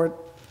Airport.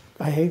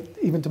 I hate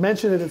even to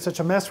mention it, it's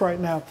such a mess right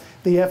now.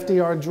 The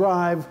FDR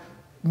Drive,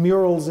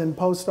 murals in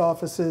post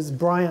offices,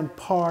 Bryant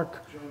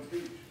Park,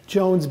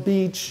 Jones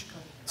Beach,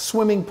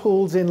 swimming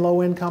pools in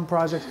low-income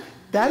projects.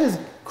 That is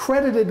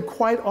credited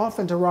quite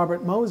often to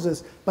Robert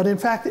Moses, but in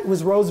fact it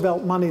was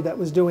Roosevelt money that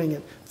was doing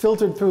it,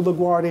 filtered through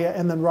LaGuardia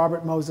and then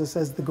Robert Moses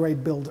as the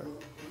great builder.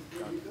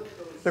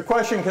 The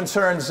question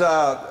concerns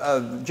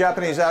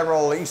Japanese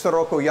Admiral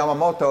Isoroku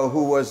Yamamoto,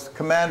 who was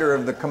commander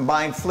of the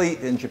combined fleet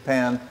in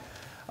Japan,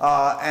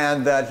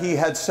 and that he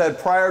had said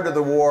prior to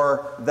the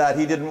war that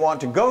he didn't want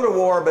to go to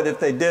war, but if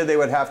they did, they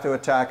would have to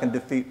attack and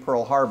defeat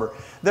Pearl Harbor.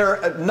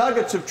 There are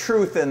nuggets of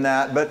truth in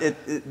that, but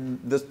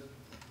the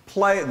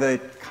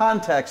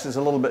context is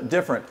a little bit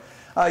different.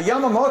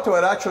 Yamamoto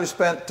had actually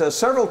spent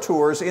several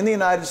tours in the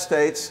United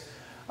States,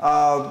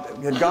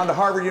 had gone to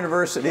Harvard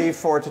University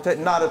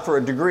not for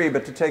a degree,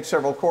 but to take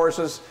several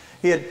courses.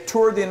 He had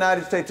toured the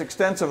United States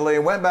extensively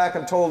and went back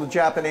and told the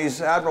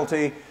Japanese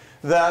Admiralty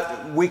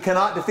that we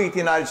cannot defeat the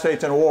United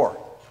States in a war.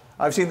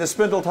 I've seen the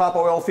Spindletop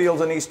oil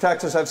fields in East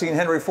Texas. I've seen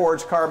Henry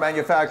Ford's car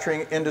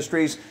manufacturing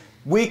industries.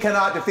 We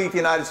cannot defeat the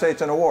United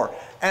States in a war.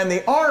 And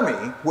the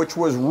Army, which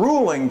was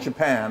ruling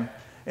Japan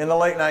in the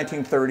late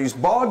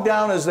 1930s, bogged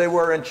down as they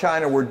were in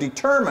China, were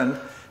determined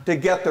to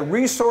get the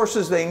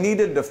resources they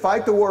needed to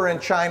fight the war in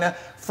China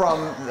from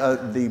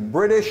the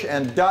British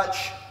and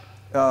Dutch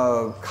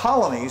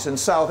colonies in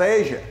South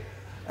Asia.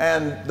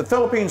 And the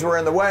Philippines were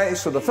in the way,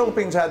 so the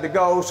Philippines had to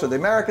go, so the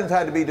Americans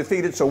had to be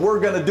defeated, so we're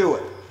going to do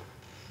it.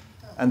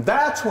 And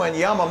that's when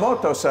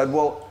Yamamoto said,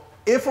 well,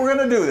 if we're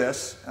going to do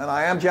this, and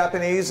I am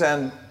Japanese,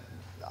 and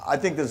I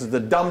think this is the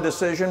dumb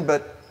decision,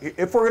 but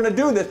if we're going to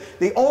do this,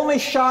 the only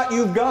shot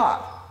you've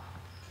got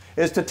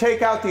is to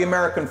take out the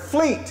American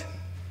fleet,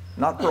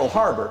 not Pearl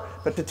Harbor,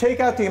 but to take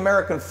out the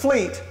American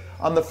fleet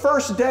on the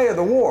first day of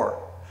the war.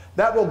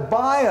 That will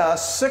buy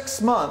us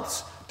 6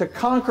 months to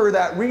conquer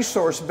that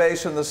resource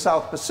base in the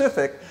South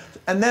Pacific,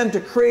 and then to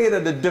create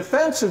a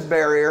defensive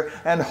barrier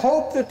and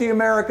hope that the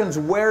Americans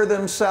wear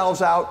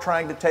themselves out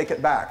trying to take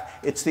it back.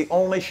 It's the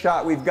only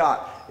shot we've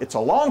got. It's a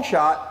long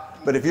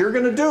shot, but if you're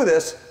going to do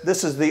this,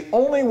 this is the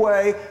only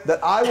way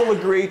that I will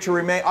agree to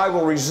remain. I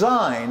will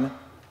resign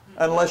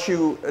unless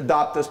you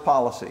adopt this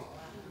policy.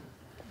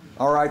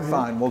 All right,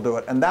 fine, we'll do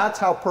it. And that's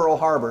how Pearl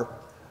Harbor,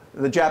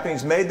 the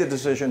Japanese made the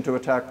decision to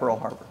attack Pearl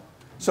Harbor.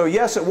 So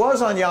yes, it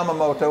was on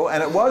Yamamoto,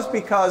 and it was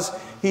because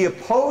he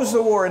opposed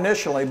the war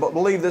initially, but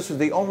believed this was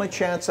the only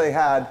chance they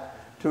had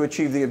to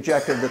achieve the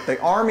objective that the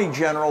Army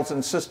generals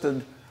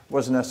insisted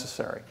was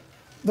necessary.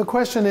 The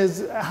question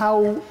is,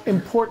 how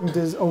important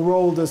is a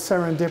role does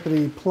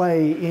serendipity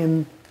play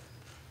in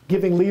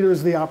giving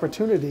leaders the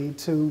opportunity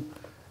to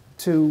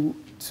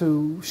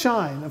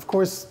shine? Of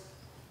course,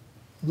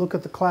 look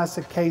at the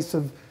classic case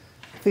of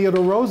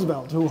Theodore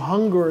Roosevelt, who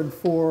hungered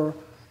for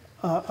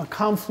a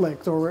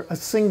conflict or a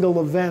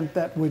single event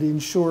that would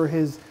ensure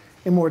his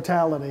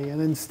immortality, and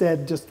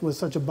instead just was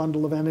such a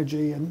bundle of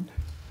energy and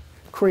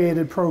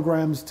created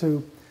programs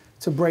to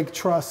break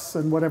trusts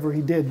and whatever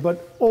he did,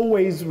 but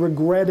always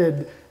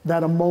regretted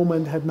that a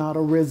moment had not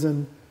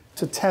arisen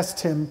to test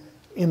him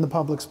in the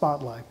public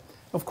spotlight.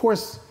 Of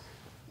course,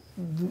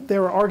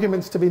 there are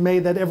arguments to be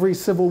made that every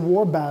Civil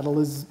War battle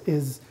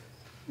is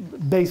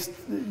based,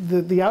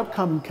 the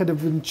outcome could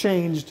have been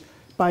changed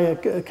by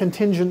a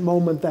contingent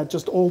moment that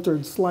just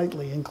altered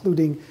slightly,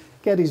 including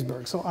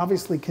Gettysburg. So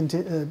obviously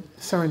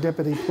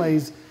serendipity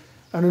plays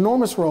an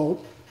enormous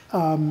role.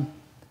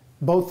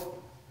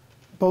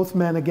 Both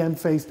men again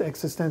faced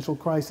existential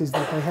crises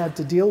that they had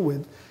to deal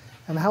with.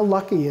 And how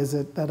lucky is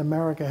it that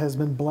America has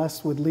been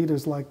blessed with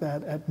leaders like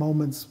that at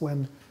moments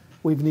when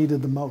we've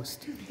needed the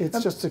most?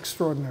 It's just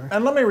extraordinary.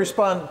 And let me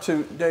respond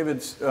to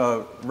David's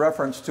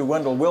reference to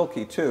Wendell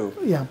Willkie, too.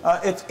 Yeah.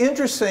 It's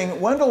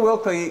interesting, Wendell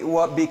Willkie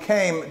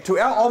became, to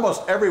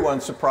almost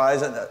everyone's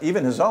surprise, and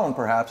even his own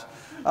perhaps,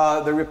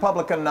 the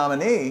Republican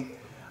nominee.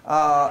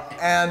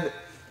 And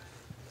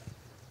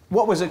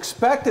what was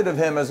expected of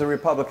him as a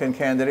Republican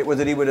candidate was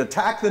that he would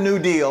attack the New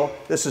Deal.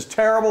 This is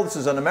terrible, this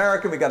is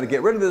un-American, we've got to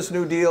get rid of this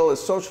New Deal,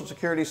 this Social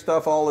Security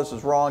stuff, all this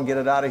is wrong, get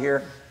it out of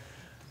here.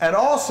 And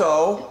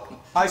also,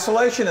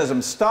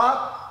 isolationism.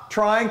 Stop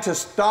trying to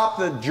stop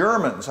the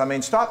Germans. I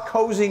mean, stop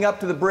cozying up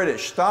to the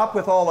British. Stop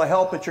with all the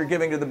help that you're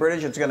giving to the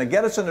British. It's going to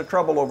get us into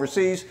trouble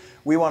overseas.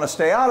 We want to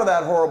stay out of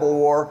that horrible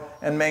war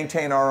and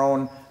maintain our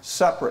own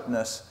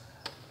separateness.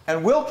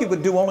 And Willkie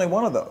would do only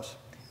one of those.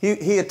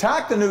 He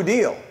attacked the New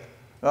Deal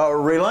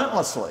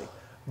relentlessly.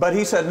 But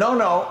he said,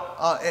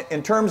 no,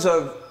 in terms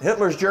of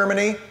Hitler's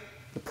Germany,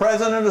 the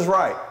president is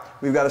right.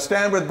 We've got to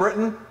stand with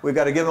Britain. We've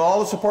got to give them all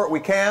the support we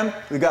can.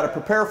 We've got to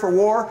prepare for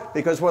war,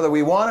 because whether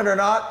we want it or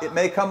not, it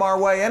may come our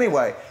way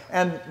anyway.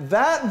 And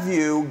that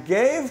view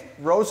gave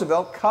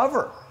Roosevelt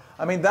cover.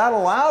 I mean, that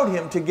allowed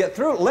him to get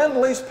through.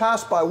 Lend-Lease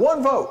passed by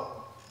 1 vote.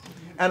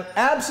 And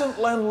absent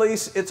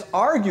Lend-Lease, it's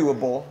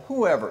arguable,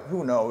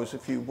 who knows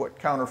what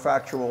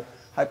counterfactual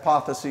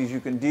hypotheses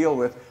you can deal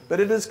with, but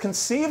it is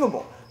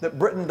conceivable that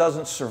Britain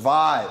doesn't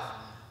survive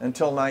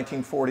until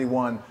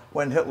 1941,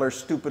 when Hitler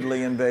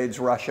stupidly invades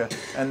Russia,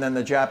 and then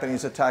the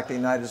Japanese attack the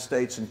United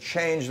States and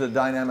change the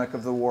dynamic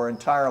of the war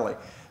entirely.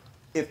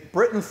 If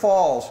Britain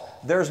falls,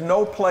 there's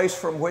no place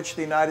from which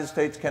the United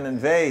States can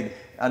invade.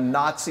 a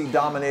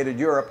Nazi-dominated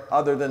Europe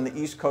other than the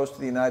East Coast of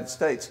the United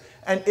States.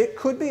 And it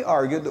could be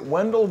argued that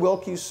Wendell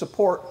Willkie's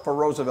support for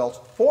Roosevelt's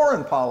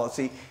foreign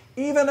policy,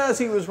 even as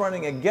he was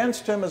running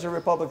against him as a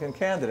Republican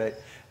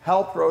candidate,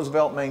 helped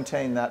Roosevelt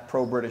maintain that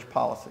pro-British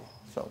policy.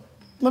 So,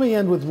 let me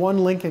end with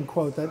one Lincoln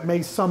quote that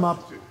may sum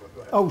up.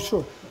 Oh,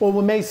 sure. Well,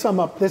 we may sum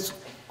up this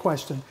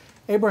question.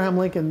 Abraham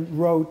Lincoln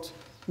wrote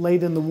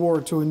late in the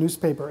war to a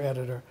newspaper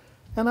editor,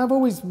 and I've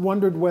always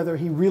wondered whether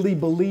he really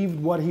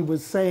believed what he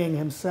was saying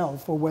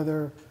himself, or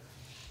whether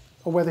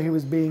he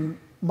was being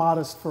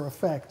modest for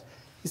effect.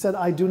 He said,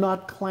 "I do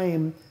not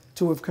claim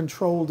to have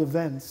controlled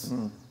events,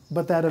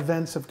 but that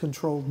events have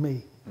controlled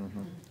me."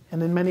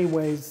 And in many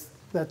ways,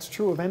 that's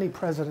true of any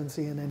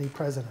presidency and any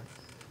president.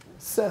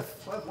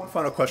 Seth? I have one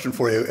final question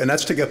for you, and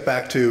that's to get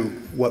back to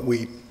what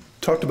we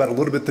talked about a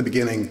little bit at the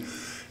beginning,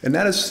 and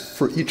that is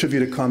for each of you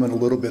to comment a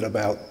little bit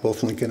about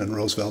both Lincoln and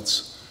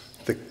Roosevelt's,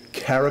 their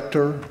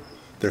character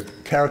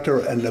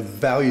and the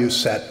value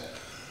set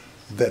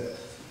that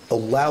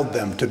allowed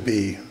them to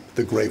be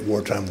the great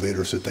wartime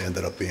leaders that they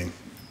ended up being.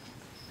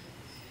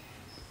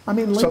 I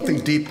mean, Lincoln,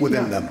 something deep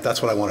within them.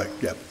 That's what I want to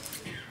get.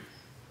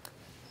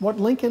 What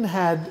Lincoln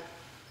had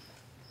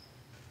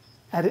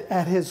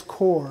at his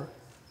core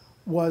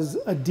was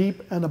a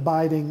deep and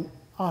abiding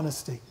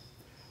honesty.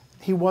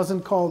 He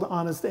wasn't called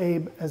Honest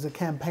Abe as a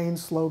campaign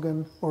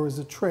slogan or as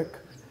a trick.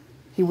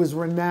 He was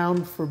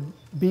renowned for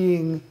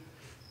being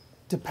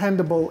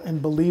dependable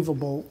and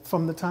believable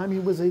from the time he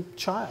was a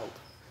child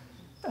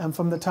and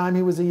from the time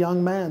he was a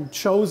young man,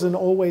 chosen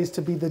always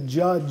to be the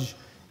judge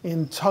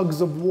in tugs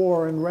of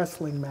war and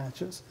wrestling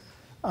matches.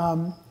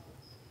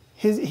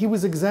 He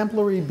was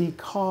exemplary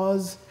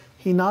because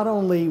he not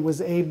only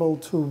was able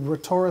to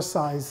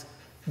rhetoricize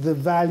the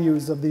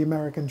values of the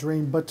American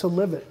dream, but to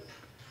live it.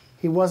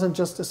 He wasn't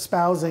just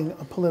espousing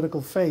a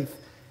political faith.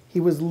 He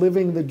was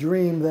living the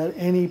dream that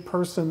any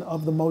person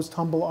of the most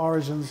humble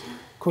origins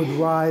could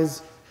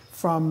rise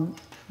from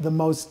the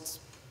most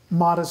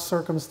modest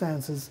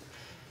circumstances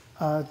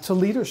to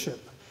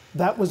leadership.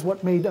 That was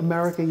what made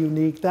America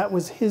unique. That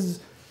was his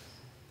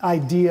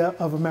idea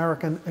of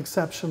American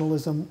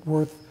exceptionalism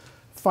worth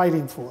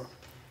fighting for.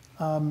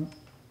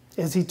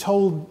 As he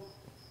told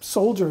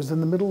soldiers in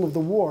the middle of the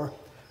war,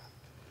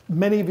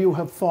 many of you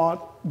have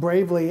fought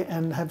bravely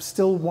and have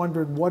still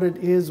wondered what it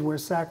is we're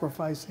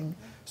sacrificing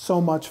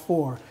so much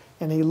for.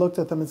 And he looked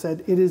at them and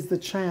said, "It is the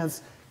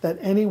chance that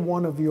any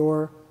one of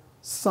your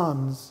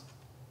sons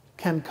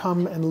can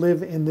come and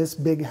live in this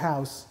big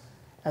house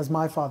as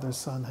my father's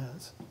son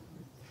has."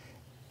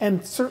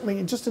 And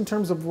certainly, just in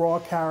terms of raw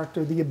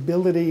character, the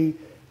ability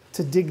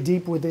to dig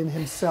deep within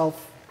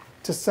himself,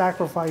 to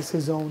sacrifice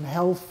his own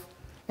health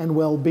and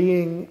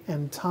well-being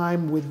and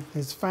time with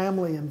his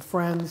family and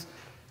friends,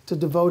 to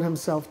devote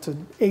himself to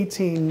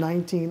 18,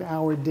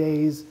 19-hour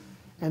days,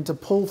 and to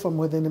pull from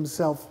within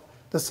himself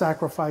the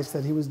sacrifice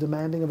that he was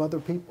demanding of other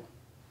people.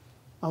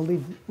 I'll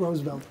leave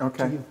Roosevelt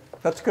to you.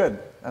 That's good.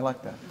 I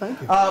like that. Thank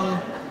you.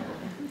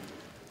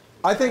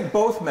 I think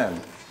both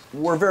men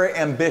were very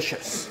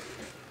ambitious.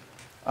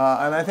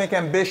 And I think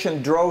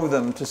ambition drove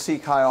them to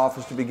seek high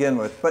office to begin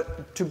with.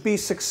 But to be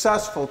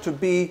successful, to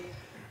be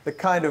the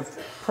kind of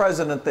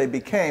president they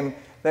became,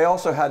 they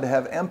also had to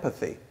have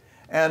empathy.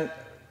 And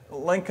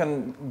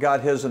Lincoln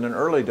got his in an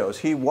early dose.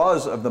 He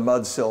was of the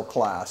mudsill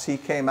class. He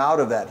came out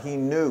of that. He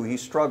knew. He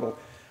struggled.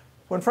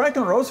 When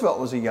Franklin Roosevelt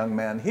was a young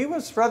man, he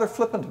was rather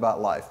flippant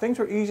about life. Things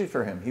were easy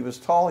for him. He was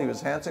tall, he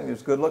was handsome, he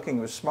was good looking,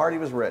 he was smart, he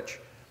was rich.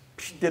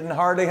 Didn't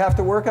hardly have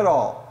to work at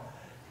all.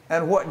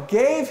 And what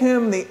gave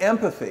him the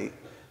empathy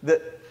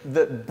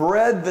that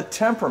bred the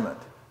temperament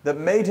that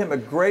made him a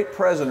great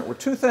president were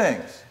two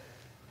things: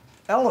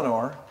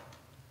 Eleanor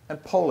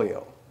and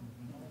polio.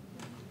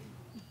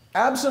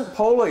 Absent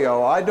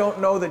polio, I don't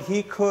know that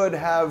he could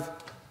have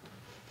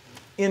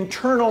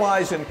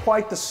internalized in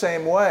quite the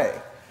same way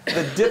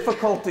the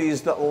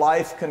difficulties that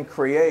life can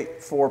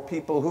create for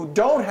people who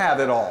don't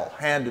have it all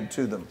handed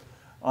to them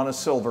on a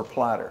silver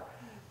platter.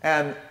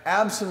 And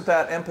absent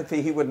that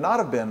empathy, he would not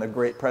have been a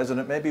great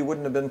president. Maybe he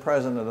wouldn't have been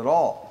president at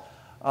all.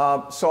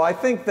 So I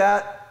think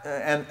that,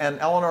 and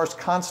Eleanor's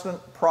constant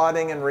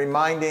prodding and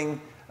reminding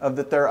of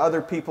that there are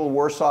other people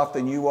worse off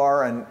than you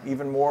are, and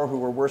even more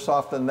who are worse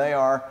off than they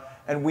are,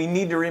 and we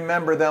need to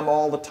remember them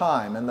all the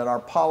time, and that our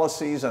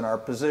policies and our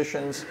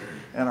positions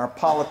and our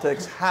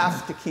politics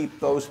have to keep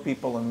those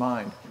people in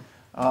mind.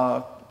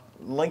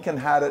 Lincoln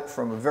had it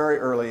from a very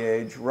early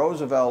age.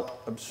 Roosevelt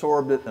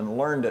absorbed it and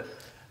learned it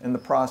in the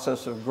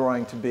process of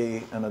growing to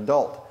be an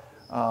adult.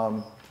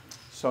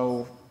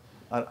 So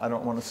I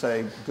don't want to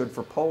say good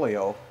for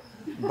polio,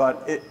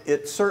 but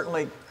it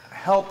certainly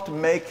helped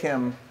make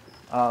him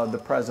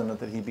the president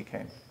that he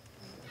became.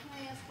 Can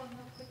I ask one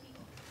more quickie?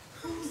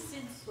 Who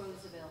since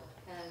Roosevelt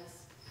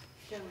has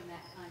shown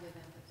that kind of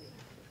empathy?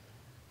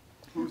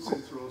 Who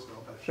since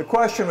Roosevelt has shown? The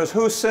question was,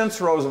 who since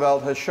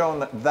Roosevelt has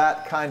shown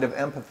that kind of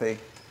empathy?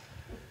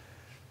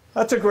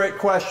 That's a great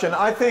question.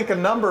 I think a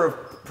number of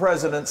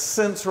presidents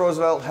since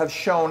Roosevelt have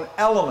shown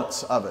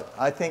elements of it.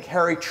 I think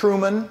Harry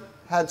Truman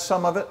had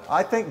some of it.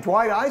 I think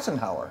Dwight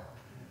Eisenhower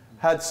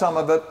had some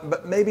of it,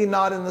 but maybe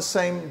not in the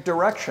same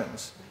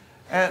directions.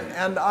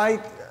 And I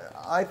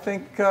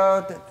think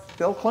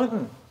Bill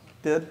Clinton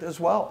did as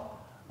well.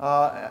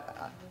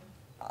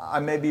 I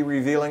may be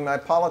revealing my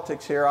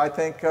politics here. I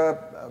think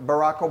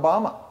Barack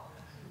Obama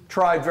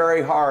tried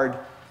very hard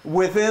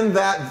within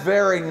that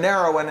very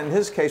narrow, and in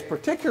his case,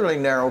 particularly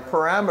narrow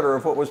parameter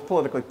of what was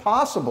politically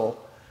possible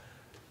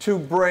to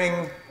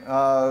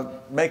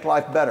make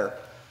life better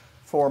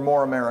for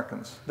more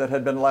Americans that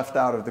had been left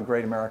out of the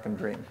great American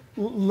dream.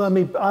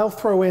 I'll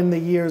throw in the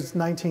years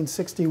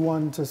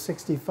 1961 to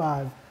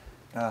 65.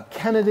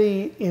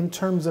 Kennedy, in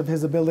terms of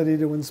his ability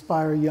to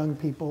inspire young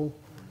people,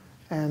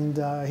 and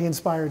he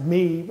inspired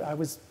me. I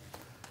was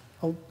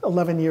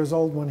 11 years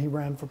old when he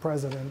ran for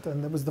president,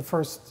 and it was the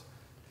first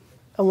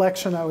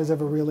election I was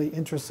ever really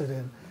interested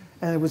in.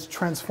 And it was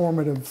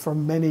transformative for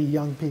many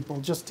young people,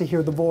 just to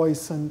hear the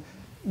voice, and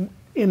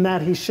in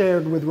that he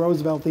shared with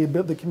Roosevelt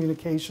the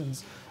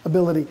communications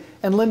ability.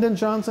 And Lyndon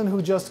Johnson,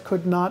 who just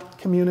could not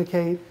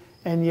communicate,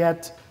 and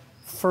yet,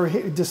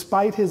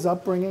 despite his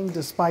upbringing,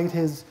 despite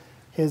his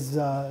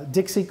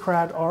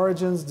Dixiecrat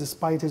origins,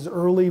 despite his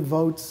early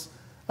votes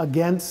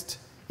against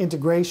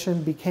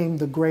integration, became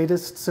the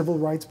greatest civil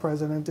rights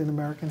president in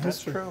American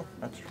history. That's true.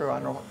 That's true. I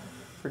know.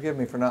 Forgive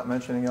me for not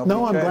mentioning LBJ.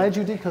 No, I'm glad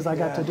you did, because I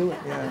got to do it.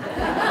 Yeah.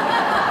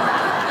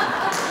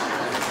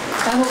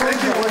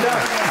 Thank you. We're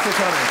done. Thanks for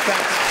coming.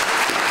 Thanks.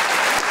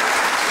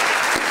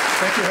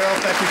 Thank you, Harold.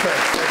 Thank you, Craig.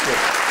 Thank you.